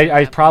do. I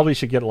happening. probably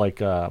should get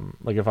like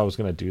if I was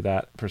gonna do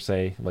that per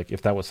se, like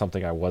if that was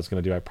something I was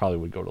gonna do, I probably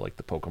would go to like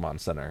the Pokemon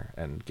Center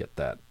and get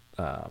that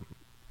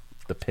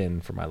the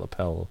pin for my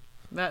lapel.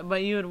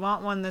 But you would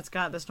want one that's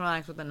got the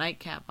Snorlax with the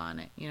nightcap on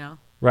it.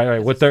 Right.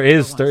 Because What it's there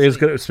is, Pokemon there is Sleep.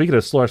 good. Speaking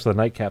of Snorlax with a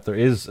nightcap, there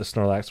is a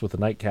Snorlax with a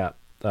nightcap.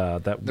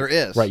 That There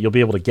is. Right. You'll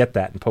be able to get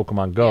that in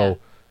Pokemon Go. Yeah.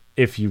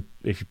 If you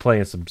play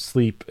in some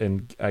sleep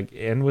and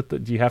with the,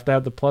 do you have to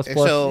have the plus?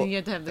 So You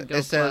have to have the Go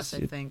it says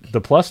Plus, I think. The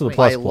plus or the Wait.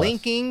 plus by plus?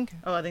 linking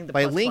Oh, I think the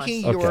by plus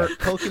linking plus. your Okay.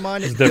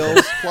 Pokemon It's Go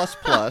different. Plus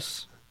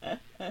Plus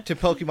to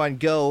Pokemon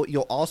Go,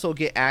 you'll also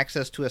get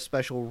access to a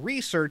special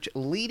research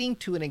leading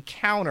to an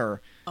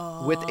encounter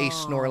with a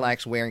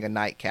Snorlax wearing a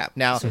nightcap.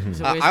 Now, So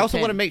where's I the also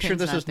pin? want to make sure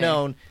Pin's this not is there.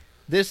 known.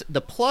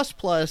 The plus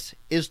plus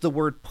is the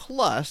word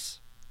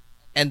plus,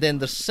 and then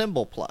the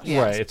symbol plus.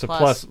 Yeah, Right, it's a plus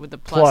plus with the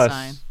plus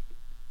sign.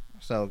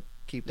 So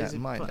keep that There's in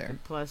a mind there.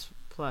 plus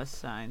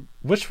sign.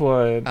 Which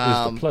one is the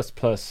Um,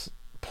 plus?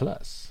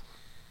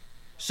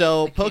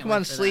 So I can't wait Pokemon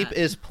for Sleep that.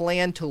 is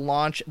planned to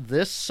launch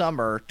this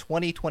summer,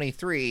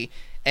 2023,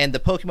 And the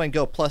Pokemon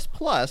Go Plus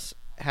Plus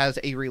has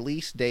a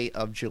release date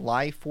of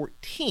July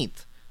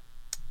 14th,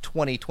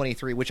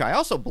 2023, which I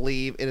also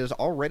believe it is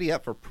already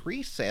up for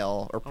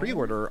pre-sale or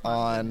pre-order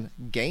on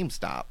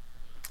GameStop.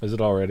 Is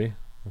it already?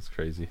 That's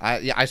crazy.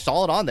 I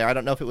saw it on there. I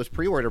don't know if it was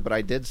pre-order, but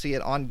I did see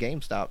it on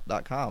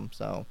GameStop.com.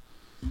 So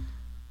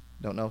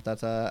don't know if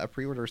that's a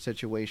pre-order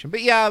situation.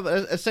 But yeah,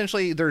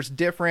 essentially there's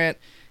different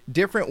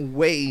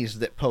ways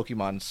that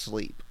Pokemon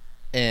sleep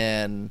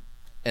in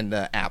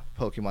the app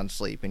Pokemon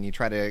Sleep, and you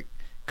try to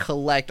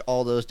collect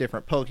all those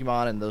different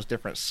Pokemon and those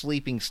different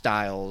sleeping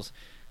styles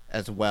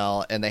as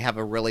well. And they have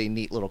a really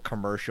neat little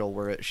commercial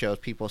where it shows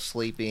people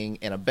sleeping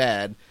in a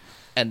bed,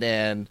 and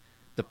then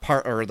the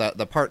partner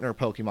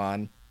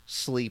Pokemon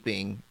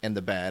sleeping in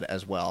the bed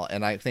as well.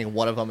 And I think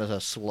one of them is a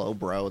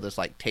Slowbro that's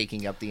like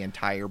taking up the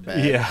entire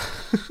bed. Yeah.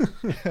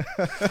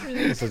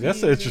 So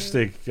that's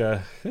interesting.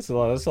 That's a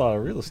lot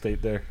of real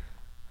estate there.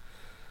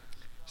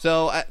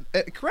 So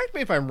correct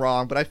me if I'm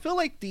wrong, but I feel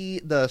like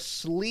the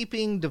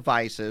sleeping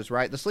devices,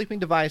 right? The sleeping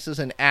devices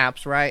and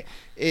apps, right?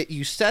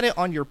 You set it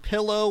on your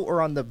pillow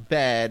or on the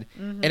bed,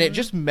 and it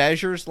just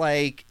measures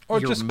like or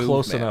your just movement.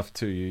 Close enough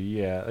to you.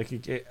 Yeah, like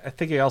I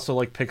think it also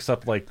like picks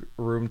up like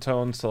room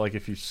tone, so like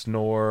if you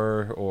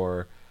snore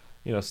or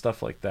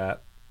stuff like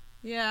that.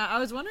 Yeah, I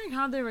was wondering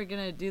how they were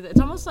gonna do that. It's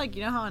almost like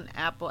how an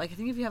Apple, like I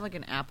think if you have like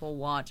an Apple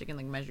Watch, it can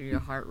like measure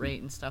your heart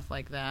rate and stuff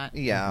like that.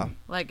 Yeah.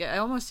 Like it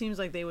almost seems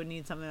like they would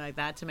need something like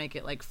that to make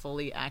it like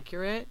fully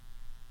accurate.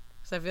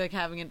 So I feel like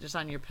having it just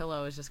on your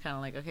pillow is just kind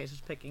of like, okay, it's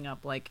just picking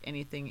up like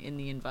anything in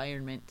the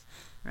environment,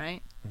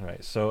 right?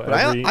 Right. So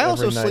I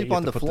also every night sleep you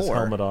on have the to put this floor.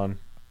 helmet on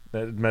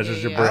that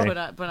measures your Yeah,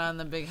 brain. put on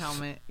the big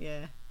helmet.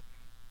 Yeah.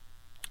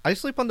 I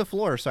sleep on the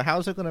floor, so how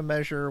is it going to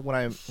measure when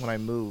I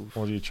move?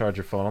 Well, do you charge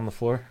your phone on the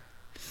floor?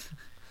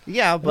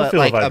 Yeah, It'll but feel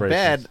like the a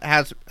bed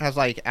vibrations. has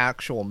like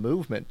actual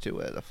movement to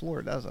it. A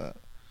floor doesn't.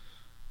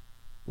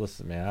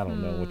 Listen, man, I don't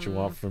know what you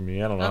want from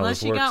me. I don't know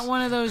Unless how you this works. got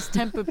one of those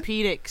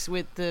Tempur-Pedics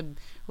with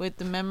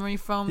the memory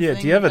foam Yeah,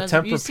 thing. do you have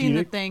a You've seen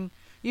the Tempur-Pedic? thing.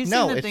 You've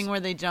No, seen the it's- thing where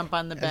they jump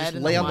on the just bed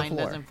and lay the on the line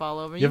floor. doesn't fall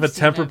over. You have a You've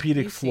seen that. Tempur-Pedic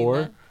You've seen floor?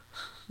 that?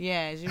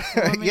 Yeah, is your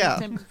floor made Yeah.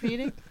 of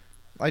Tempur-Pedic?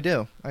 I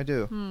do.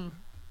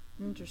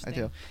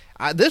 Interesting.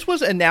 I do. This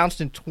was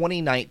announced in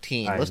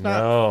 2019. I Let's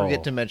know. not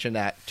forget to mention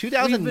that.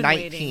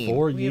 2019.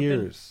 4 We have been-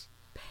 years.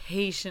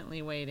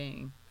 Patiently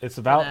waiting. It's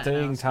about that dang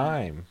announcement.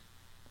 time.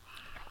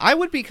 I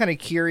would be kind of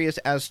curious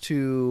as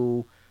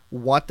to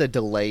what the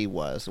delay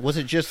was. Was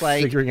it just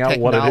like Figuring out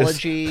what it is.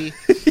 technology?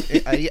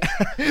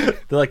 They're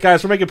like,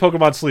 guys, we're making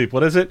Pokemon Sleep.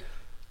 What is it?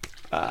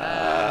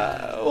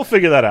 We'll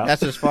figure that out.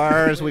 That's as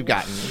far as we've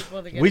gotten.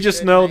 Well, to get We a just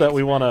good know that night's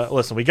we want to rest.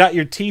 listen. We got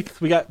your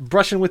teeth. We got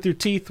brushing with your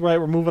teeth, right?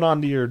 We're moving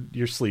on to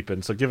your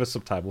sleeping. So give us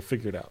some time. We'll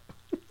figure it out.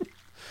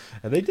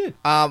 And they did.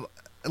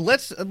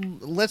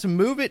 Let's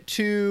move it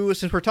to,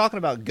 since we're talking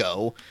about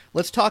Go,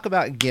 let's talk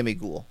about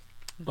Gimmighoul.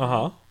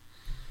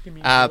 Give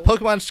me a goal.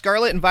 Pokemon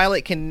Scarlet and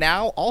Violet can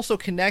now also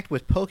connect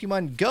with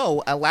Pokemon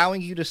Go,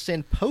 allowing you to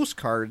send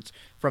postcards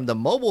from the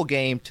mobile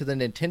game to the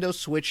Nintendo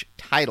Switch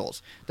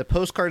titles. The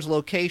postcards'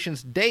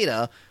 locations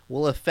data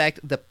will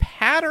affect the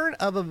pattern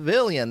of a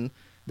villain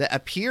that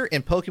appear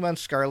in Pokemon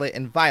Scarlet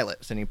and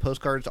Violet. Sending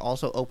postcards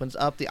also opens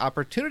up the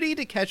opportunity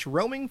to catch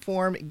roaming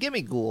form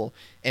Gimmighoul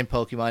in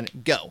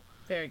Pokemon Go.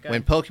 Very good.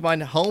 When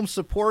Pokemon Home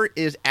support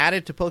is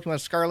added to Pokemon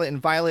Scarlet and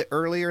Violet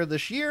earlier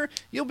this year,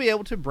 you'll be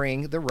able to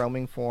bring the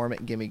roaming form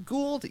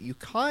Gimmighoul that you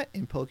caught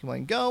in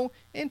Pokemon Go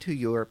into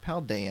your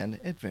Paldean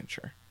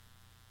adventure.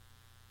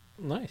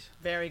 Nice.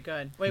 Very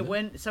good. Wait,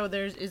 when? So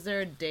is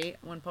there a date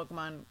when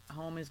Pokemon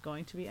Home is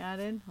going to be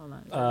added? Hold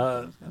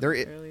on. There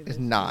Early is this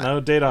not. No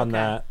date on Okay.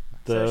 that.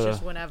 So it's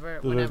just whenever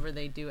the-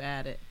 they do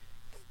add it,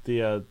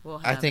 the we'll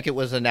have I think it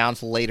was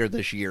announced later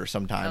this year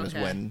sometime is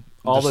Okay. when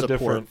All the the support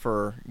different-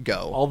 for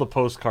Go. all the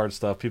postcard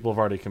stuff. People have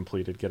already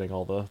completed getting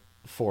all the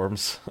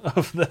forms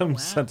of them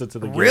sent it to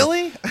the game.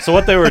 Really? So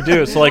what they were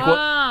doing, so like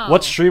Wow.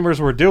 what streamers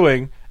were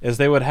doing is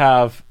they would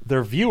have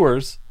their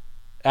viewers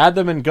add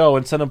them in Go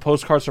and send them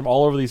postcards from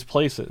all over these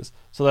places,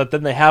 so that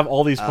then they have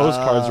all these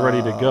postcards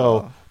ready to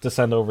go to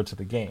send over to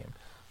the game.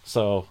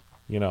 So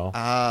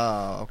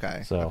Oh,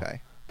 okay. So-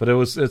 Okay. but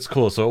it's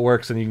cool. So it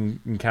works, and you can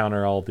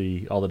encounter all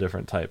the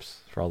different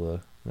types for all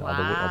the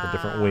all the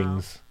different Wow.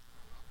 wings.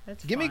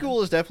 That's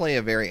Gimmighoul is definitely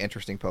a very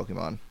interesting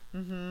Pokemon.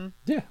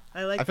 Yeah,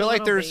 I like. I feel the like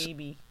little there's-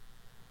 baby.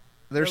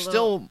 There's The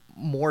little- still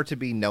more to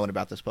be known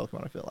about this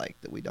Pokemon, I feel like,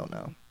 that we don't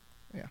know.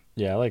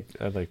 yeah. I like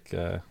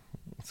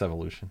its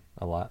evolution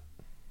a lot.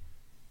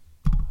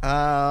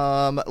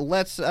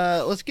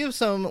 Let's give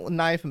some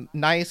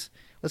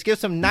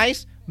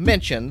nice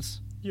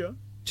mentions Yeah.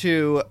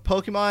 to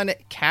Pokemon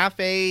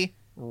Cafe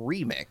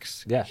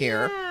Remix. Yeah.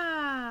 Here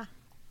Yeah.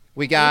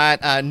 we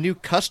got new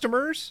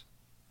customers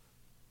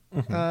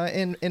in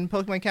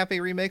Pokemon Cafe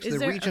Remix. Is the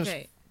there regions.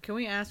 okay? Can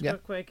we ask Yeah. real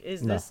quick?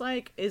 Is No. this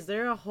like? Is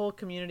there a whole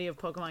community of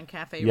Pokemon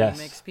Cafe Yes.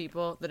 Remix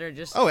people that are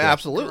just Oh,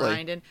 absolutely.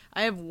 grinding?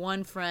 I have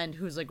one friend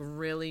who's like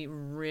really,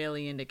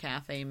 really into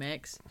Cafe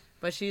Mix,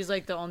 but she's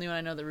like the only one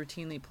I know that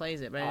routinely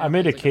plays it. But I made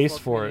a didn't know if it was, like, case full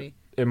for it. community.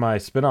 in my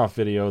spin-off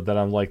video that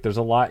I'm like, there's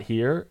a lot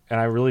here, and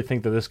I really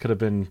think that this could have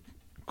been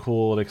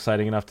cool and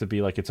exciting enough to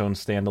be like its own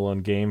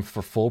standalone game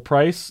for full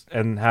price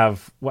and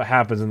have what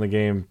happens in the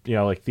game,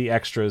 like the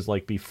extras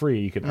like be free.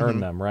 You can earn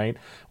them, right?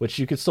 Which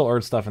you could still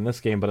earn stuff in this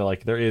game, but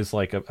like there is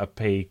like a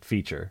pay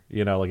feature,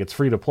 like it's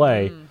free to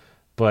play,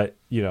 but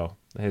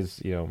his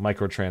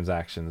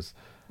microtransactions.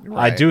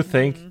 Right. I do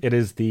think it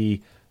is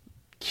the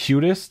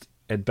cutest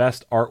and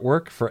best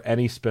artwork for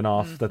any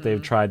spin-off that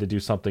they've tried to do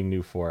something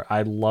new for.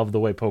 I love the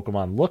way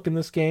Pokemon look in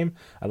this game.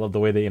 I love the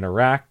way they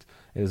interact.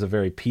 It is a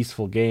very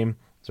peaceful game.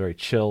 It's very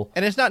chill.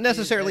 And it's not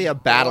necessarily a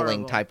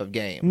battling type of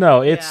game.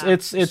 No, it's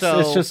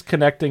So- just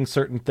connecting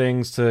certain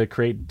things to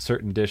create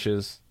certain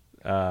dishes.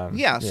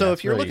 So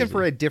if you're looking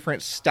for a a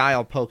different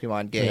style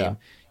Pokemon game,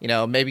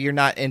 maybe you're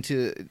not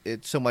into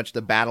it so much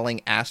the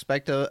battling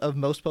aspect of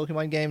most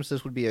Pokemon games,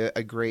 this would be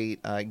a great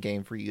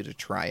game for you to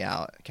try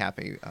out.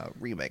 Cafe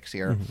Remix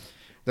here.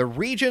 The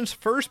region's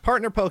first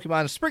partner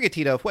Pokemon,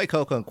 Sprigatito,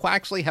 Fuecoco, and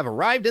Quaxley, have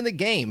arrived in the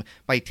game.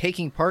 By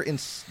taking part in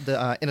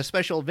a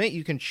special event,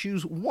 you can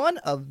choose one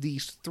of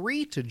these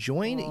 3 to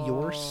join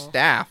your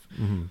staff.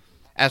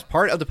 As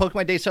part of the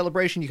Pokemon Day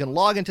celebration, you can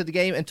log into the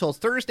game until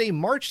Thursday,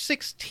 March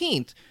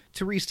 16th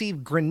to receive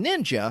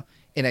Greninja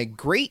in a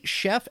Great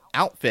Chef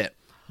outfit.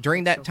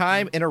 During that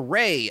time, an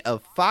array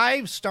of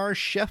 5-star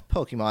chef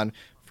Pokemon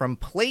from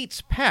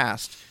plates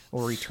past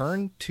will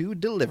return to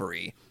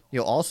delivery.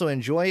 You'll also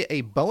enjoy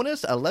a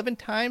bonus 11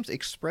 times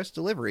express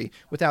delivery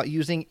without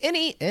using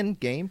any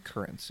in-game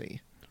currency.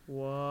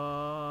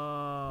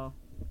 Whoa.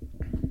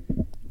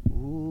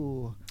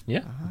 Ooh.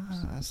 Yeah.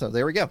 So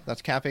there we go.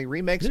 That's Cafe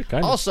Remix. Yeah,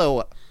 kind of.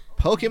 Also,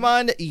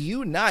 Pokemon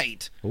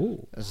Unite.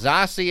 Ooh.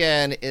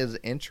 Zacian is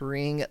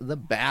entering the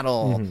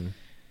battle.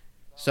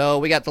 So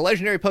we got the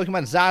legendary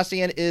Pokemon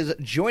Zacian is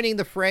joining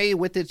the fray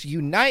with its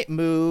Unite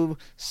move,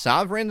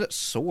 Sovereign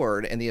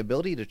Sword, and the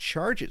ability to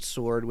charge its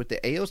sword with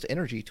the Aeos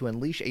energy to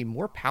unleash a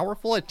more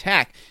powerful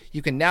attack.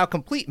 You can now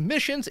complete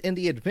missions in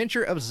the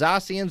Adventure of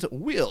Zacian's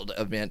Wield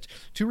event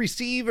to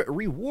receive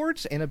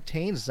rewards and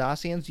obtain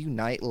Zacian's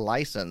Unite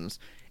license.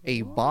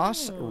 A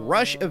boss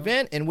rush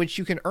event in which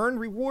you can earn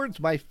rewards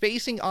by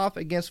facing off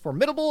against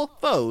formidable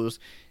foes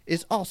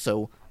is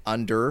also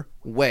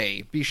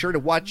underway. Be sure to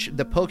watch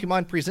the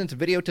Pokemon Presents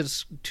video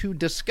to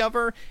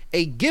discover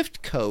a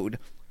gift code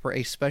for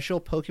a special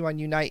Pokemon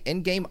Unite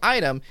in-game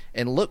item,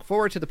 and look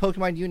forward to the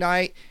Pokemon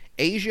Unite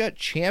Asia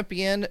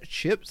Champions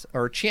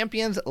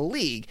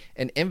League,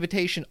 an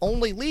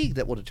invitation-only league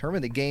that will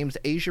determine the game's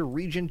Asia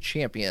region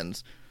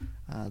champions.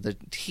 The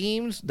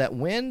teams that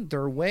win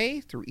their way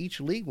through each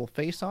league will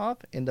face off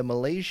in the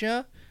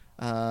Malaysia.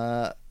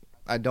 I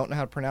don't know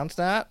how to pronounce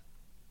that.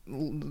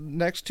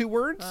 Next 2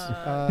 words.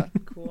 Kuala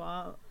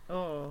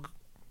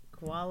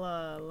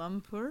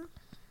Lumpur.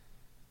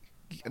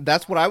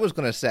 That's what I was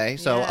going to say.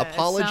 So Yeah,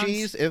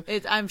 apologies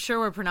I'm sure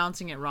we're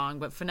pronouncing it wrong,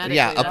 but phonetically.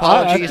 yeah, that's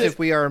apologies what it if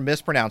we are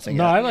mispronouncing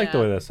No, it. I like the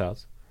Yeah. way that sounds.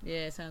 is.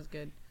 Yeah, it sounds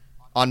good.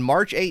 On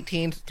March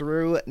 18th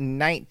through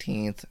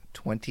 19th,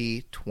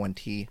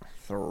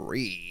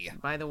 2023.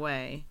 By the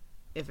way,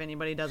 if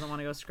anybody doesn't want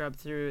to go scrub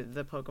through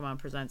the Pokemon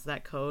Presents,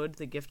 that code,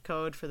 the gift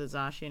code for the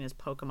Zacian is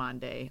Pokemon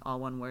Day, all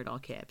one word, all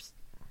caps.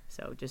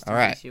 So just in All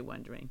right. case you're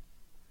wondering,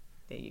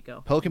 there you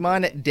go.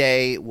 Pokemon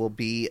Day will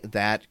be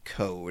that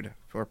code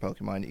for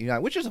Pokemon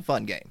Unite, which is a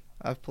fun game.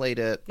 I've played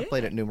it. I've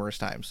played it numerous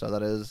times, so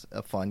that is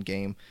a fun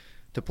game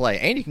to play,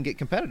 and you can get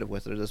competitive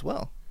with it as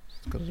well. It's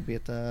going to be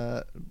at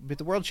the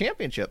World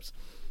Championships.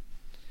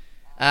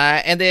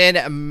 And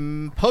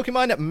then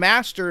Pokemon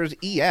Masters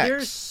EX.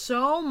 There's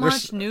so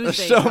much news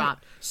they so-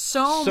 dropped.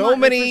 So so much,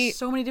 many- there's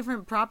so many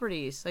different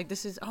properties. Like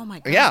this is, oh my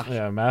god. Yeah.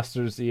 Yeah,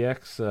 Masters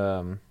EX.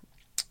 All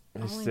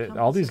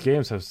these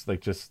games have like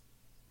just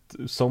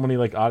so many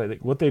like odd.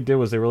 What they did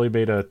was they really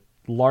made a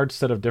large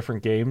set of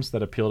different games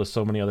that appeal to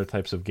so many other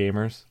types of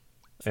gamers,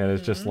 and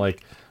it's just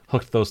like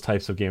hooked those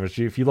types of gamers.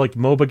 If you like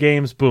MOBA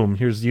games, boom,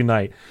 here's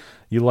Unite.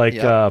 You like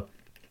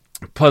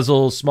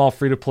puzzles, small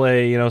free to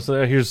play,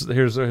 so here's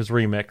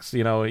Remix.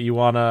 You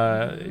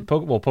wanna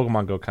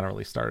Pokemon Go kind of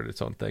really started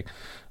its own thing.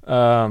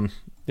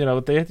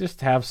 They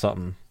just have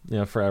something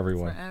for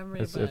everyone. For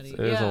everybody, It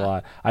is a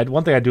lot.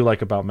 One thing I do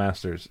like about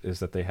Masters is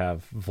that they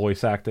have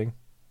voice acting,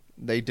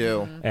 They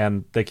do.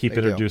 and they keep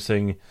They do.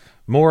 introducing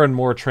more and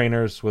more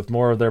trainers with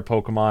more of their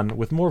Pokemon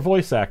with more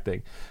voice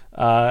acting.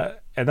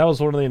 And that was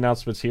one of the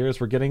announcements here is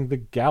we're getting the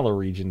Galar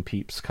region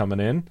peeps coming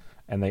in,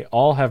 and they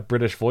all have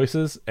British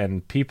voices,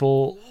 and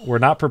people were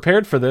not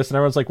prepared for this, and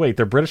everyone's like, wait,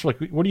 they're British? Like,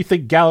 what do you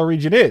think Galar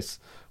region is?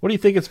 What do you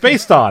think it's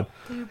based on?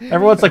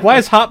 Everyone's like, why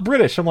is Hop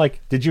British? I'm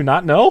like, did you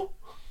not know?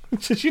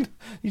 Did you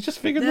just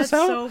figured That's this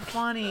out? so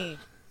funny.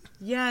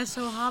 Yeah,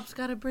 so Hop's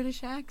got a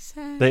British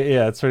accent.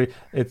 It's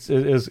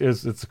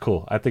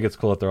cool. I think it's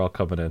cool that they're all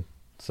coming in.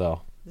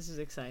 So This is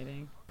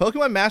exciting.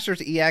 Pokemon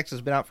Masters EX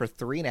has been out for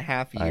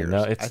 3.5 years. I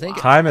know, it's think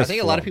time I has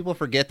think a lot of flown. people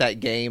forget that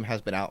game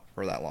has been out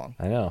for that long.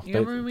 I know. You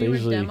remember when we were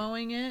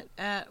demoing it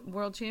at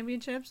World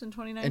Championships in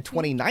 2019? In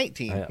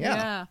 2019,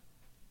 yeah.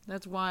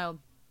 That's wild.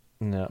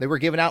 No. They were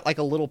giving out like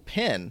a little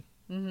pin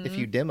if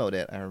you demoed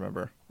it, I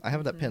remember. I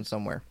have that pin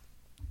somewhere.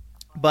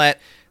 But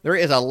there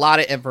is a lot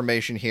of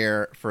information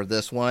here for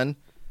this one.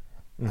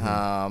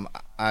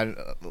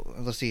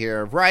 Let's see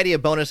here. A variety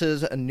of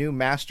bonuses, a new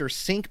Master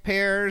Sync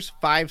pairs,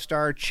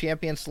 5-star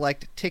Champion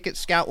Select Ticket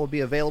Scout will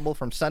be available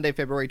from Sunday,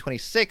 February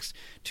 26th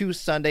to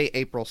Sunday,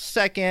 April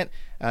 2nd.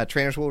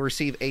 Trainers will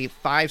receive a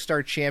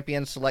 5-star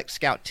Champion Select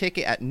Scout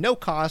ticket at no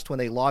cost when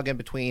they log in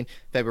between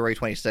February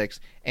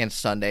 26th and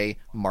Sunday,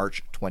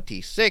 March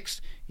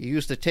 26th. You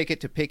use the ticket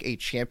to pick a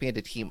champion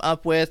to team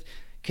up with.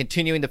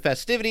 Continuing the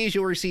festivities,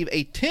 you'll receive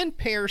a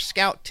 10-pair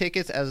Scout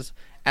tickets as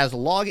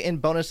log-in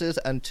bonuses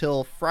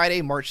until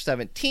Friday, March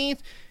 17th.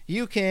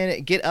 You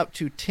can get up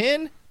to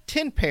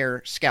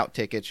 10-pair Scout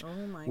tickets,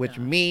 which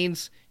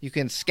means you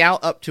can scout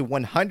up to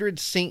 100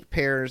 sync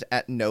pairs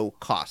at no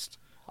cost.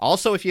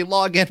 Also, if you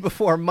log in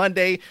before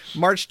Monday,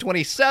 March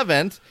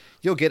 27th,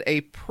 you'll get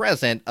a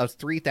present of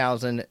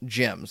 3,000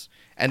 gems.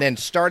 And then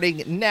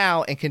starting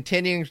now and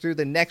continuing through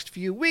the next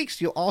few weeks,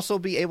 you'll also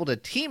be able to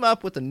team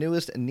up with the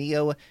newest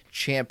Neo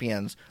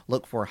champions.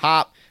 Look for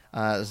Hop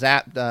and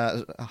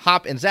Zapdos,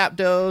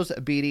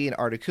 BD and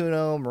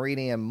Articuno,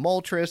 Meridian and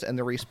Moltres, and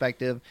their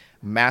respective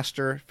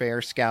Master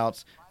Fair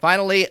Scouts.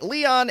 Finally,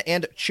 Leon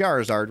and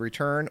Charizard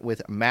return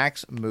with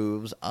max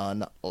moves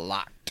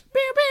unlocked.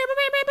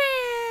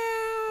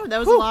 That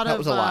was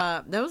a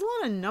lot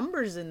of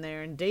numbers in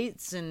there, and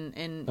dates and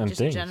just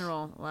things.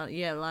 General. A lot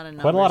of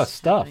numbers. Quite a lot of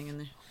stuff. In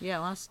there. Yeah,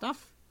 a lot of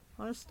stuff.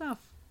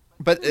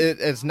 But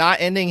it's not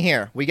ending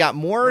here. We got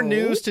more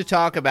news to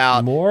talk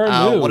about. More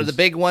news. One of the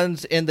big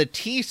ones in the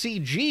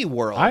TCG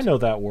world. I know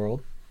that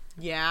world.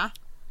 Yeah.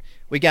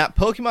 We got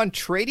Pokemon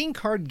Trading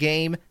Card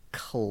Game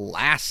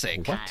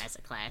Classic. What? That's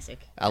a classic.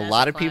 A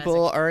lot of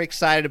people are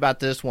excited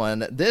about this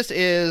one. This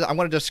is, I'm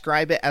going to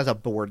describe it as a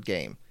board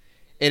game.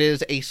 It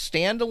is a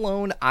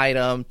standalone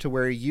item to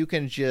where you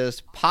can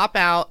just pop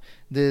out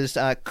this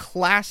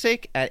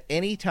classic at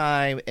any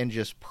time and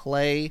just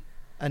play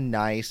a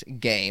nice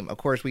game. Of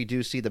course, we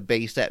do see the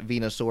base set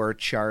Venusaur,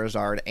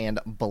 Charizard, and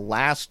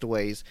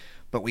Blastoise,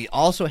 but we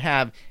also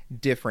have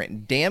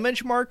different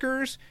damage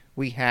markers.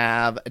 We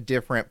have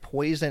different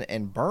poison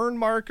and burn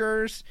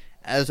markers,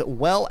 as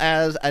well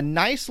as a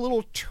nice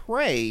little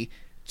tray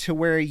to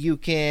where you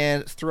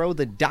can throw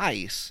the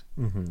dice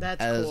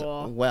That's as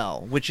cool.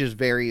 well, which is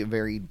very,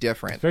 very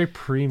different. Very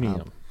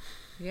premium.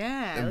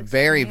 Yeah. It looks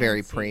Very, fancy.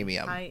 very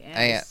premium.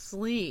 High-end,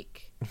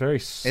 sleek. Very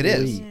sleek. It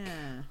is. Yeah.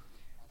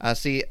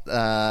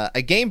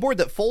 A game board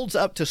that folds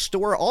up to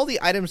store all the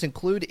items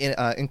included in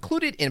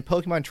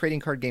Pokemon Trading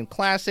Card Game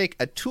Classic,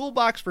 a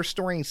toolbox for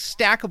storing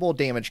stackable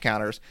damage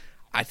counters.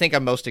 I think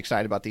I'm most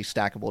excited about these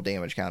stackable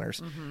damage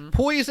counters.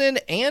 Poison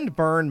and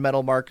burn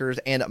metal markers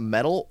and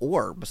metal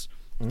orbs.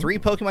 3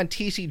 Pokemon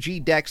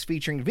TCG decks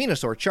featuring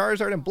Venusaur,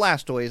 Charizard, and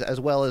Blastoise, as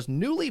well as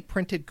newly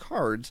printed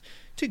cards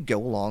to go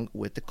along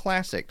with the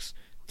classics.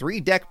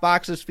 3 deck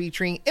boxes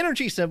featuring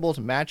energy symbols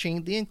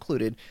matching the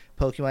included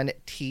Pokemon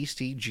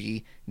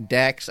TCG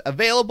decks.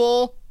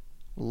 Available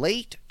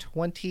late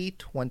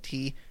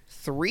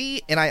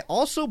 2023. And I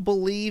also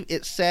believe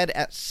it said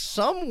at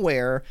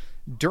somewhere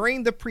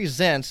during the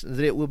presents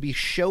that it will be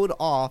showed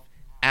off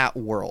at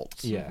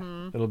Worlds. Yeah.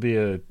 It'll be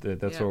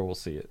that's where we'll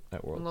see it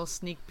at A Worlds. little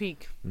sneak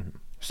peek.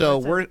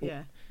 So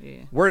Yeah.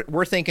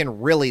 we're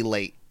thinking really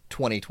late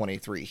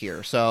 2023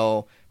 here.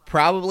 So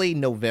probably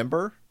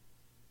November.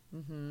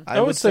 I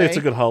would say it's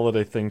a good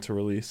holiday thing to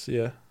release.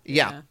 Yeah.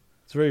 Yeah.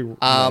 It's very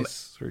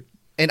nice.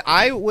 And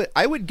I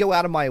would go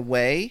out of my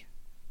way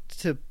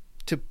to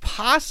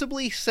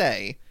possibly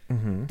say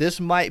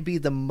this might be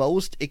the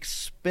most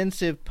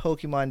expensive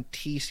Pokemon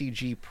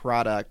TCG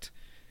product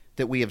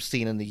that we have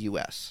seen in the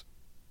US.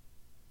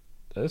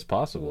 That is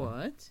possible.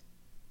 What?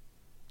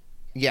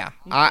 Yeah.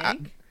 You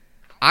think?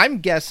 I'm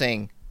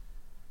guessing,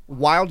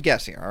 wild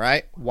guess here, all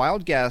right?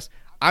 Wild guess.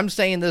 I'm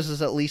saying this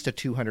is at least a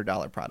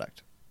 $200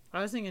 product.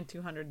 I was thinking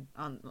 200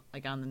 on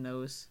the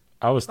nose.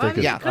 I was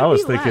thinking. it could I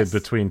was be thinking less.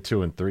 between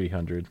 200 and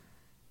 300.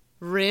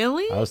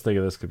 Really? I was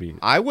thinking this could be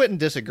I wouldn't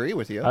disagree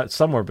with you.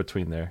 somewhere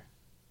between there.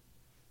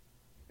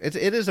 It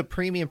is a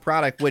premium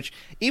product, which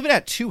even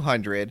at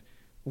 200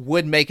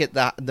 would make it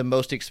the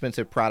most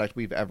expensive product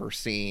we've ever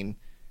seen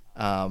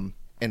in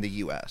the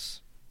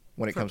U.S.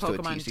 when it For comes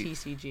Pokemon to a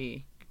TCG.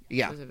 TCG.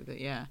 Yeah.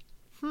 Specifically, yeah.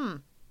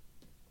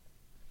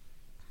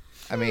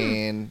 I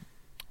mean,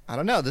 I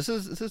don't know. This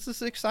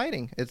is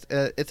exciting.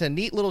 It's a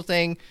neat little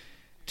thing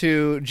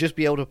to just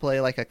be able to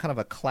play like a kind of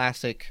a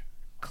classic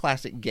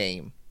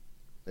game.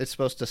 It's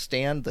supposed to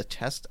stand the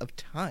test of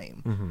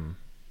time.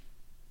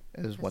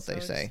 Is what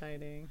they say.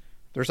 Exciting.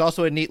 There's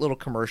also a neat little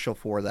commercial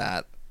for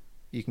that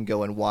you can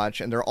go and watch.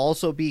 And there'll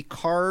also be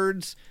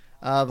cards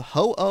of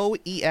Ho-Oh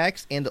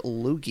EX and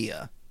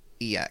Lugia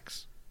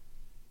EX.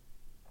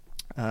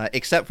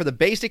 Except for the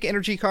basic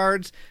energy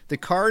cards, the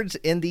cards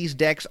in these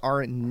decks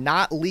are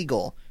not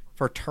legal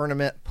for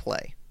tournament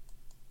play.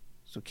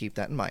 So keep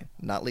that in mind.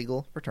 Not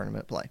legal for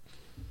tournament play.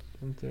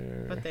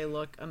 But they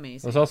look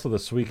amazing. There's also the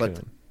Suicune.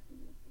 But-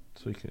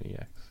 Suicune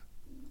EX.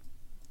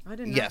 I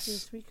did not Yes.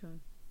 see Suicune.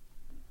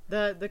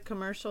 The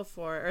commercial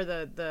for or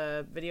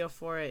the video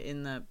for it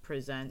in the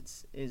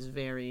presents is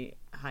very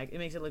high. It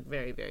makes it look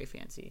very, very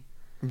fancy.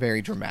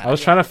 Very dramatic. I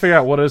was trying to figure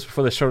out what it is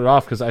before they showed it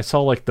off because I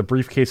saw like the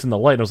briefcase in the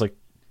light and I was like,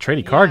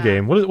 trading card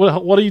game.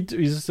 What do you do?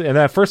 And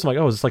at first I'm like,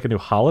 oh, is this like a new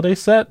holiday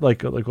set?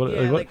 Like what?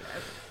 Yeah, like what?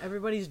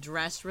 Everybody's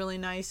dressed really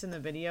nice in the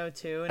video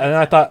too, and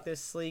I it's thought like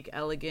this sleek,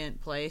 elegant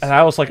place. And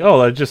I was like,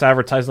 oh, they're just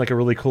advertising like a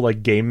really cool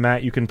like game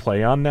mat you can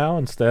play on now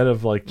instead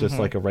of like just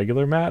like a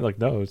regular mat. Like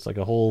no, it's like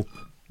a whole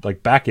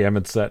like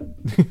backgammon set.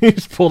 You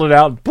just pulled it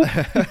out.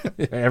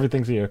 And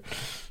everything's here.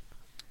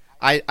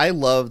 I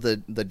love the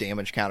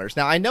damage counters.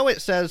 Now I know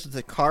it says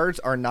the cards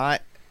are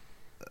not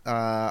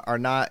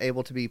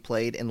able to be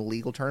played in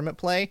legal tournament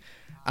play.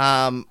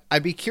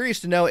 I'd be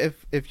curious to know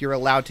if you're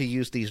allowed to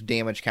use these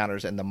damage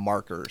counters and the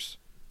markers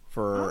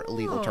for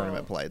legal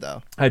tournament play,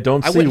 though. I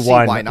don't see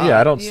why not.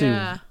 Yeah, I don't see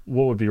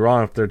what would be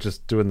wrong if they're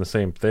just doing the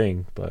same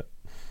thing, but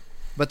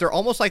they're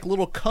almost like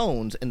little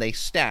cones and they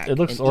stack. It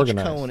looks and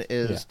organized. Each cone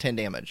is 10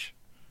 damage.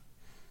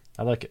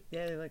 I like it.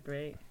 Yeah, they look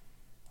great.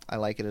 I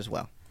like it as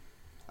well.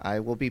 I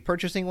will be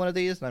purchasing one of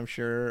these, and I'm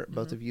sure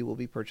both of you will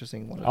be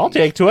purchasing one of I'll these.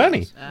 take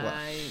 20.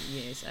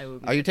 Yes, I will.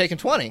 Are you taking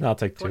 20? I'll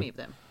take 20 2. of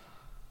them.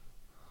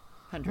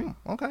 100.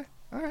 Okay.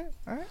 All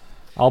right.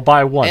 I'll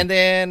buy one. And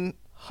then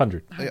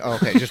 100.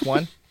 Okay, just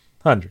one.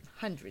 100.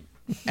 100.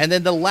 And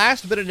then the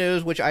last bit of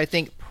news, which I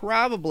think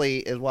probably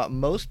is what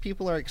most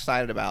people are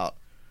excited about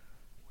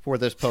for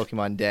this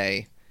Pokemon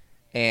Day,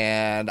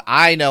 and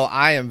I know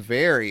I am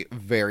very,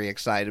 very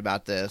excited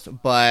about this,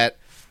 but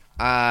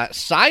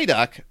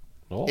Psyduck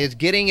is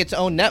getting its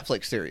own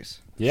Netflix series.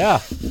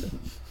 Yeah.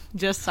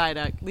 Just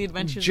Psyduck. The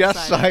Adventures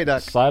Just of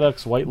Psyduck.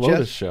 Psyduck's White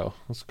Lotus show.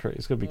 That's crazy.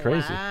 It's going to be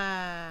crazy.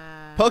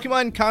 Wow.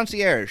 Pokemon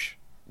Concierge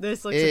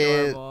This looks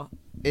adorable.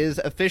 is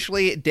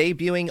officially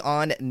debuting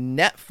on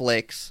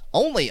Netflix,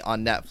 only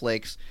on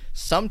Netflix,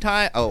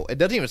 sometime. Oh, it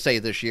doesn't even say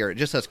this year. It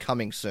just says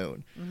coming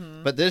soon.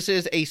 But this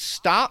is a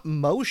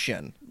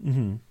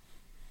stop-motion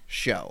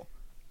show.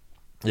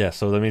 Yeah,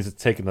 so that means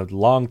it's taken a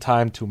long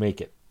time to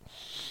make it.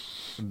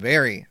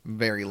 Very,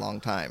 very long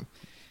time.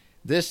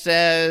 This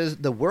says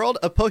the world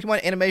of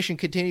Pokemon animation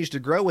continues to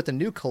grow with a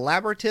new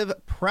collaborative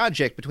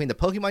project between the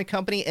Pokemon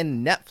Company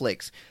and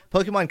Netflix.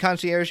 Pokemon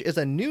Concierge is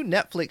a new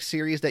Netflix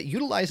series that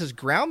utilizes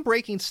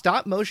groundbreaking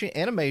stop-motion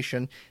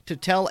animation to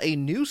tell a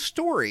new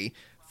story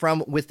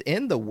from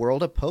within the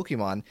world of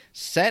Pokemon.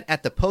 Set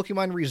at the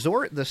Pokemon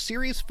Resort, the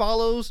series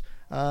follows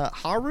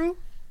Haru,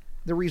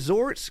 the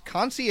resort's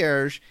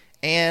concierge,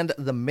 and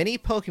the many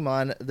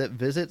Pokemon that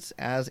visits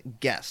as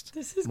guests.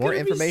 This is More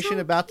gonna be information so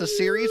about the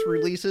series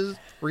cute.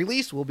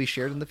 release will be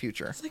shared in the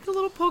future. It's like a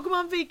little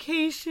Pokemon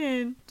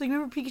vacation. Like,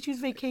 remember Pikachu's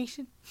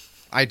vacation?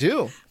 I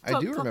do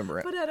remember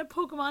it. But at a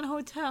Pokemon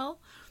hotel.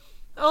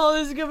 Oh,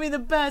 this is going to be the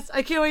best.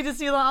 I can't wait to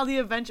see all the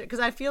adventure. Because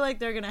I feel like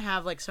they're going to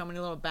have, like, so many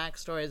little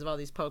backstories of all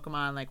these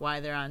Pokemon. Like,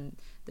 why they're on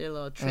their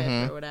little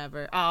trip or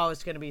whatever. Oh,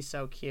 it's going to be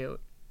so cute.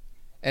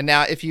 And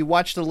now, if you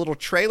watch the little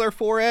trailer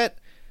for it,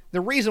 the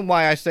reason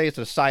why I say it's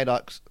a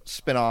Psyduck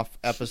spin-off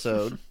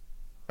episode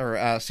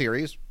or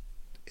series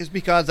is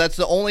because that's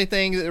the only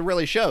thing that it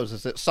really shows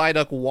is that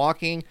Psyduck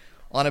walking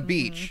on a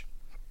beach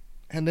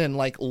and then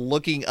like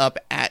looking up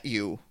at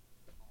you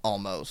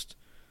almost.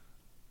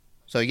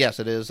 So yes,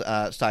 it is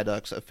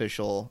Psyduck's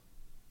official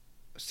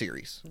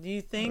series. Do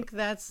you think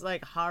that's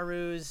like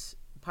Haru's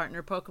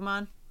partner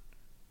Pokemon?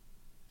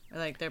 Or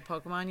like their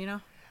Pokemon, you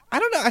know? I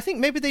don't know. I think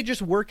maybe they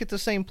just work at the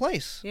same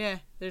place. Yeah,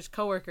 there's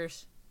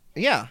coworkers.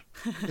 Yeah,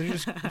 they're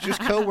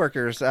just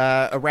coworkers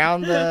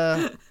around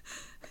the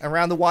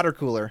water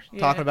cooler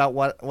talking about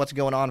what's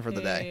going on for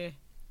the day.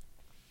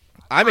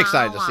 I'm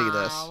excited to see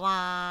this.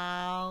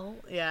 Wow.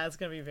 Yeah, it's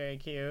gonna be very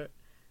cute.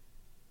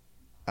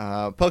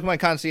 Pokemon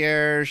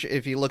Concierge,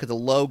 if you look at the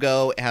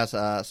logo, it has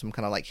some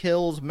kind of like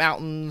hills,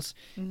 mountains,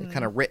 it's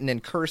kind of written in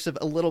cursive,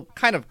 a little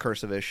kind of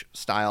cursive-ish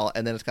style,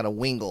 and then it's got a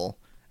Wingull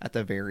at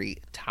the very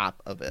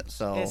top of it.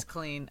 So It's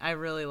clean. I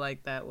really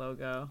like that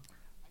logo.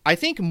 I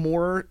think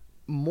more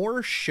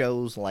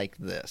shows like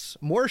this,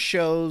 more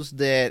shows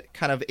that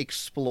kind of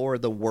explore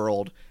the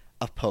world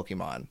of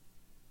Pokemon.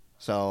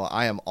 So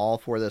I am all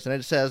for this. And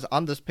it says,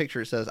 on this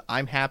picture, it says,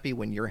 I'm happy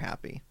when you're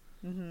happy.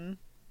 What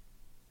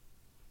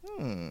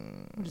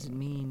does it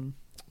mean?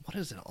 What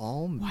does it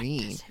all mean? What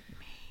does it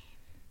mean?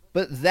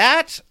 But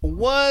that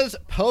was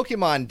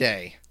Pokemon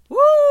Day. Woo!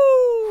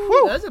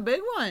 Whew. That was a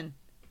big one.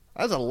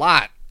 That was a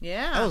lot.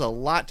 Yeah. That was a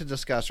lot to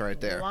discuss right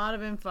there. A lot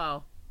of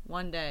info.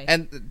 One day.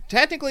 And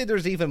technically,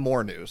 there's even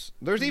more news.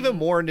 There's even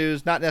more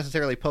news, not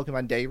necessarily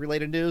Pokemon Day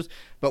related news,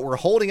 but we're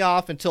holding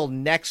off until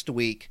next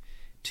week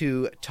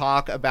to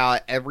talk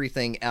about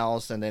everything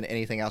else and then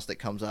anything else that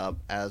comes up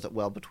as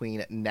well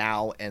between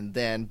now and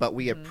then. But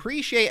we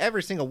appreciate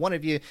every single one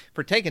of you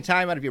for taking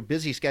time out of your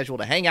busy schedule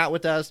to hang out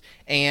with us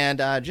and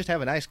just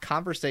have a nice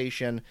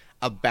conversation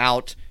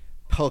about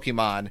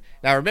Pokemon.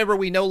 Now, remember,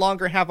 we no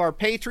longer have our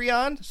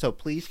Patreon, so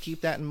please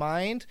keep that in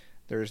mind.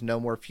 There's no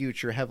more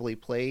future heavily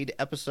played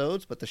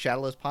episodes, but the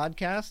Shadowless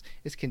podcast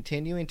is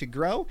continuing to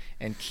grow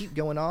and keep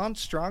going on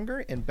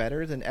stronger and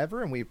better than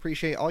ever, and we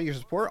appreciate all your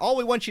support. All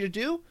we want you to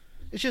do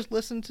is just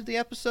listen to the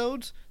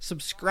episodes,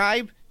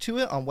 subscribe to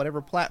it on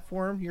whatever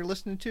platform you're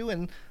listening to,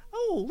 and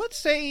let's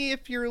say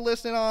if you're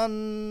listening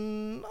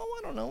on, I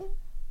don't know,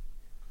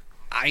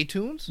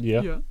 iTunes,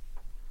 Yeah.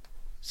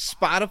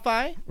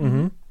 Spotify,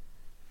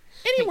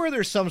 anywhere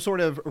there's some sort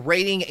of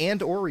rating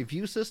and or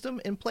review system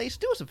in place,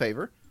 do us a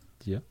favor.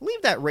 Yeah.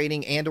 Leave that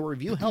rating and or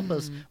review. Help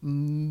us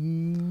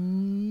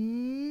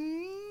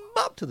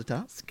up to the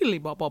top. Skilly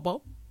bop bop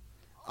bop.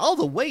 All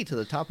the way to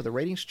the top of the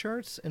ratings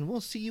charts, and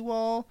we'll see you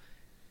all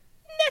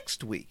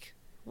next week.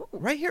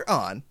 Right here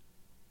on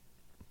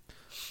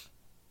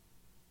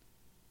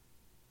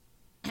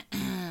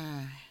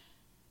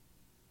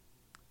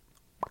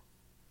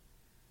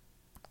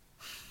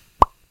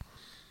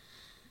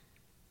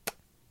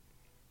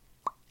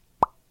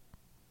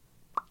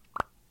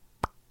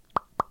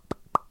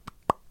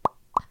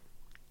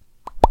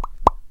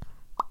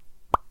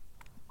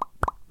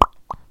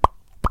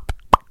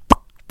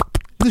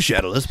the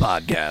Shadowless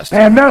Podcast.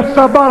 And that's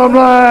the bottom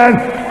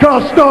line,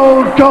 'cause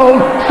Stone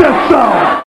Cold said so.